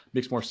model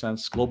makes more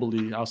sense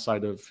globally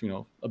outside of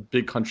a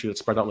big country that's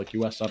spread out like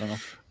US. I don't know.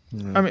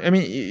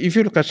 If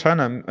you look at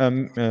China,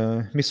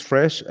 Miss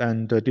Fresh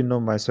and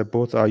Dinomizer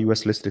both are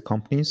US listed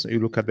companies. You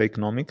look at the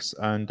economics,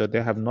 and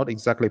they have not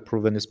exactly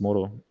proven this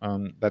model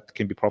that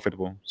can be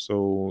profitable.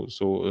 So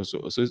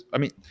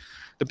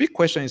the big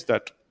question is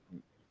that,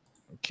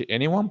 can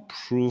anyone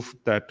prove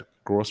that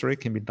grocery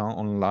can be done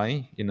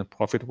online in a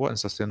profitable and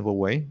sustainable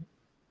way?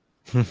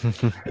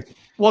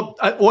 Well,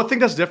 I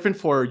think that's different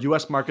for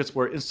U.S. markets,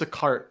 where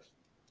Instacart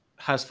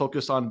has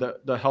focused on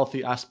the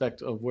healthy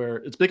aspect of where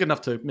it's big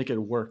enough to make it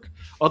work.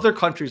 Other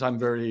countries, I'm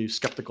very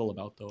skeptical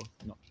about, though.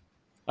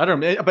 I don't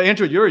know. But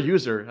Andrew, you're a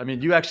user.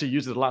 You actually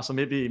use it a lot, so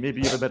maybe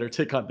you have a better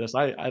take on this.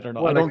 I don't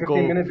know. Well, I don't go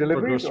for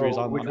groceries groceries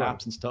on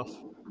apps and stuff.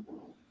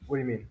 What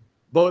do you mean?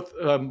 Both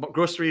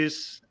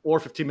groceries or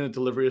 15-minute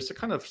deliveries are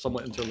kind of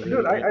somewhat interrelated.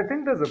 Dude, I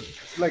think there's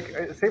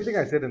a same thing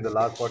I said in the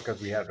last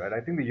podcast we had, right? I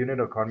think the unit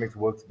economics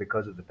works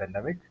because of the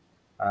pandemic.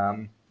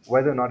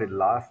 Whether or not it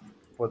lasts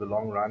for the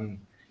long run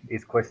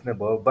is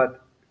questionable,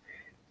 but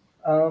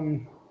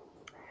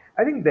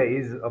I think there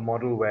is a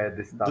model where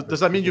this stuff. Does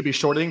that mean you'd be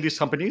shorting these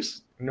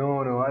companies?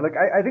 No.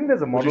 I think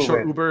there's a model. Would you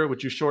short Uber?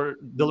 Would you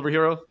short Delivery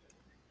Hero?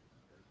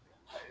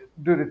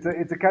 Dude,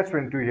 it's a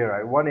catch-22 here,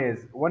 right? One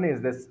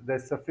is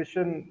there's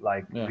sufficient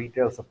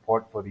retail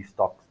support for these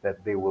stocks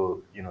that they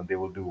will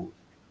do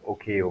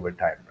okay over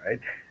time, right?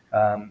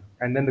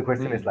 And then the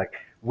question is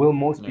will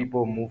most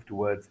people move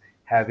towards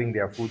having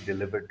their food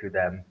delivered to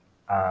them,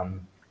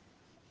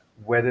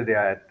 whether they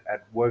are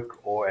at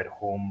work or at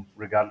home,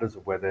 regardless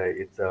of whether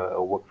it's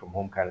a work from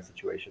home kind of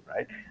situation,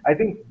 right? I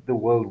think the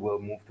world will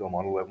move to a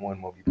model where more and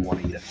more people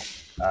want to eat at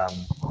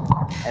home.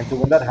 And so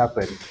when that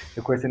happens,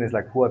 the question is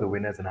who are the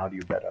winners and how do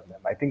you bet on them?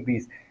 I think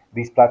these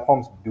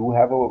platforms do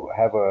have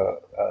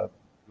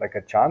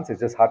a chance.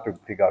 It's just hard to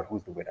figure out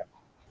who's the winner.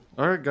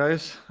 All right,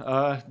 guys.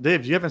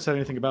 Dave, you haven't said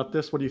anything about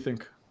this. What do you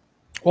think?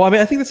 Well,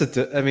 I think that's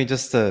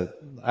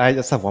I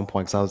just have one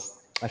point,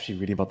 because actually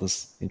reading about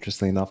this.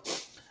 Interestingly enough,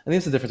 I think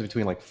it's the difference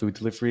between like food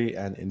delivery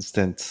and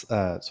instant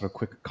sort of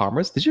quick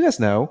commerce. Did you guys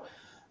know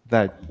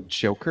that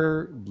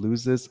Joker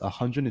loses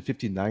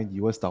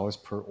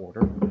 $159 per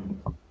order?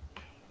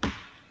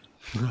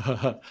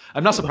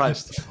 I'm not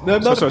surprised. No,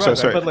 I'm not Sorry,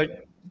 surprised, sorry. but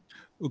like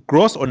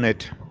Gross or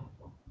net?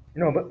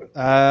 But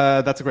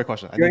that's a great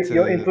question.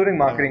 You're including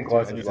marketing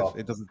costs as well.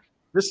 It doesn't.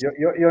 This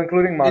you're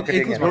including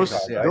marketing includes and marketing those-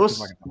 costs, yeah, it those-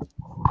 includes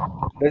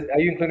marketing costs. Are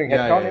you including Yeah,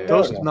 headcount yeah, in yeah. there or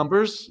those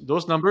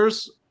no?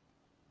 numbers.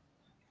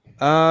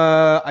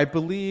 I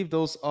believe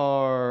those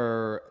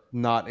are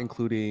not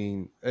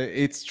including.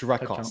 It's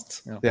direct Headcount,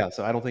 costs. yeah. Yeah,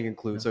 so I don't think it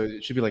includes. So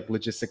it should be like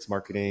logistics,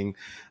 marketing,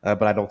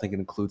 but I don't think it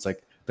includes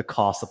like the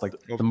cost of like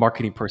the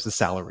marketing person's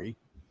salary.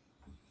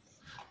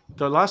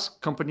 The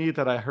last company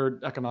that I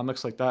heard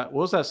economics like that,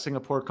 what was that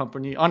Singapore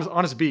company?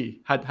 Honest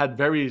Bee had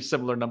very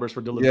similar numbers for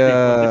delivery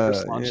when they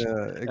first launched.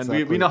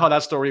 exactly. And we know how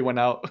that story went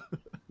out.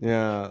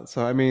 Yeah,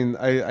 so I mean,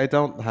 I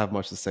don't have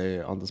much to say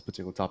on this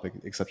particular topic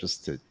except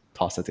just to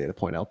toss a data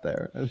point out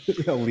there.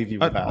 I'll leave you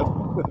with that.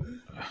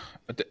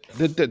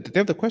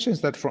 The question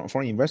is that from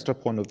an investor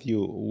point of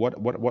view,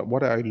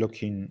 what are you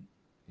looking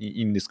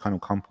in these kind of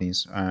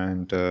companies?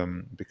 And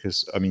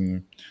because I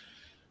mean,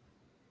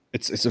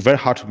 it's very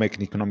hard to make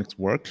an economics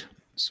work.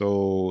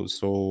 So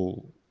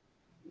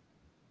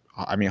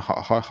I mean,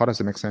 how does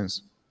it make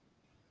sense?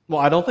 Well,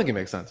 I don't think it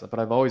makes sense, but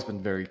I've always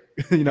been very,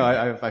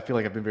 I feel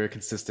like I've been very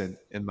consistent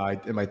in my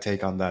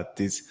take on that.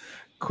 These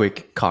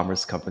quick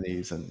commerce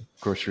companies and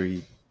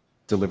grocery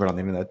delivered on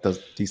the internet,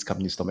 these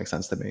companies don't make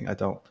sense to me. I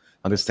don't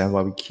understand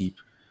why we keep,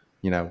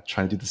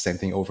 trying to do the same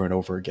thing over and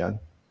over again.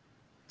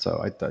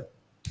 So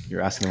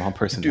you're asking the wrong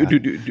person. Do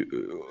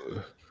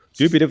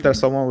you believe that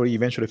someone will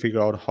eventually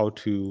figure out how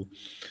to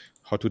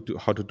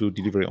do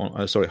delivery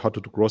on how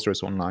to do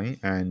groceries online,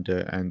 and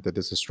that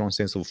there's a strong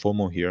sense of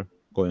FOMO here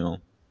going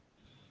on?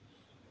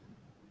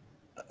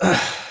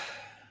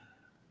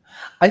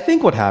 I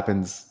think what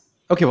happens.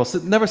 Okay, well,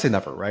 never say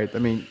never, right? I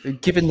mean,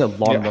 given the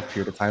long enough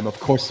period of time, of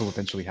course, it will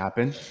eventually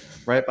happen,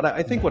 right? But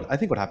I think what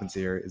happens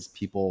here is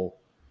people,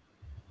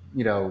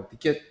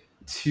 get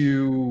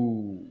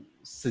too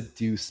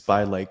seduced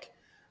by like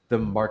the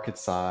market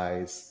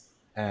size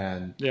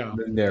and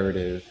the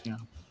narrative,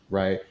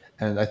 right?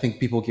 And I think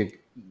people get,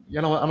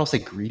 I don't say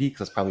greedy because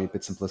that's probably a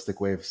bit simplistic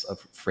way of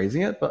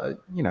phrasing it, but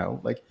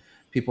like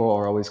people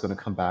are always going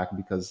to come back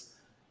because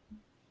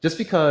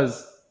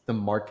the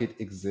market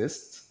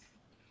exists,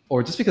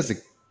 or just because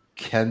it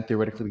can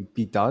theoretically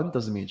be done,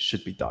 doesn't mean it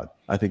should be done.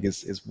 I think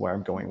is where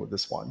I'm going with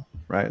this one,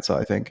 right? So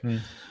I think,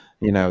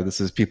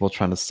 this is people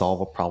trying to solve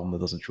a problem that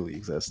doesn't truly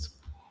exist.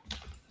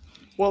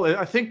 Well,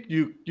 I think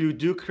you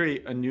do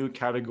create a new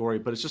category,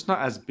 but it's just not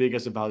as big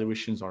as the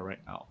valuations are right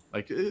now.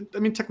 Like,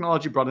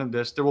 technology brought in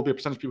this. There will be a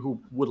percentage of people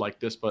who would like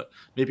this, but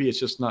maybe it's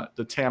just not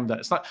the TAM that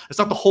it's not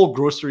the whole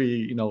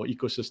grocery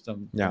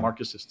ecosystem,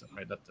 market system,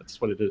 right?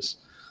 That's what it is.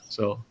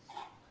 So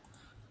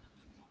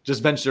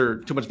just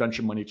too much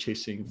venture money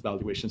chasing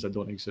valuations that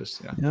don't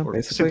exist. Yeah, or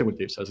basically. same thing with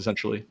Dave says,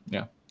 essentially.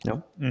 Yeah.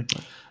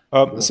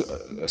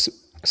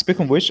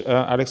 Speaking of which,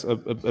 Alex, a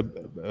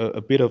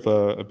bit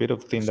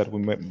of thing that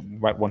we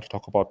might want to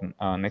talk about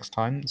next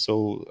time.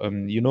 So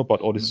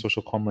about all these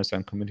social commerce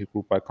and community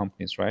group by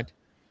companies, right?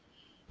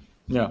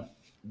 Yeah.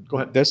 Go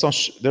ahead.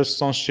 There's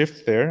some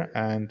shift there,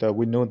 and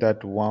we know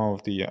that one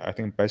of the I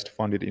think best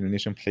funded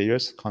Indonesian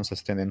players can't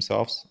sustain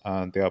themselves.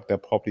 They're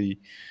probably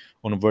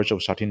on the verge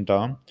of shutting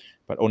down.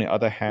 But on the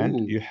other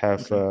hand, you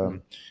have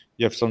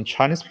some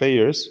Chinese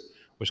players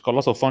which got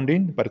lots of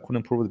funding but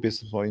couldn't prove the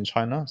business model in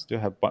China. Still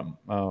have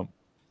a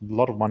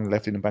lot of money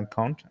left in the bank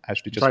account.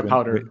 Actually,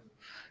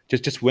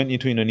 just went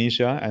into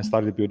Indonesia and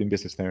started building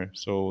business there.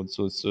 So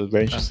it's a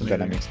very interesting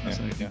dynamics.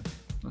 Yeah.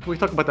 We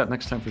talk about that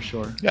next time for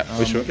sure. Yeah,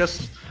 for sure. I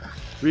guess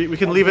we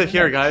can leave it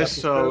here, guys.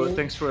 So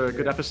thanks for a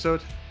good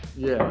episode.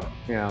 Yeah.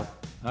 Yeah.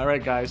 All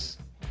right, guys.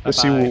 Let's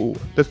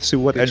see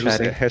what Andrew's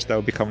chatting. hairstyle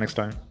will become next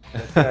time.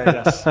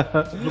 Yes.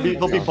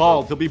 He'll be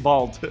bald. He'll be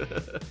bald.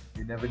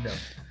 You never know.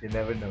 You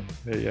never know.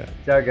 Yeah.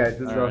 Ciao, guys.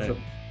 This is All right.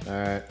 awesome. All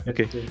right.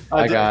 Okay.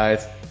 Bye,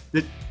 guys.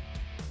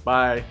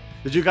 Bye.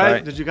 Did you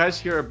guys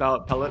hear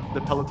about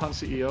the Peloton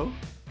CEO?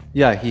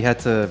 Yeah, he had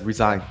to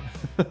resign.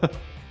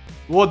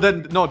 Well,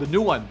 then no, the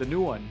new one.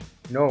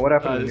 No, what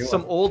happened to the new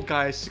Some one? old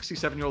guy,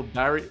 67-year-old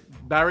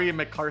Barry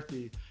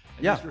McCarthy.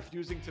 And Yeah. he's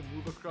refusing to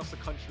move across the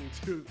country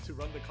to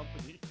run the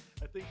company.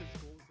 I think his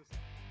goal.